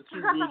similar to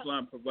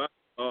Ruslan Provodnikov.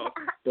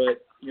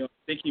 But I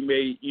think he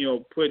may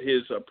put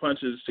his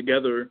punches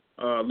together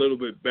a little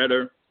bit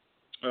better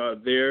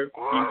there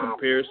in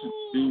comparison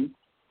to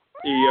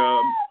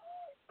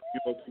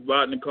the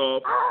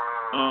Provodnikov.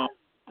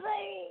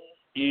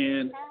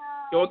 And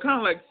I kind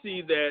of like to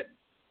see that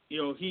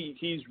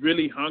he's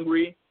really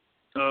hungry.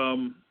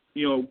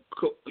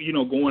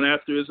 Going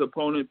after his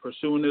opponent,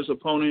 pursuing his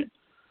opponent.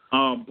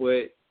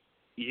 But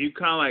you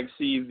kind of like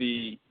see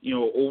the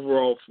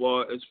overall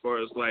flaw as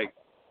far as like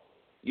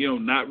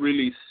not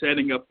really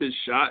setting up his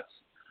shots,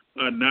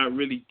 not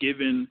really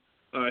giving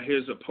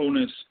his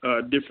opponents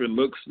different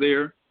looks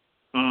there.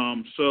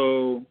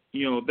 So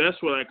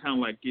that's what I kind of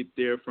like get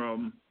there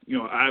from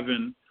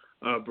Ivan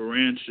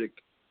Baranchyk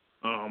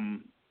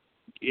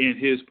in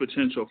his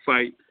potential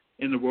fight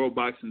in the World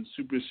Boxing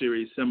Super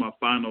Series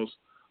semifinals.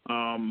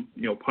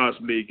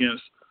 Possibly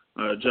against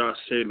Josh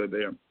Taylor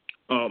there.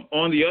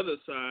 On the other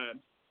side,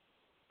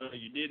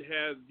 you did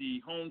have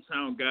the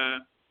hometown guy,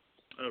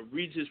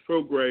 Regis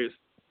Prograis,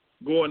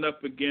 going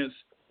up against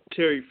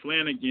Terry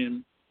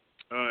Flanagan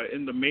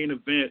in the main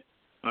event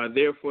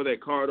there for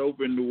that card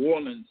over in New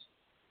Orleans.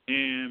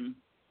 And,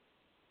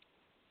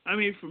 I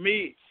mean, for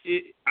me,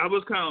 I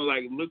was kind of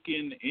like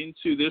looking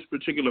into this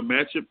particular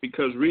matchup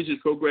because Regis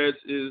Prograis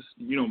is,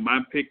 my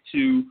pick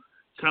to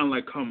kind of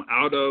like come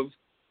out of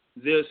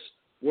this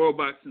World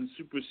Boxing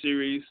Super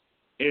Series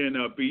and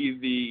be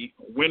the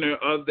winner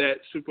of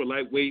that super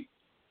lightweight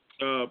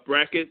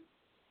bracket.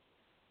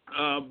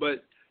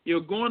 But,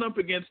 going up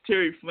against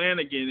Terry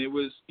Flanagan, it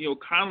was,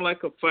 kind of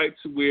like a fight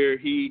to where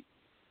he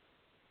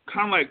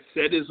kind of like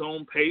set his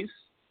own pace,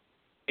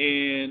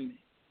 and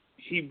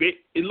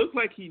it looked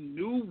like he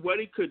knew what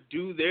he could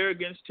do there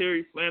against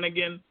Terry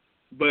Flanagan,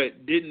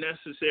 but didn't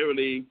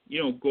necessarily,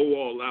 go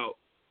all out.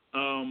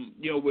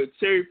 With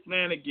Terry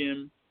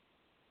Flanagan,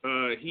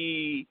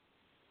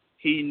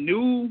 he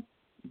knew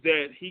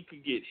that he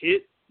could get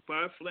hit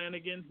by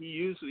Flanagan. He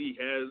usually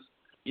has,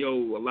 a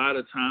lot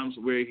of times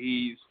where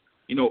he's,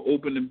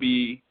 open to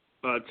be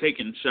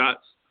taking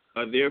shots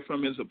there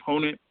from his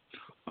opponent.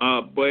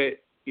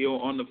 But,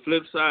 on the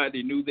flip side,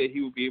 he knew that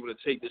he would be able to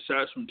take the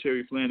shots from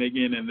Terry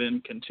Flanagan and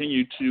then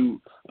continue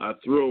to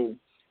throw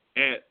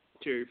at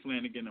Terry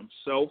Flanagan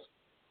himself.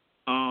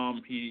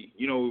 He,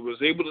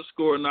 was able to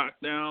score a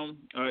knockdown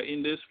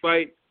in this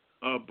fight,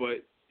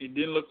 but it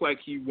didn't look like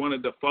he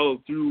wanted to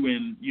follow through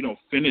and,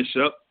 finish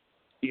up,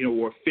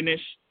 or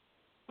finish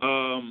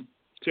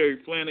Terry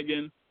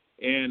Flanagan.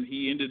 And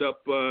he ended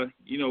up,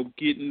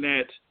 getting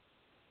that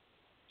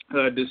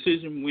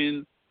decision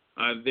win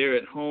there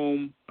at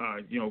home,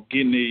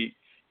 getting a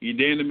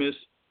unanimous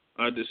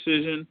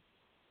decision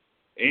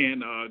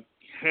and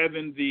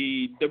having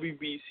the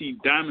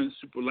WBC Diamond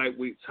Super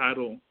Lightweight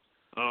title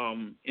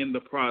in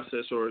the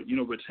process, or,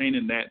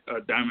 retaining that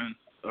Diamond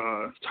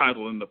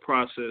title in the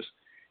process,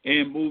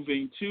 and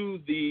moving to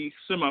the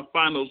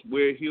semifinals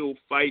where he'll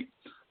fight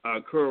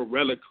Kurl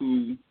Relic,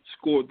 who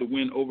scored the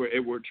win over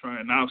Edward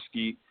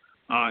Troyanowski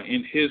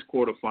in his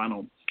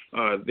quarterfinal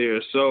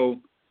there. So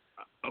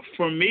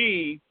for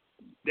me,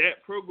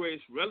 that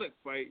Prograis Relic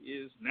fight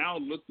is now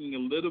looking a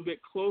little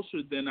bit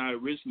closer than I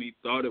originally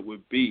thought it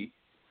would be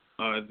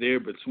there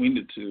between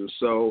the two.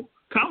 So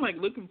kind of like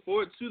looking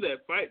forward to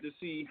that fight to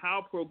see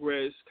how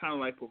Prograis kind of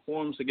like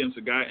performs against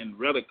a guy in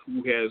Relic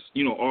who has,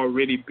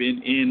 already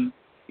been in,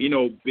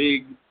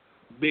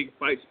 big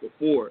fights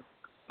before,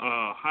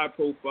 high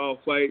profile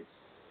fights,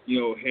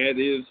 had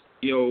his,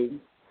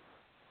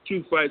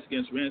 2 fights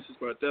against Rancis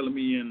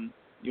Barthélemy and,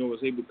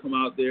 was able to come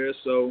out there.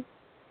 So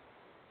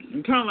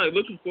I'm kind of like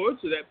looking forward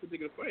to that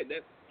particular fight.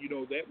 That,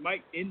 that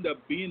might end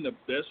up being the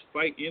best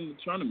fight in the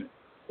tournament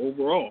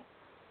overall.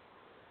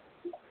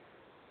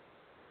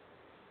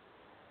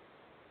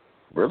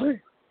 Really?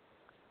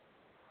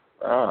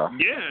 Yeah.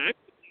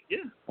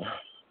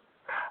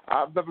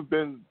 I've never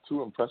been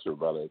too impressed with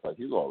Relic. Like,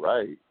 he's all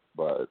right,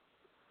 but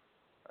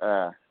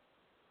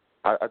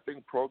I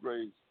think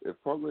Prograis, if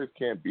Prograis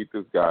can't beat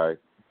this guy,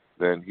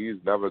 then he's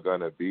never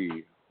going to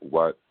be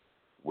what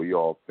we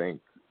all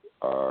think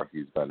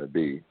he's going to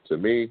be. To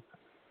me,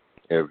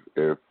 if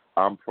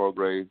I'm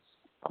Prograis,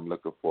 I'm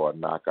looking for a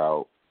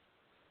knockout.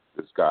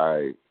 This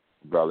guy,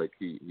 Relic,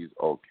 he's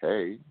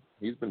okay.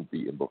 He's been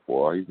beaten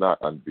before. He's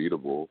not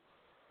unbeatable.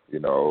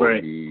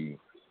 Right. He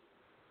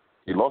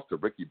lost to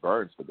Ricky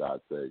Burns, for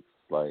God's sake.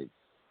 Like,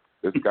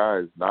 this guy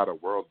is not a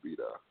world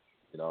beater,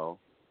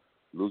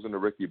 Losing to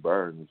Ricky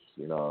Burns,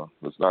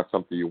 it's not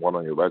something you want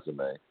on your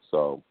resume.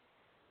 So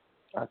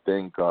I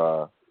think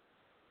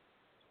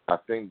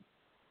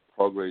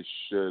Prograis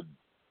should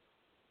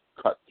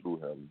cut through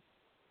him,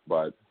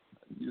 but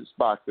it's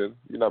boxing.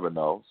 You never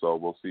know. So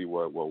we'll see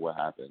what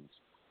happens.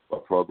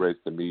 But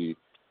Prograis, to me,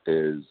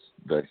 is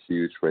the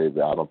huge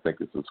favorite. I don't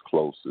think it's as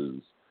close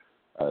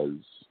as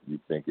you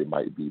think it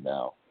might be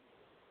now.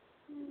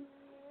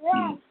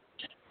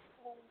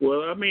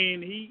 Well, I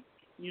mean, he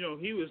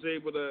was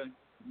able to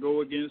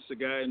go against a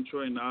guy in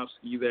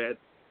Troyanowski that,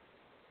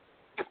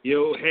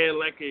 had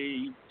like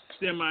a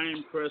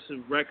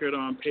semi-impressive record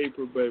on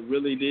paper, but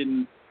really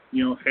didn't,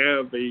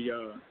 have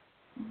a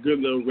good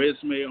little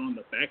resume on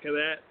the back of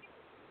that.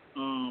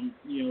 And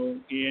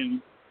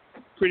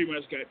pretty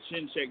much got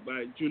chin checked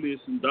by Julius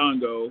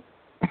Ndongo,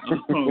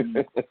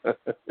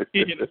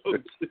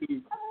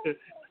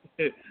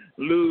 to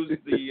lose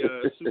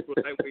the super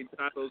lightweight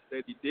titles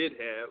that he did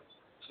have.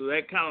 So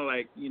that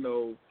kind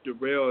of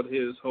derailed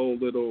his whole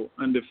little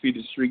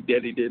undefeated streak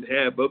that he did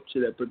have up to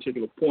that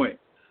particular point.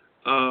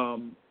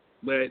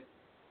 But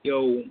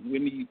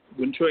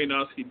when Troy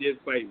Yanofsky did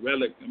fight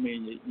Relic, I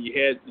mean, you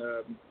had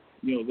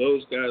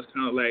those guys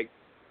kind of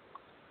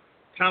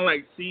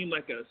seemed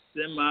like a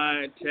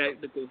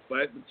semi-tactical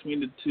fight between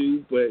the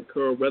two, but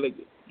Kuro Relic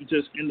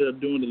just ended up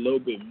doing a little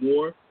bit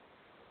more.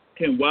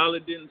 And while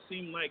it didn't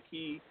seem like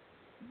he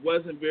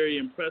wasn't very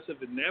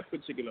impressive in that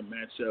particular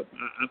matchup,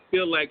 I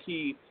feel like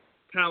he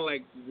kind of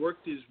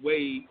worked his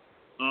way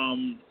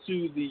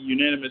to the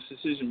unanimous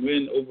decision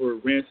win over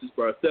Rances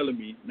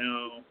Barthélemy.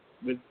 Now,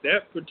 with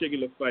that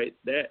particular fight,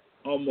 that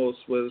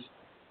almost was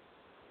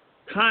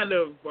kind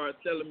of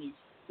Barthélemy's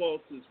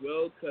fault as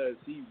well, because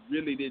he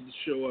really didn't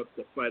show up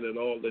to fight at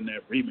all in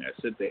that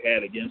rematch that they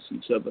had against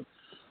each other.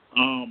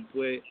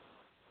 But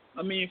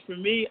I mean, for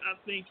me, I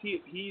think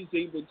he's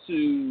able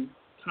to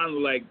kind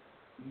of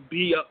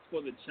be up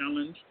for the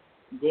challenge,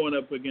 going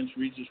up against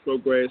Regis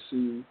Prograis,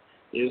 who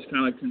is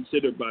kind of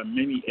considered by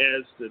many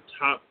as the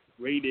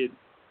top-rated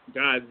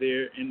guy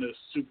there in the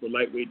super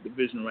lightweight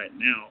division right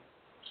now.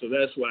 So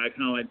that's why I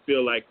kind of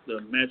feel like the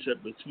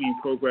matchup between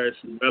Prograis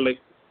and Relic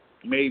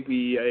may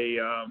be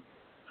a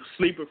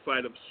sleeper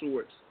fight of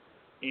sorts,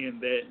 and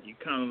that you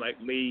kind of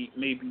may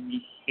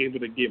be able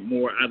to get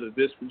more out of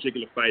this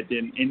particular fight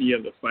than any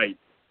other fight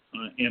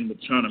in the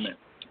tournament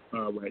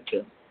right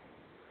there.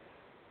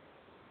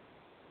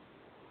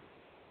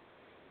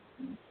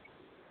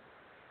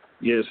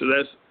 Yeah, so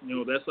that's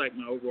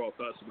my overall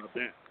thoughts about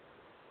that.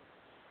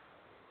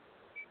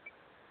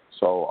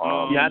 So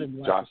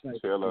Josh the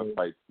fight. Taylor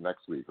fights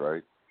next week,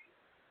 right?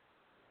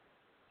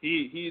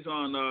 He's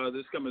on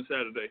this coming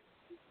Saturday.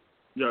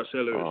 Josh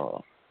Taylor is.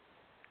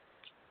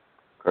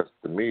 Because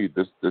to me,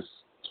 this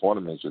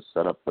tournament is just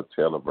set up for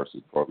Taylor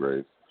versus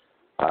Prograis.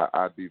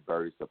 I'd be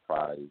very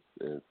surprised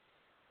if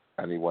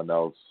anyone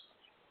else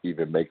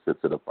even makes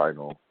it to the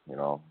final,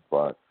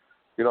 But,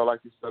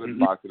 like you said, in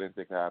boxing,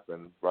 anything can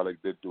happen.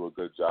 Relic did do a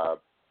good job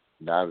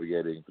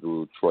navigating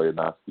through Troy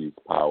Yanofsky's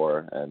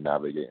power and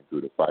navigating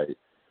through the fight.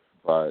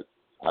 But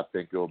I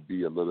think it'll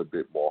be a little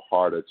bit more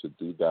harder to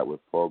do that with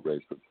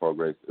Prograis, because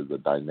Prograis is a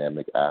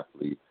dynamic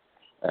athlete.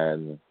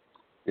 And,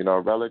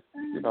 Relic,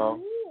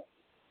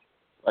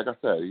 like I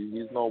said,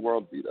 he's no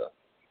world beater.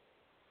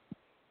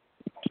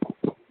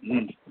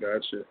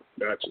 Gotcha.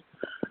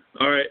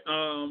 All right.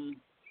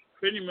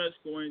 Pretty much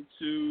going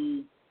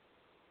to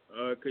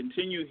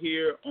continue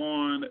here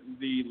on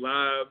the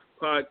live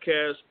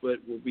podcast, but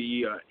we'll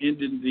be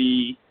ending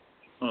the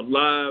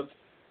live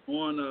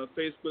on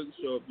Facebook.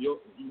 So if you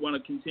want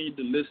to continue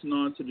to listen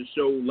on to the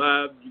show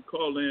live, you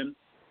call in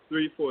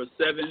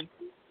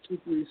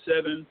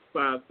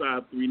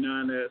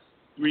 347-237-5539. That's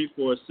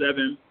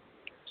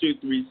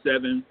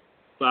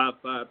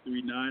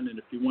 347-237-5539. And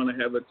if you want to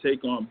have a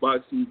take on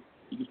boxing,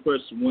 you can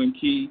press one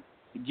key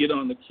to get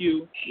on the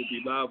queue. We'll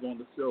be live on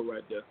the show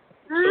right there.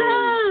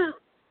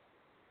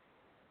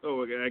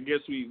 So okay, I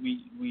guess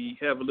we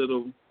have a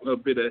little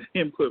bit of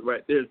input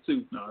right there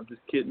too. No, I'm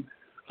just kidding.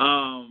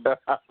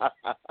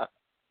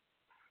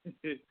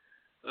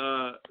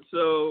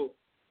 So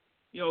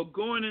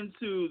going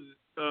into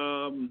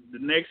the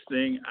next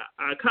thing,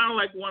 I kind of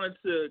wanted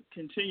to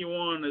continue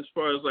on as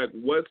far as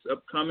what's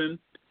upcoming.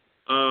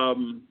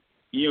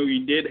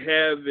 You did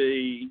have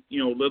a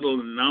little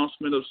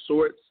announcement of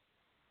sorts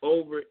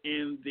over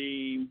in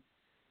the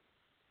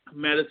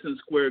Madison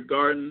Square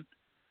Garden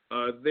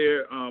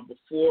there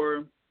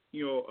before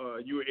you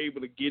were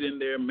able to get in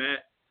there,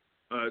 Matt,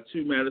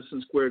 to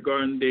Madison Square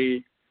Garden.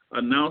 They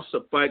announced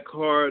a fight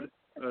card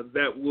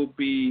that will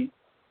be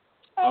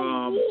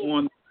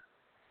on,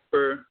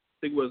 I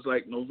think it was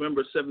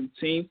November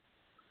 17th.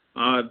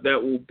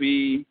 That will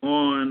be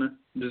on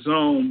the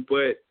Zone.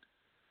 But,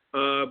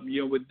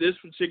 with this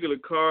particular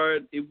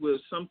card, it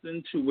was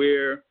something to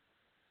where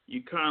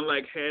you kind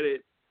of had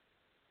it.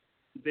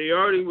 They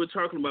already were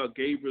talking about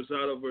Gabe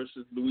Rosado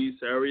versus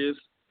Luis Arias.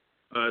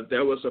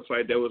 That was a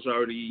fight that was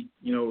already,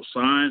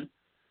 signed.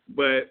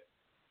 But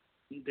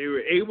they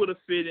were able to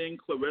fit in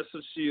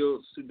Claressa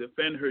Shields to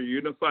defend her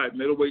unified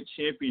middleweight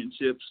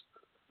championships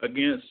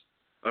against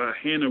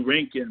Hannah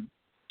Rankin.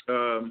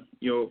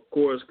 Of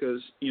course,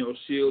 because,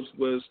 Shields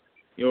was,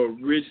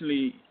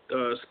 originally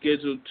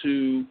scheduled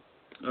to,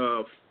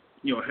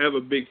 have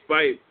a big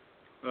fight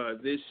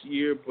this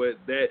year, but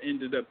that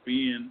ended up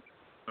being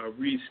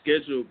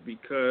rescheduled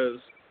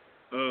because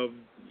of,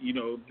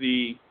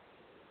 the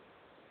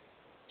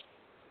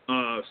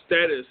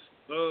status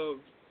of,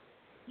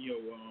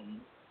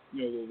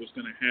 what was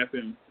going to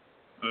happen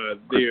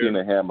there.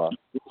 Christina Hammer.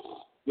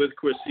 With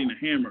Christina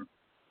Hammer.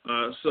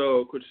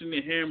 So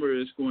Christina Hammer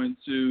is going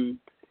to,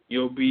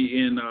 be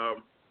in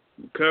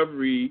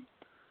recovery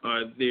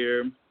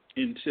there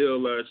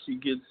until she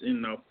gets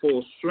in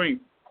full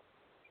strength.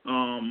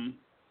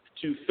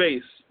 to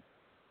face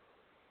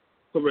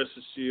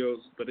Clarissa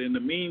Shields. But in the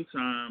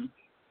meantime,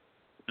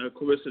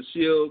 Clarissa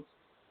Shields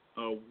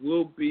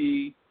will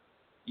be,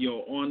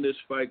 on this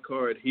fight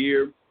card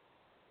here,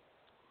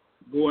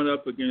 going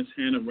up against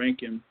Hannah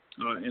Rankin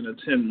in a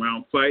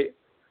 10-round fight.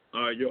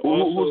 Who's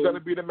going to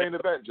be the main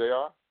event,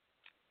 JR?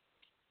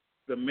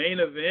 The main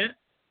event?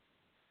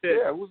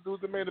 Yeah, who's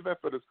the main event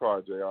for this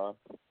card, JR?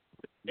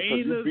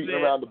 Because you're beating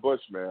around the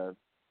bush, man.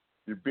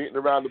 You're beating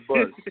around the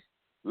bush.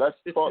 Let's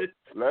talk.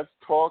 Let's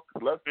talk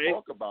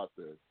about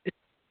this.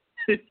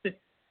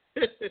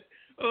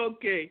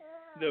 Okay.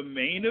 The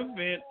main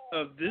event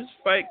of this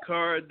fight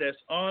card that's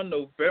on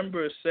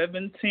November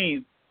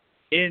 17th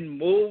in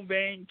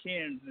Mulvane,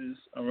 Kansas,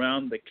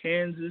 around the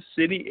Kansas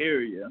City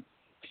area,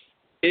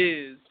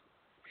 is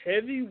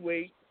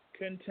heavyweight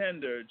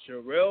contender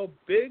Jarrell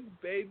Big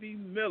Baby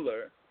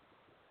Miller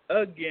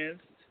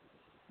against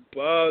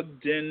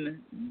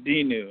Bogdan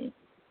Dinu.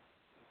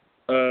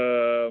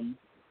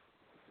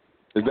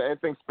 Is there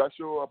anything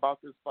special about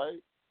this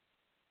fight?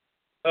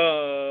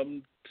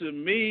 To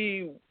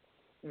me,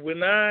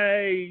 when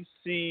I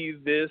see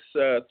this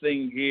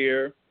thing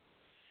here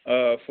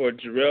for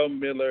Jarrell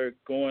Miller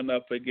going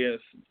up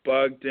against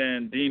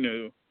Bogdan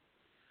Dinu,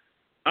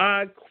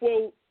 I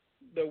quote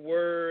the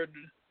word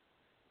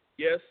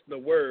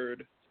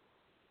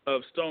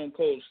of Stone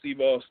Cold Steve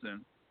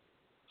Austin.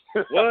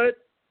 What?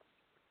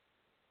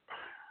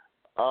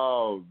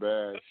 Oh,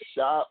 man.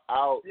 Shout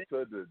out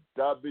to the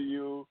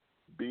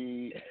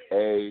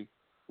WBA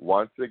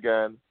once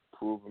again,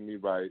 proving me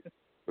right.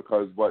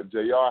 Because what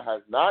JR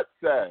has not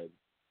said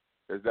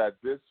is that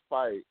this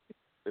fight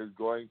is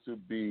going to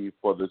be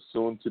for the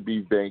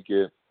soon-to-be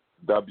vacant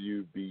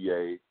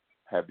WBA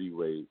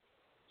heavyweight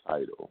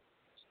title.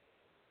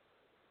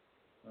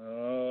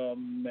 Oh,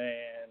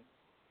 man.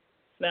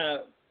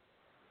 Now,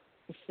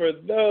 for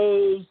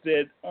those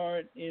that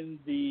aren't in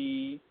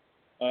the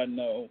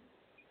know,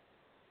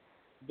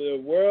 the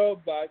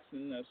World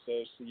Boxing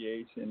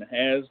Association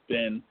has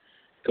been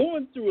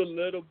going through a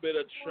little bit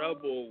of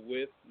trouble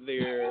with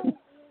their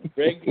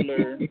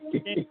regular.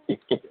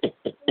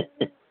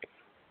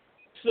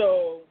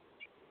 So,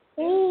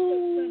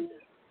 in September,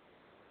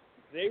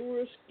 they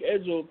were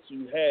scheduled to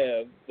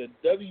have the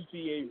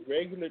WBA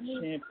regular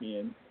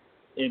champion,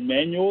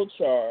 Emmanuel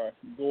Char,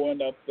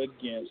 going up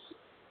against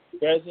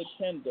Freza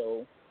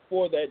Kendo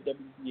for that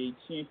WBA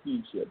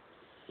championship.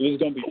 It was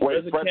going to be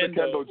Freza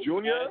Kendo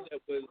Jr.?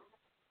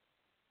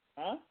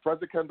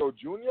 Freza Kendo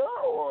Jr.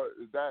 or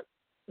is that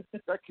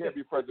can't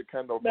be Freza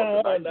Kendo from the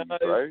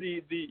 90s, right?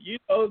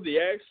 The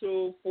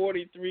actual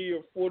 43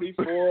 or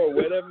 44 or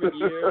whatever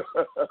year,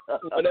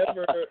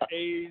 whatever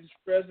age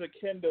Freza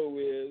Kendo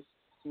is,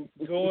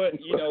 going,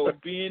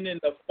 being in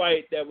the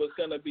fight that was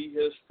going to be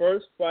his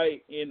first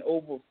fight in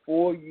over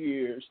 4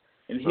 years,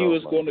 and he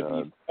was going to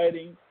be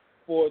fighting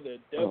for the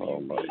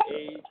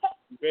WBA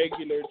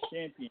regular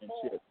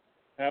championship.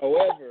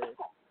 However,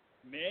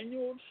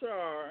 Manuel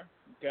Char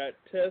got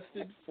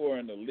tested for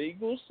an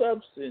illegal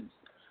substance,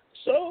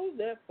 so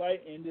that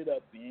fight ended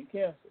up being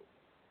canceled.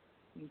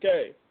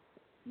 Okay.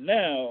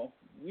 Now,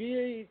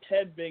 we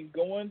had been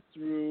going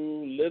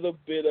through a little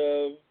bit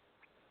of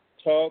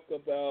talk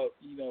about,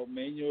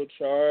 Manuel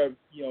Char,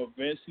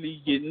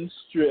 eventually getting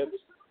stripped,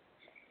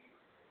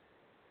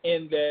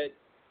 and that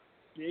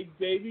Big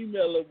Baby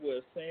Miller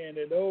was saying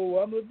that,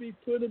 I'm going to be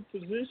put in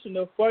position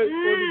to fight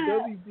for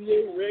the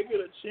WBA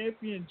regular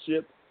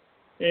championship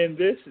and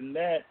this and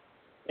that.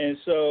 And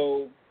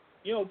so,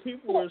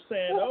 people were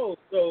saying,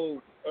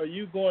 so are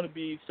you going to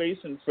be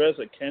facing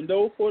Freza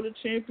Kendo for the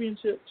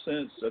championship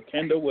since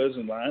Kendo was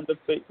in line to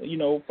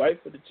fight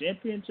for the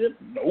championship?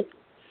 Nope.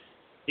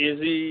 Is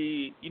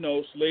he,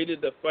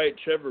 slated to fight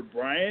Trevor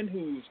Bryan,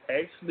 who's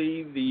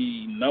actually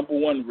the number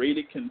 1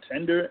 rated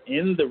contender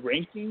in the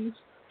rankings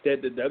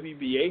that the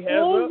WBA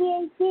has up?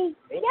 Nope.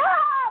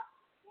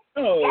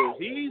 No,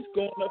 he's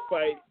going to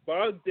fight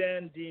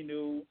Bogdan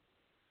Dinu,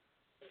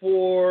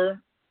 who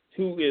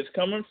is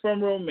coming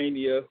from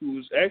Romania,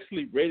 who's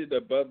actually rated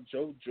above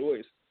Joe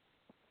Joyce,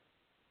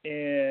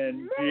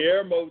 and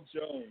Guillermo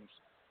Jones.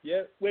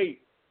 Yeah,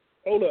 wait,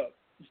 hold up.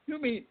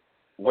 Wait.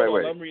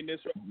 I'm reading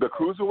this right. The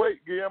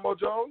cruiserweight Guillermo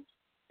Jones?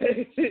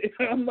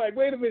 I'm like,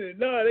 wait a minute.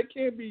 No, it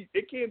can't be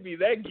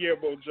that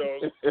Guillermo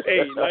Jones.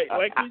 Hey,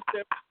 like he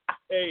said,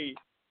 hey,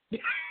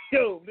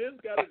 this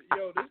gotta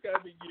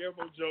be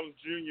Guillermo Jones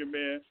Jr.,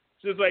 man.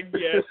 Just like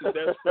we asked if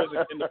that's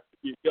President.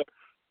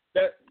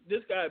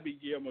 This gotta be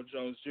Guillermo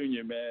Jones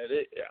Jr.,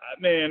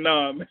 man.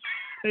 No.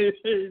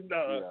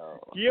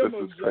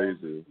 Guillermo this is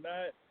crazy.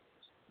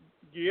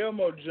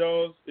 Guillermo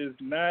Jones is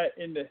not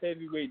in the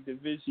heavyweight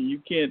division. You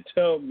can't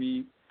tell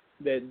me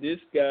that this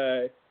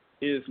guy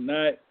is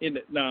not in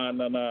the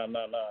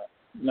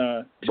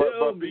Nah.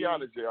 But be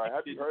honest, Jay,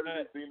 have you heard of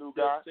this new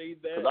guy?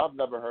 Because I've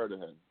never heard of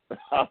him.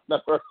 I've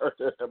never heard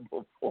of him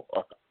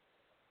before.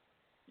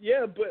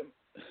 Yeah, but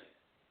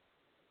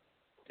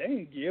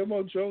dang,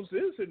 Guillermo Jones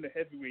is in the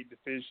heavyweight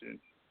division.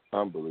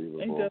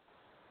 Unbelievable.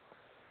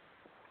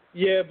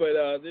 Yeah,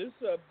 but this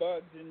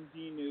Bogdan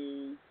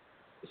Dinu.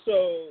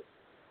 So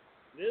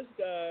this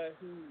guy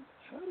who,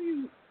 how do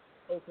you,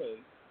 okay,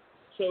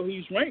 so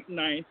he's ranked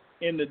ninth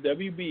in the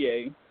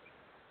WBA.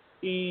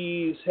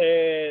 He's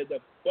had a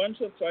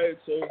bunch of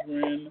fights over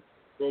in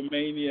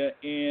Romania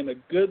and a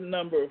good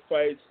number of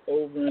fights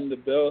over in the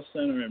Bell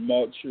Center in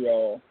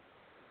Montreal.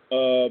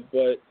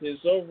 But his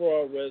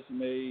overall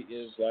resume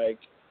is like,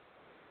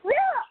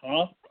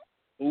 huh?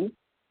 Who?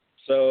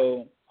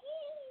 So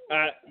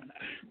I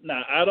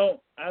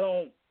don't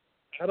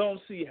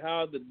see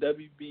how the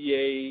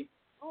WBA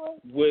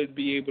would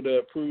be able to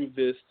approve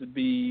this to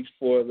be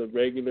for the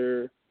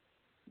regular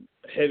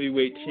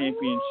heavyweight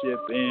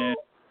championship, and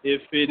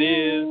if it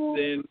is,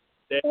 then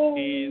that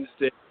means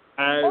that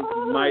I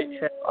might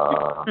have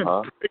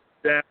to break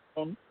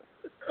down.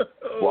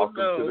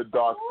 Welcome to the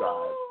dark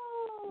side.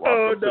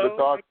 Welcome to the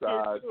dark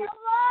side. I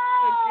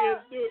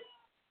can't do it.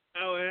 I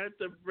would have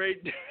to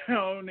break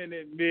down and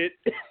admit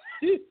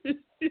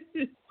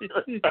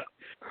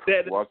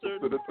that welcome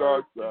to the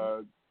dark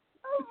side.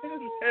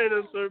 That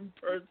a certain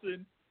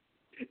person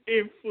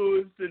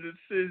influenced the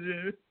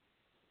decision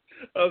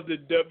of the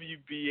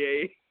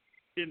WBA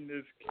in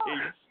this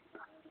case.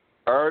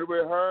 Earn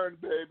with Hearn,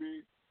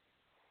 baby.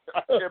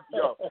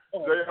 Yo,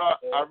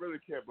 I really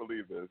can't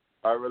believe this.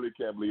 I really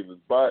can't believe this.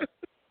 But,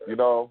 you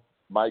know,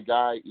 my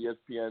guy,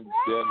 ESPN,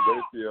 Dan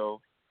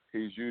Ratio,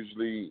 he's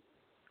usually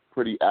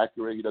pretty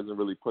accurate. He doesn't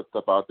really put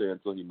stuff out there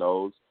until he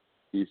knows.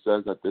 He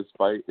says that this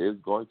fight is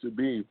going to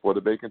be for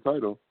the Bacon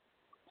title.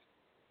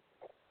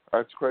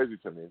 That's crazy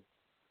to me.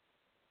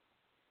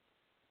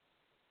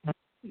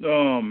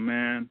 Oh,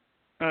 man.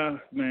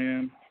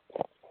 Man.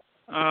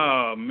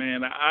 Oh,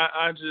 man.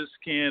 I just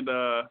can't,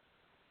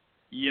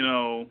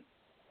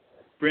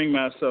 bring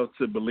myself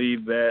to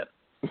believe that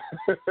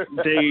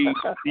they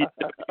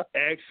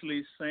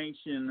actually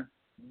sanction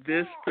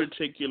this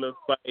particular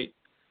fight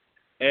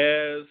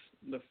as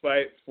the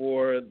fight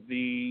for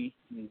the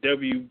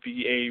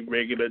WBA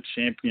regular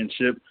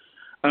championship.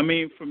 I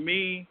mean, for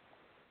me,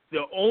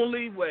 the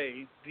only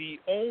way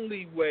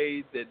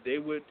that they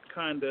would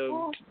kind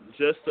of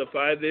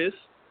justify this,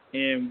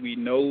 and we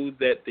know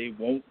that they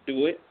won't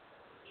do it,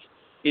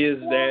 is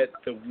that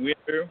the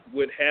winner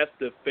would have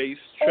to face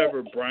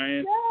Trevor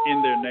Bryant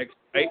in their next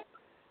fight.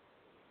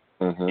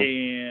 Mm-hmm.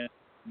 And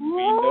we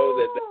know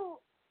that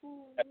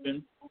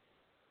happened.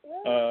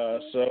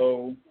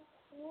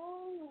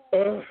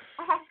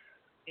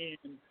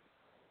 And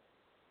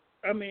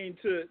I mean,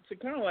 to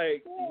kind of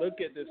like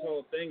look at this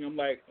whole thing, I'm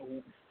like,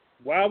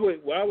 why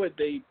would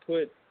they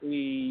put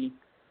the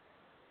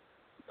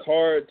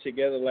card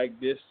together like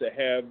this to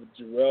have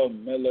Jarrell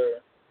Miller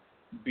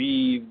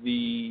be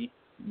the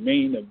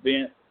main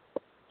event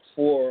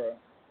for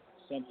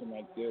something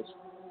like this?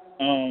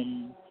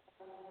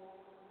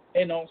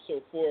 And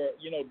also for,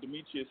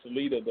 Demetrius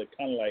Alita to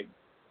kind of like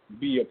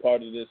be a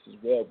part of this as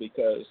well,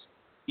 because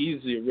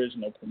he's the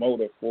original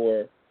promoter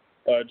for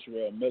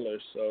Jarrell Miller,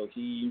 so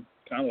he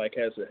kind of like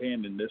has a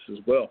hand in this as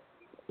well.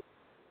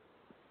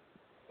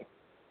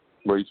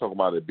 Were you talking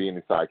about it being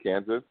inside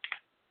Kansas?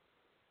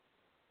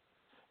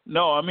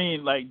 No, I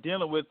mean, like,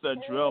 dealing with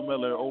Jarrell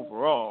Miller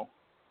overall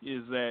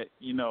is that,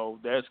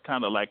 that's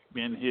kind of like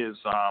been his,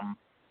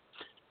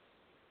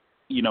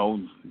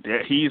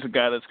 that he's a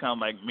guy that's kind of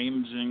like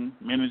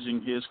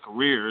managing his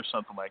career or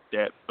something like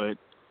that. But,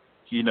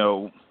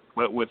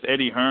 but with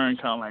Eddie Hearn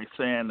kind of like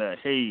saying that,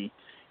 hey,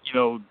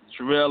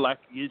 Jarrell, I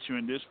can get you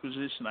in this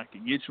position, I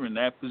can get you in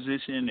that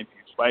position. If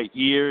you fight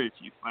here, if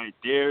you fight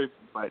there, if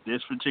you fight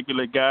this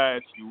particular guy,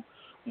 if you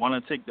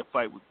want to take the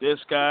fight with this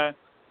guy.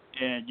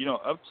 And,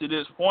 up to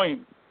this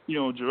point,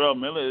 Jarrell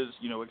Miller has,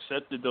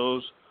 accepted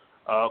those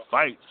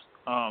fights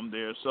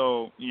there.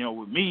 So,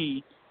 with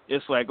me,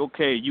 it's like,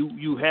 okay,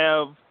 you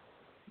have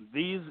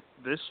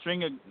this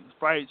string of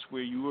fights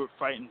where you were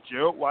fighting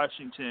Gerald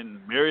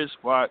Washington, Marius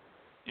Watt,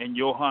 and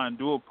Johan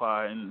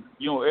Duhaupas, and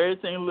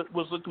everything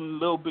was looking a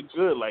little bit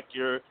good. Like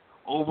your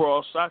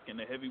overall stock in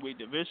the heavyweight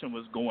division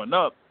was going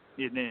up,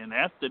 and then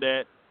after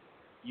that,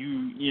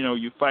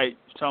 you fight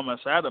Thomas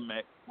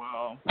Adamek.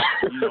 Well,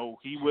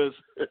 he was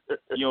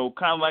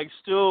kind of like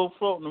still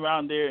floating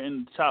around there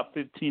in the top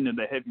 15 of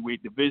the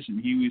heavyweight division.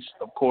 He was,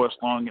 of course,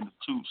 long in the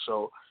tooth,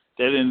 so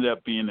that ended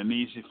up being an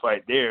easy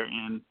fight there.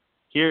 And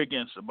here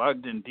against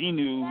Bogdan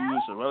Dinu, who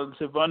is a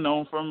relative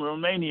unknown from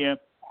Romania,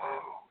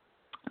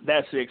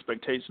 that's the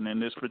expectation in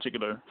this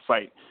particular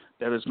fight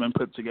that has been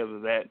put together,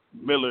 that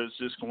Miller is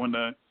just going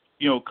to,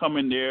 come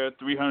in there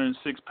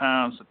 306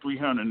 pounds to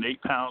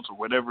 308 pounds or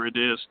whatever it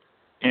is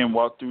and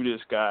walk through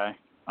this guy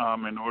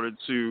in order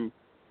to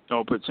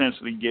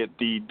potentially get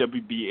the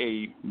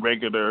WBA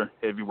regular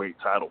heavyweight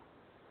title.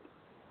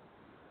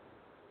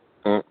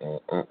 Earn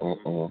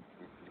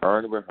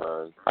with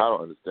Hearn. I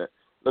don't understand.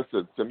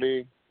 Listen, to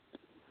me,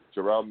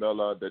 Jarrell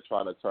Miller, they're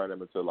trying to turn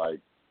him into like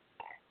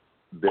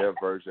their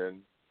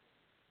version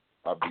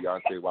of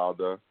Deontay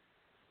Wilder.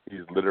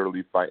 He's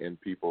literally fighting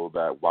people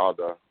that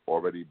Wilder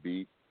already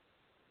beat,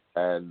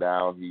 and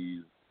now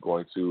he's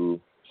going to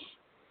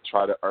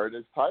try to earn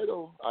his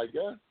title, I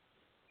guess.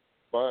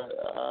 But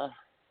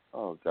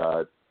oh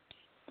God,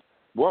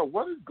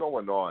 What is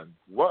going on?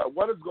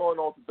 What is going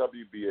on with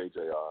WBA,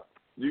 JR?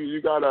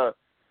 You gotta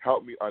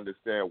help me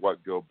understand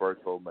what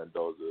Gilberto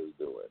Mendoza is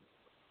doing,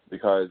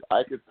 because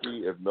I could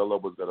see if Miller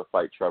was gonna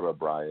fight Trevor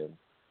Bryan.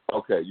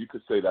 Okay, you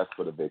could say that's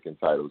for the vacant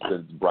title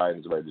since Bryan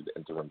is already the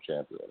interim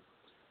champion.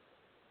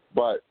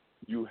 But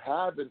you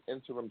have an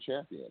interim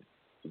champion.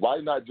 Why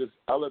not just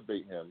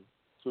elevate him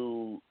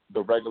to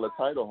the regular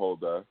title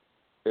holder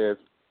if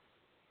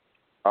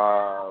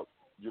you're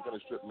going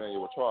to strip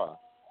Manuel Char?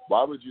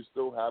 Why would you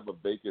still have a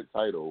vacant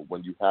title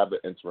when you have an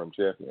interim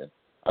champion?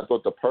 I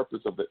thought the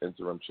purpose of the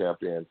interim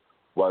champion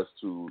was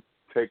to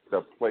take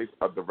the place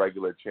of the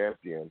regular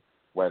champion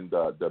when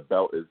the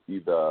belt is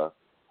either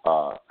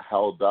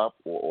held up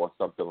or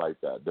something like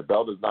that. The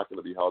belt is not going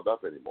to be held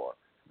up anymore.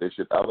 They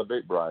should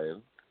elevate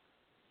Bryan.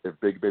 If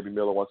Big Baby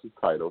Miller wants his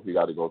title, he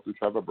got to go through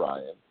Trevor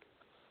Bryan.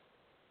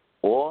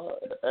 Or,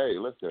 hey,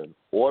 listen,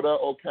 order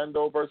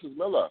Okendo versus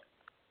Miller.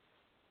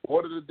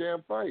 Order the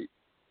damn fight.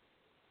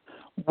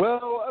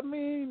 Well, I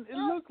mean, it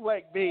looked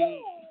like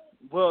they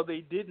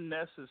didn't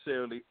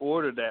necessarily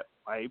order that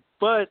fight,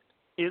 but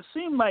it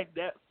seemed like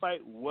that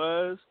fight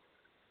was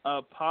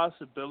a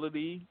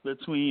possibility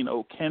between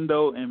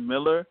Okendo and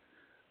Miller,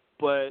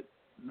 but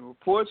the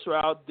reports are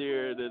out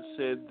there that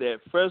said that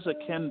Freza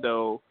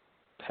Kendo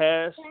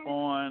passed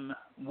on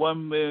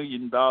 $1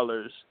 million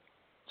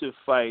to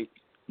fight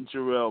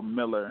Jarrell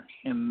Miller,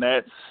 and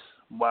that's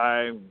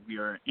why we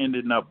are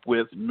ending up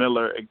with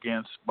Miller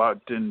against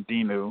Bogdan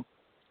Dinu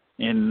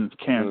in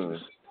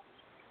Kansas.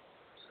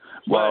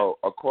 Well,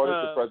 according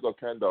to Freza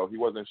Kendo, he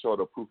wasn't short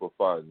of proof of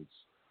funds,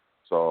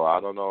 so I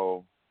don't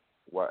know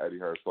what Eddie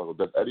Hearn struggled.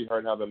 Does Eddie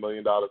Hearn have $1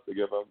 million to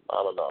give him? I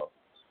don't know.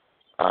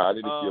 I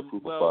need to see a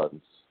proof of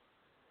funds.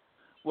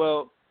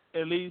 Well,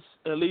 at least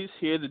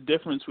here the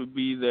difference would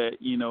be that,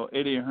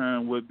 Eddie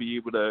Hearn would be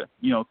able to,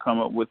 come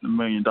up with $1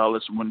 million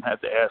and wouldn't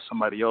have to ask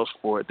somebody else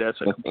for it. That's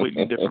a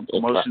completely different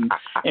promotion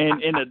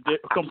and in a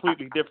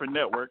completely different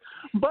network.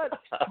 But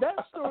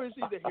that story is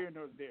either here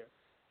nor there.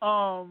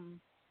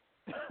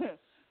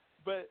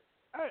 But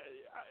I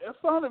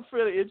found it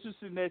fairly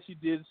interesting that you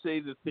did say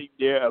the thing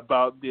there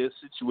about this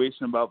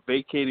situation about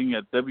vacating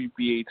a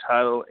WBA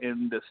title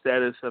and the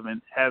status of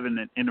having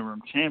an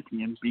interim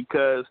champion,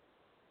 because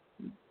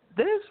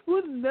this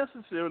wouldn't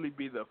necessarily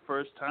be the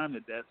first time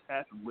that that's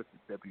happened with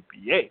the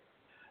WBA.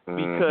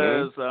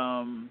 Because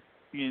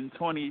in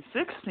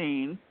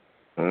 2016,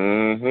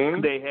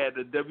 they had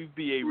the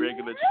WBA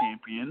regular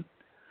champion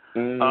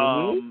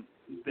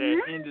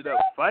that ended up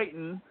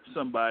fighting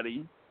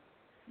somebody.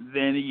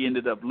 Then he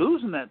ended up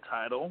losing that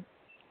title,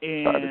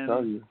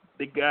 and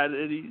the guy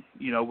that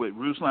with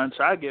Ruslan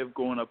Shagayev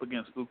going up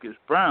against Lucas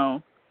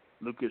Brown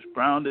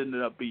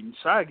ended up beating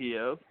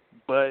Shagayev,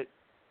 but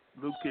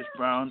Lucas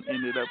Brown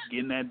ended up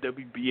getting that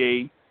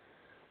WBA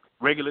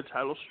regular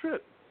title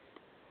stripped.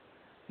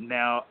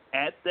 Now,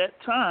 at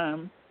that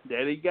time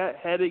that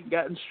had it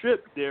gotten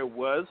stripped, there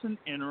was an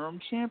interim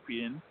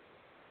champion,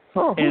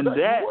 who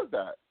was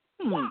that?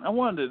 I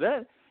wonder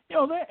that.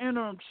 That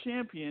interim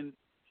champion,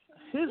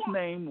 his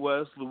name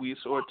was Luis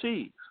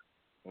Ortiz.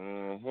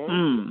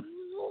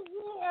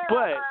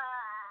 But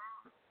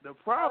the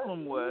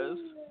problem was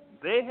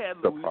they had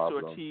Luis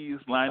Ortiz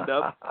lined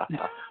up.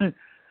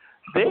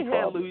 They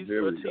had Luis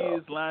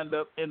Ortiz lined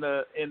up in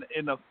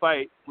a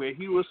fight where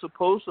he was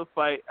supposed to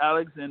fight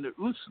Alexander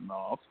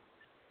Usanov,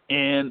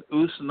 and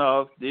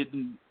Usanov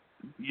didn't.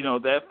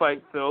 That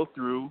fight fell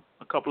through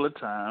a couple of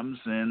times,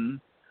 and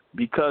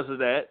because of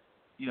that,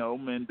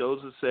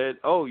 Mendoza said,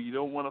 "Oh, you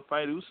don't want to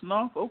fight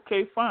Usanov?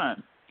 Okay,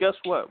 fine. Guess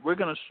what? We're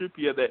gonna strip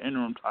you of that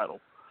interim title."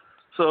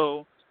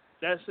 So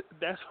that's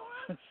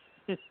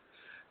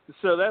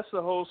so that's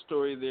the whole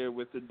story there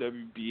with the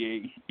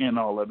WBA and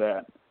all of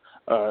that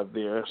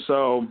there.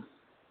 So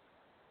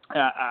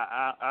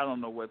I don't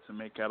know what to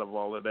make out of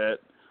all of that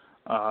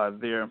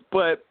there,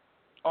 but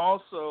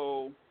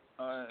also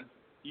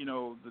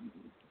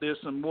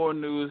there's some more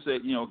news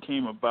that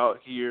came about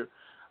here.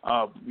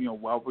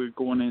 While we're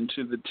going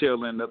into the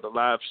tail end of the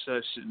live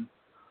session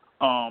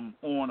on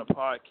a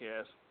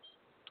podcast.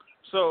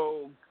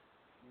 So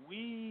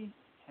we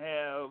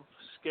have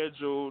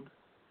scheduled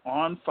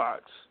on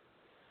Fox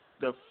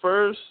the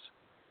first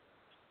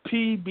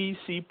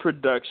PBC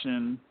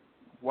production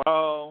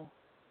while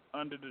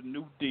under the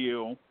new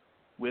deal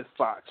with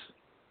Fox.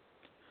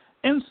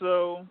 And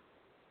so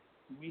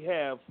we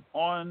have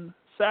on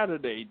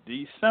Saturday,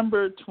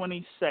 December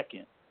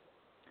 22nd,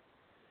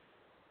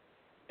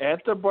 at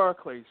the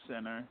Barclays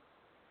Center,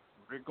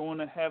 we're going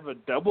to have a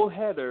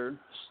doubleheader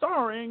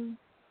starring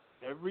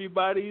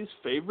everybody's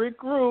favorite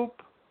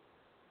group,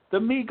 the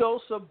Migos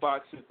of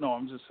Boxing. No,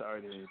 I'm just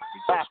sorry.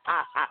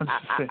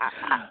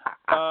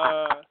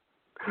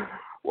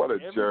 What a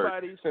jerk.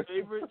 Everybody's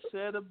favorite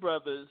set of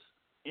brothers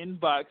in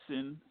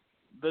boxing,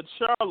 the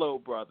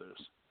Charlo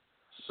brothers.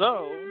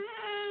 So,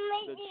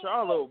 the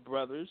Charlo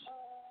brothers,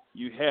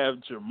 you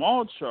have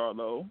Jamal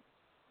Charlo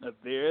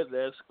there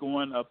that's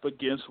going up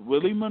against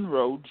Willie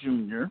Monroe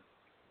Jr.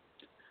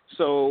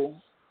 So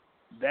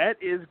that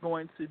is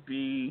going to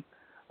be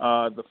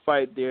the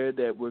fight there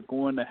that we're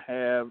going to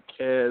have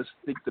as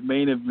I think the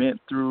main event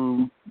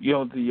through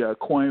the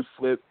coin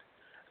flip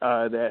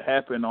that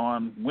happened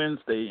on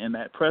Wednesday in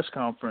that press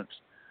conference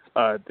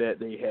that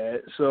they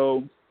had.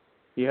 So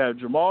you have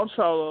Jamal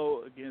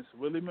Charlo against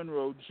Willie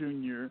Monroe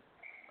Jr.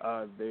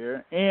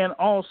 There, and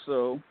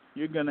also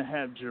you're going to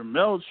have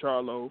Jermell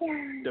Charlo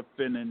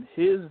defending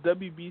his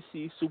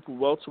WBC Super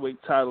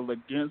Welterweight title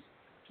against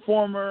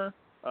former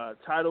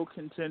title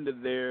contender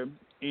there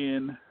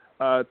in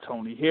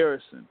Tony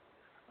Harrison.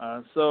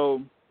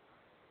 So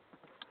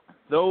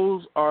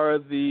those are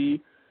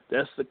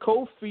that's the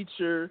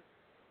co-feature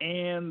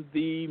and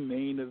the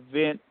main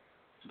event.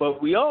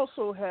 But we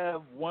also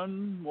have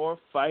one more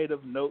fight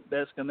of note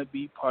that's going to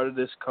be part of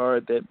this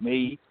card that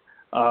may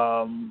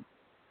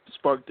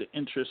spark the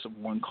interest of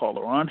one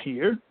caller on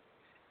here.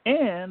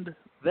 And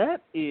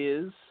that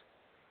is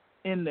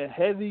in the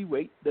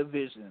heavyweight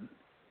division,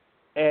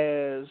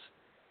 as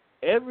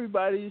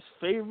everybody's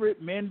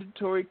favorite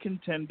mandatory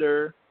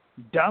contender,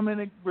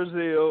 Dominic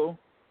Breazeale,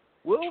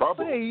 will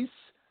face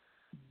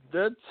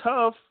the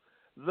tough,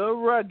 the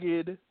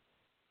rugged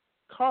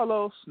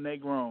Carlos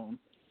Negron.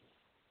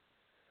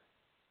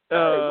 Hey,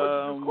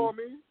 what did you call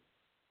me?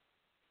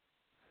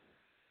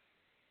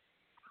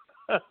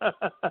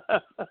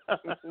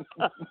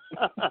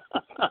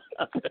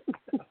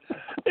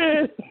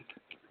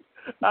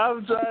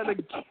 I'm trying to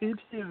get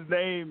his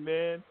name,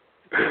 man.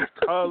 It's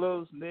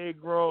Carlos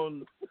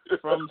Negron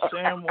from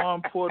San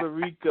Juan, Puerto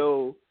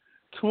Rico,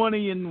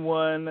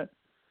 20-1.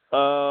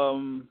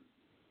 I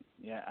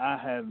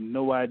have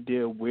no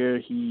idea where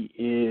he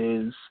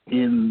is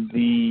in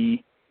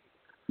the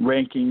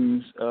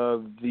rankings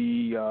of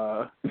the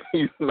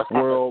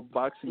World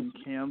Boxing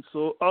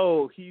Council.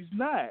 Oh, he's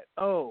not.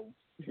 Oh,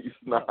 he's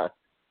not.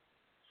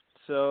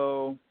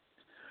 So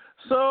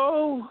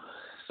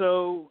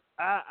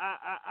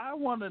I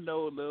want to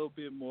know a little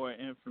bit more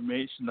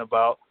information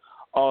about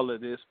all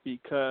of this,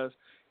 because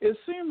it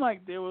seemed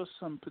like there was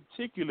some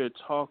particular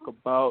talk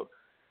about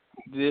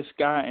this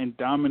guy and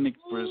Dominic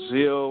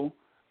Breazeale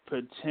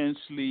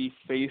potentially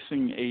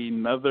facing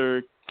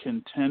another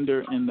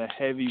contender in the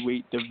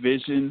heavyweight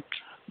division,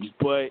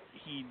 but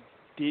he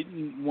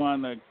didn't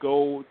want to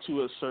go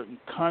to a certain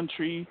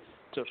country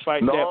to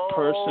fight that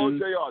person.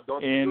 JR,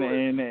 don't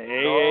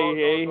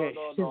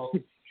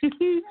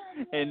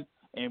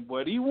And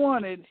what he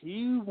wanted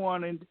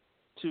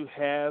to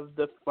have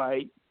the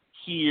fight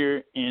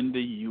here in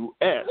the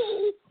U.S.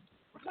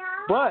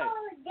 But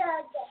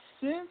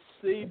since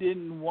they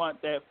didn't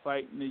want that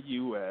fight in the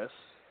U.S.,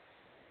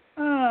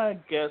 I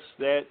guess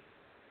that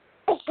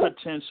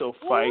potential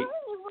fight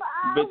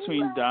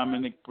between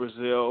Dominic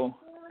Breazeale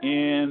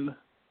and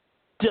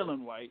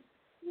Dylan White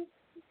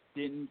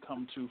didn't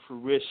come to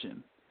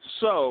fruition.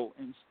 So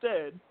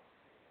instead,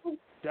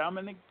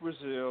 Dominic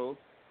Breazeale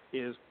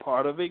is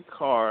part of a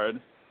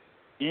card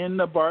in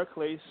the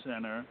Barclays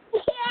Center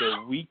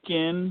the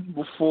weekend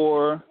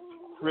before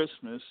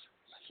Christmas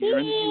here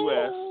in the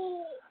U.S.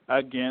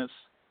 against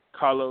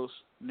Carlos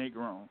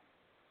Negron.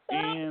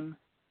 And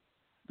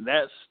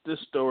that's the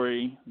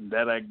story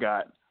that I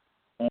got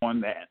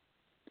on that.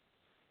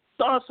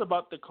 Thoughts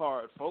about the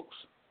card, folks?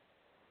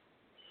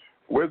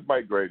 Where's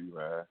Mike Grady,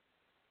 man?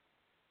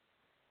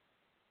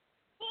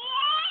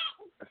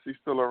 Is he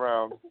still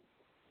around?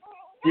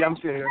 Yeah, I'm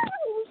still here.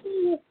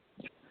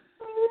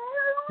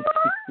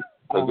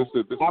 This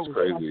is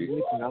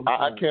crazy.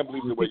 I can't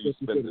believe the way you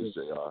spin this,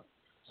 JR.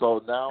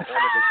 So now all of a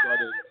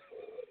sudden,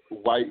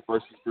 White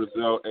versus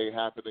Breazeale ain't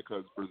happening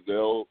because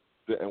Breazeale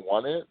didn't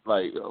want it?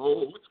 Like,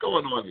 what's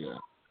going on here?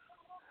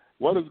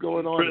 What is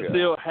going on here?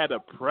 Breazeale had a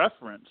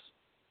preference.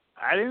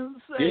 I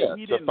didn't say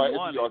he didn't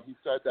want it. He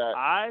said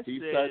that. He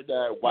said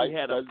that White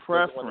had a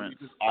preference.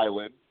 This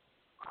island.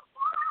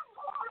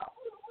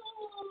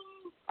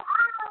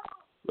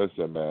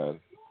 Listen, man.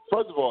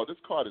 First of all, this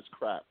card is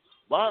crap.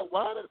 Why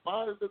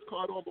is this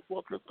card on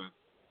before Christmas?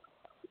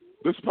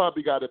 This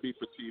probably got to be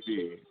for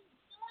TV.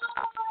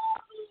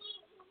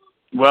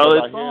 Well,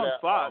 it's on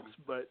Fox,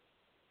 but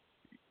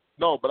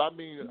no, but I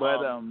mean,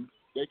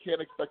 they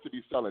can't expect to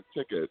be selling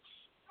tickets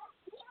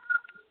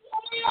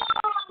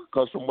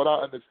because, from what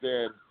I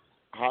understand,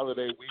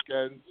 holiday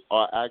weekends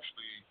are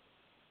actually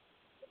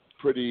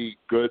pretty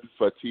good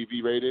for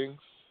TV ratings.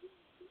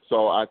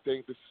 So I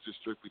think this is just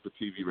strictly for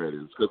TV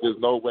ratings because there's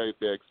no way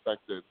they're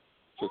expected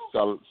to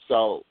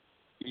sell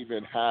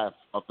even half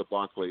of the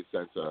Barclays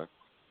Center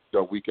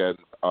the weekend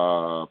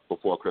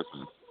before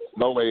Christmas.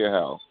 No way in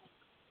hell.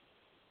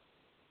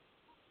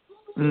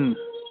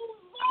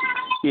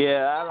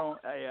 Yeah, I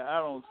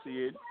don't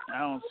see it.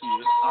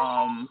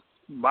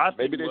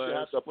 Maybe they should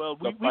have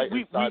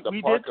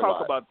we did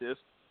talk about this.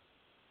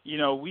 You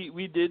know,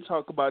 we did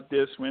talk about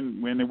this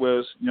when it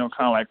was, kind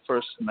of like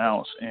first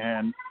announced,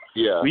 and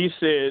we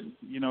said,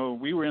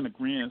 we were in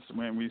agreement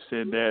when we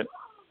said that,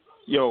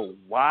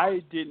 why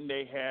didn't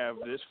they have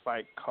this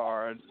fight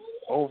card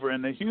over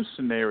in the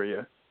Houston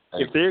area?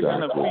 Exactly. If they're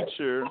going to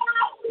feature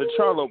the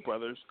Charlo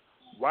brothers,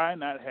 why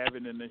not have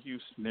it in the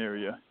Houston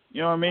area?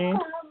 You know what I mean?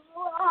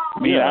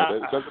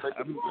 It doesn't make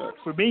any sense.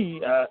 For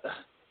me,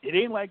 it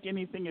ain't like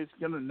anything is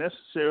going to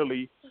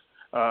necessarily,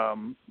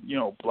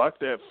 block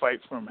that fight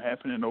from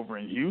happening over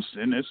in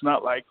Houston. It's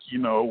not like, you're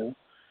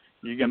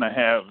going to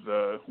have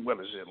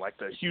like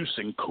the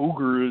Houston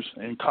Cougars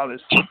in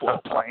college football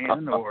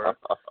playing or,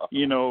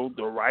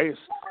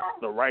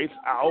 the Rice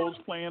Owls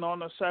playing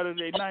on a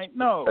Saturday night.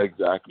 No.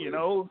 Exactly.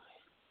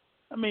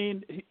 I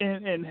mean,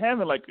 and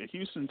having like the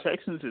Houston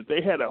Texans, if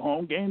they had a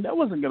home game, that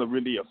wasn't going to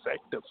really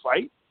affect the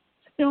fight.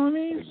 You know what I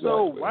mean? Exactly.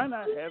 So why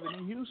not have it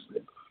in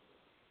Houston?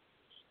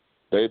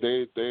 They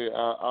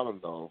I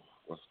don't know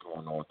what's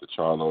going on with the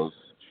Charlos.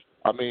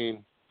 I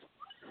mean,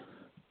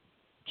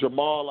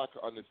 Jamal, I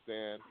can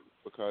understand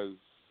because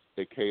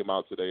it came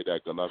out today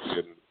that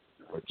Golovkin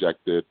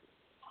rejected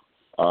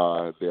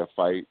their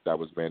fight that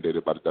was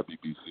mandated by the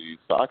WBC.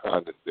 So I can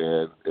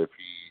understand if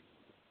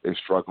he is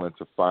struggling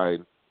to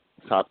find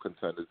top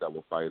contenders that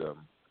will fight him.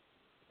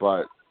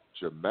 But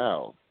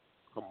Jamel,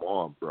 come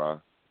on,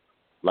 bruh.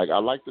 Like, I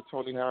like the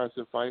Tony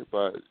Harrison fight,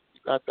 but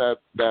you got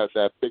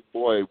that big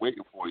boy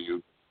waiting for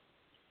you.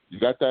 You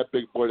got that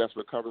big boy that's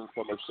recovering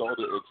from a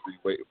shoulder injury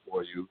waiting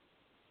for you.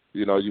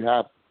 You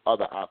have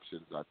other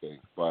options, I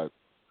think. But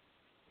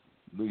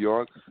New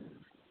York,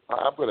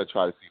 I'm going to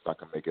try to see if I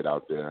can make it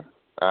out there.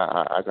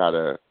 I got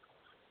to,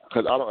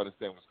 because I don't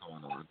understand what's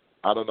going on.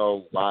 I don't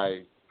know why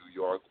New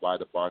York, why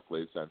the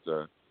Barclays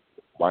Center,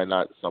 why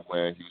not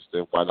somewhere in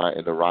Houston, why not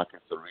in the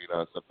Rockets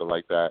Arena or something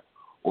like that.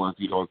 Or if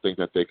you don't think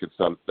that they can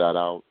sell that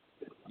out,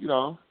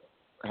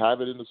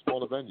 have it in a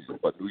smaller venue.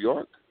 But New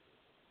York,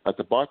 at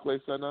the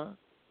Barclays Center,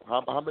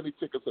 how many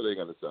tickets are they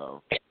going to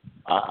sell?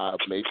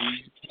 Maybe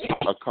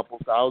a couple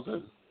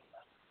thousand.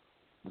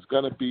 It's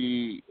gonna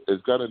be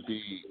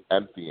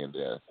empty in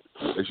there.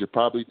 They should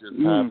probably just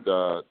have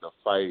the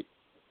fight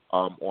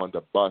on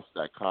the bus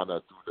that kind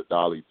of threw the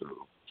dolly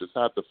through. Just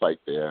have the fight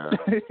there.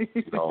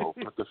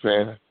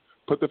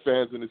 Put the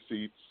fans in the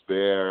seats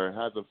there.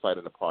 Have them fight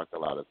in the parking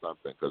lot or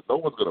something, because no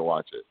one's gonna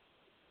watch it.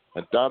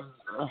 And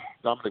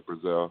Dominic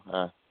Brazil,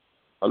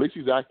 at least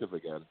he's active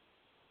again.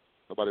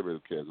 Nobody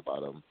really cares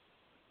about him,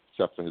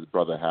 except for his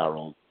brother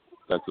Harold.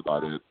 That's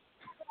about it.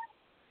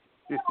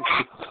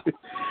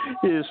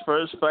 His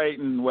first fight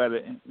in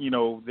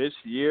this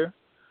year.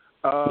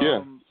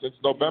 Since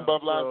November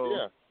of last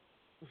year.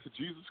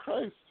 Jesus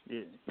Christ.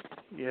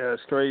 Yeah,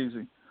 it's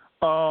crazy.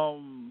 I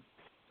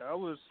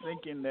was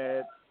thinking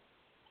that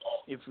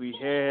if we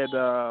had,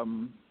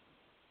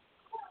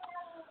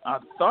 I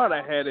thought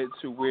I had it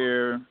to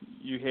where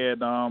you had,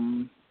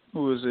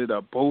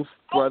 both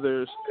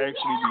brothers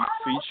actually be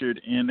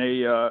featured in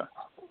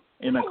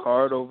a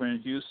card over in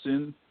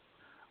Houston.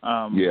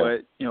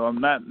 But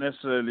I'm not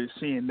necessarily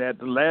seeing that.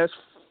 The last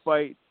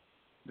fight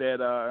that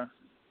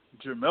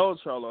Jermell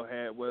Charlo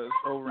had was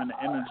over in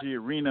the Energy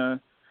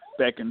Arena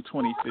back in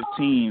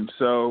 2015.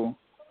 So,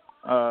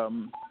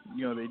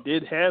 they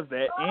did have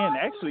that, and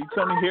actually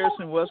Tony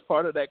Harrison was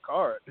part of that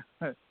card.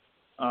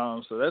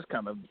 So that's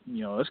kind of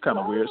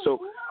weird. So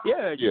you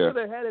could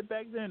have had it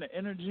back there in the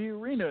Energy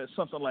Arena or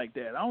something like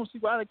that. I don't see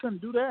why they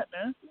couldn't do that,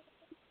 man.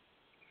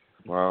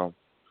 Wow.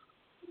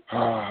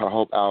 I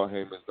hope Al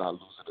Heyman's not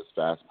losing his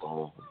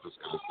fastball. I'm just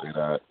going to say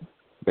that.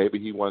 Maybe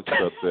he wants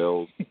to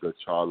build the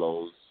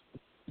Charlos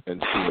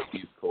into an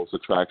East Coast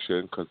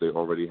attraction because they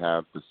already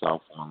have the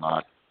South on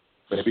lock.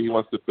 Maybe he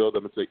wants to build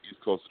them into an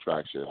East Coast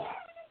attraction.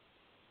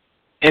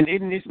 And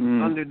isn't this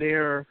under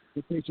their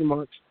quotation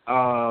marks,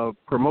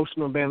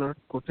 promotional banner,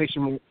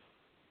 quotation marks?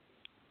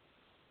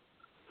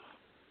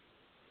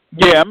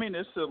 Yeah, I mean,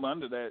 it's still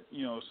under that,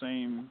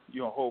 same,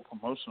 whole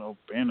promotional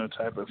banner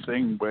type of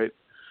thing, but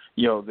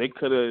they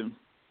could have,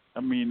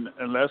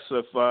 unless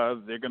if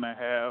they're going to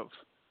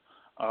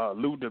have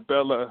Lou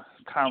DiBella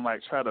kind of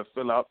like try to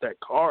fill out that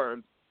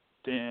card,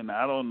 then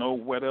I don't know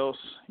what else,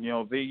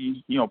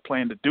 they,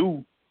 plan to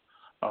do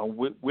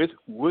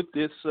with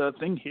this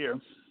thing here,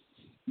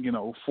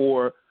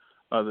 for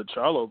the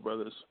Charlo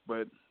brothers.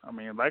 But,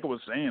 like I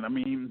was saying,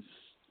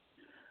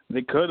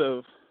 they could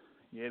have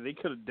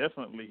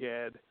definitely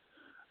had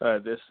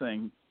this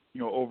thing,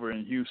 over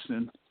in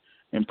Houston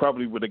and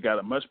probably would have got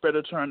a much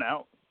better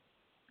turnout.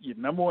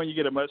 Number one, you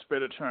get a much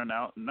better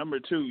turnout. Number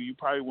two, you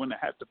probably wouldn't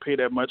have to pay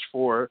that much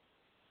for,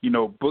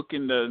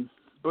 booking the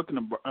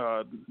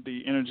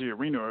Energy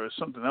Arena or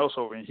something else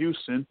over in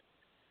Houston,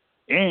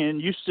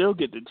 and you still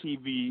get the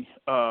TV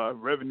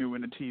revenue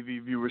and the TV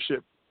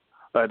viewership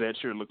that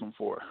you're looking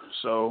for.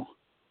 So,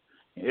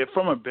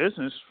 from a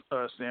business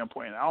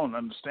standpoint, I don't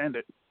understand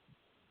it.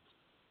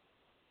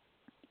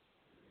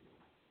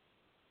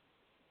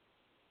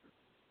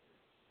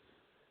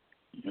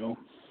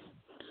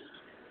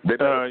 They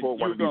better you pull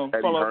one were of these going to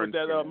Eddie follow up Hearn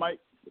with that, Mike?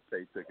 to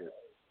pay tickets.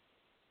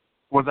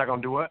 Was I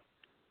going to do what?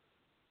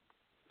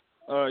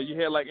 You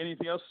had like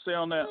anything else to say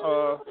on that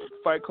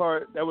fight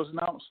card that was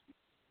announced?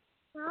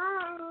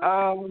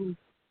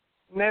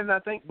 Then I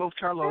think both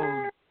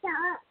Charlos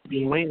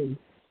win.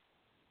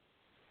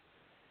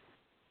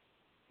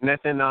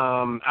 Nothing.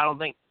 I don't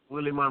think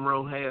Willie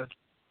Monroe has,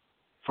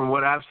 from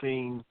what I've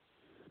seen,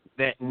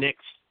 that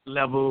next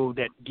level,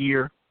 that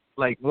gear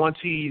like once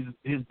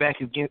his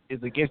back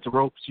is against the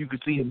ropes, you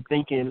could see him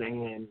thinking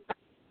and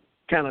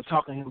kind of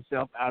talking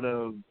himself out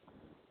of,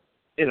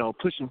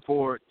 pushing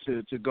forward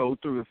to go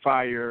through the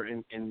fire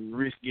and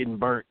risk getting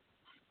burnt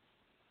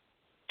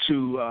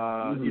to,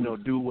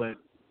 do what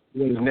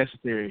is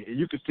necessary. And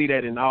you could see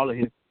that in all of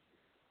his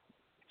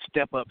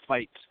step-up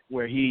fights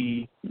where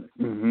he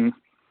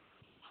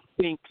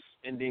thinks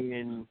and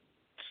then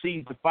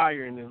sees the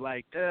fire and is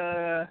like,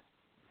 yeah,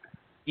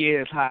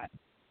 it's hot.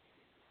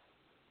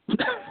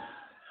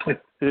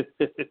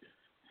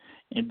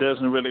 It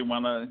doesn't really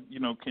want to,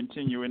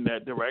 continue in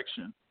that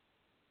direction.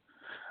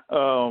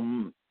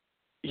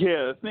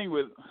 The thing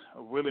with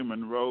Willie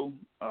Monroe,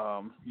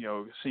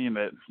 seeing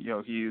that,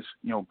 he's,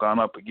 gone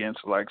up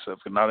against the likes of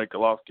Gennady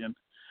Golovkin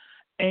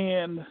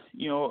and,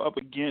 up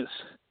against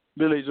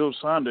Billy Joe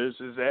Saunders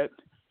is that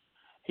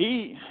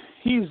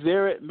he's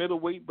there at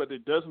middleweight, but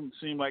it doesn't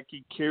seem like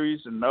he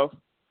carries enough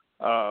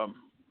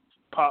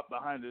pop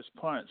behind his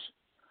punch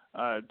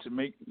to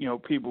make,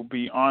 people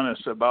be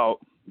honest about,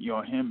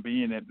 him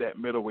being at that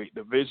middleweight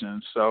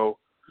division. So,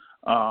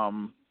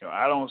 I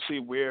don't see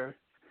where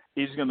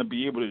he's going to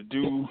be able to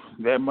do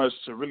that much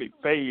to really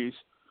phase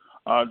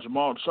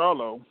Jamal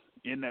Charlo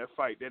in that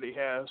fight that he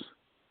has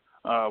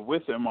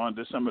with him on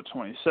December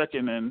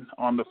 22nd. And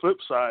on the flip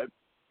side,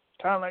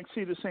 kind of like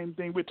see the same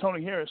thing with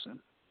Tony Harrison,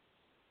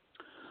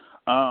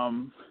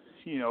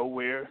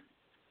 where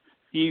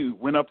he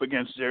went up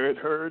against Jarrett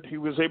Hurd. He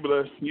was able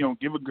to,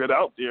 give a good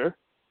out there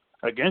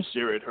against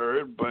Jarrett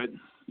Hurd, but,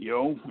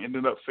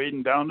 ended up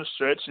fading down the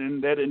stretch,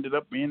 and that ended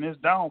up being his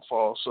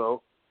downfall.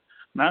 So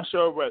not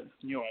sure what,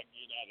 I get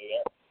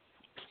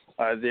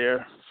out of that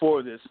there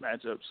for this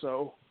matchup.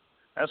 So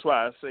that's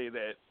why I say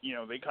that,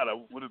 they kind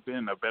of would have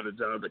been a better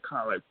job to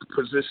kind of like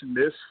position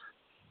this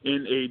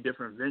in a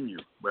different venue.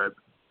 But,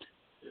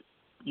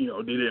 they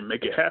didn't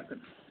make it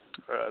happen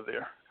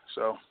there.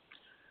 So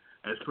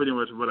that's pretty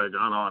much what I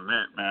got on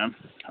that, man.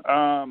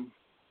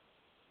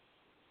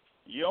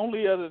 The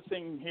only other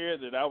thing here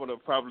that I would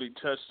have probably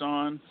touched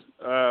on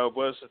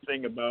was the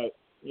thing about,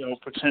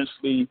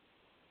 potentially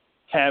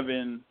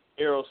having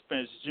Errol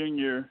Spence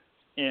Jr.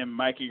 and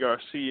Mikey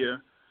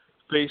Garcia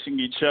facing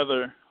each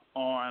other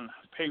on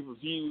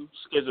pay-per-view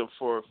scheduled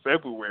for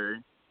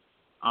February.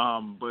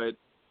 But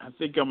I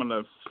think I'm going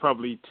to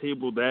probably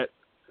table that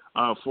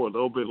for a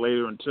little bit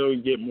later until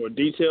we get more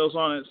details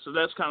on it. So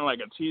that's kind of like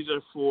a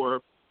teaser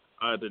for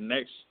the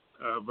next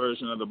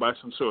version of the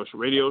Boxing Source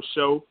radio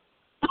show.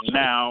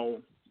 Now,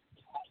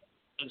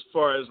 as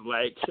far as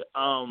like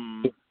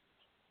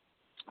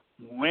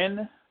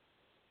when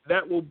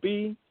that will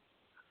be,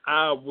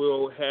 I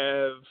will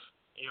have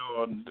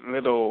a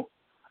little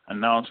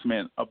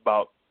announcement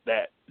about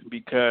that,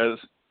 because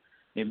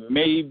it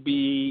may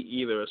be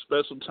either a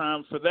special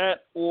time for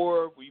that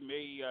or we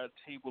may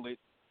table it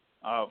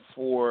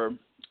for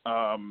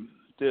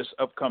this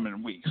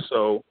upcoming week.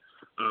 So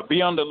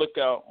be on the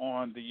lookout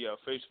on the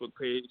Facebook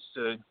page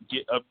to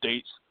get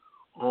updates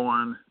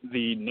on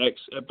the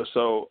next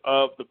episode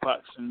of the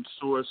Boxing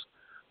Source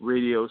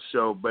radio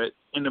show. But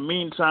in the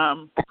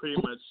meantime, pretty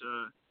much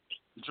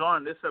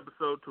drawing this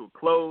episode to a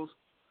close,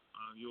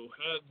 you'll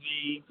have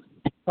the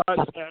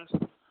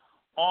podcast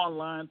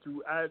online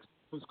through iTunes,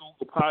 Google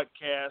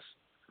Podcasts,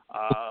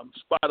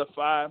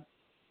 Spotify,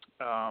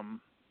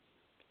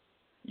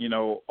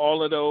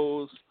 all of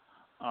those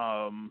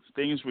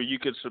things where you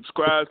could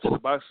subscribe to the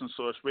Boxing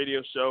Source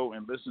radio show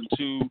and listen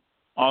to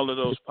all of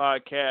those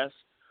podcasts.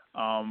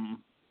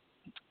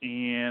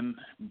 And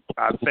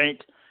I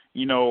thank,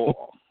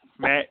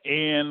 Matt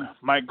and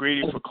Mike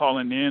Grady for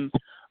calling in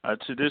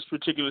to this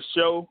particular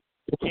show.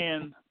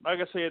 And like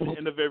I say at the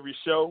end of every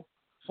show,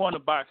 fun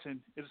of boxing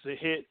is to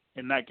hit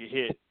and not get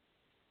hit,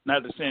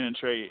 not to stand and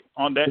trade.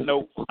 On that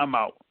note, I'm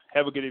out.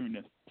 Have a good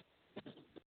evening.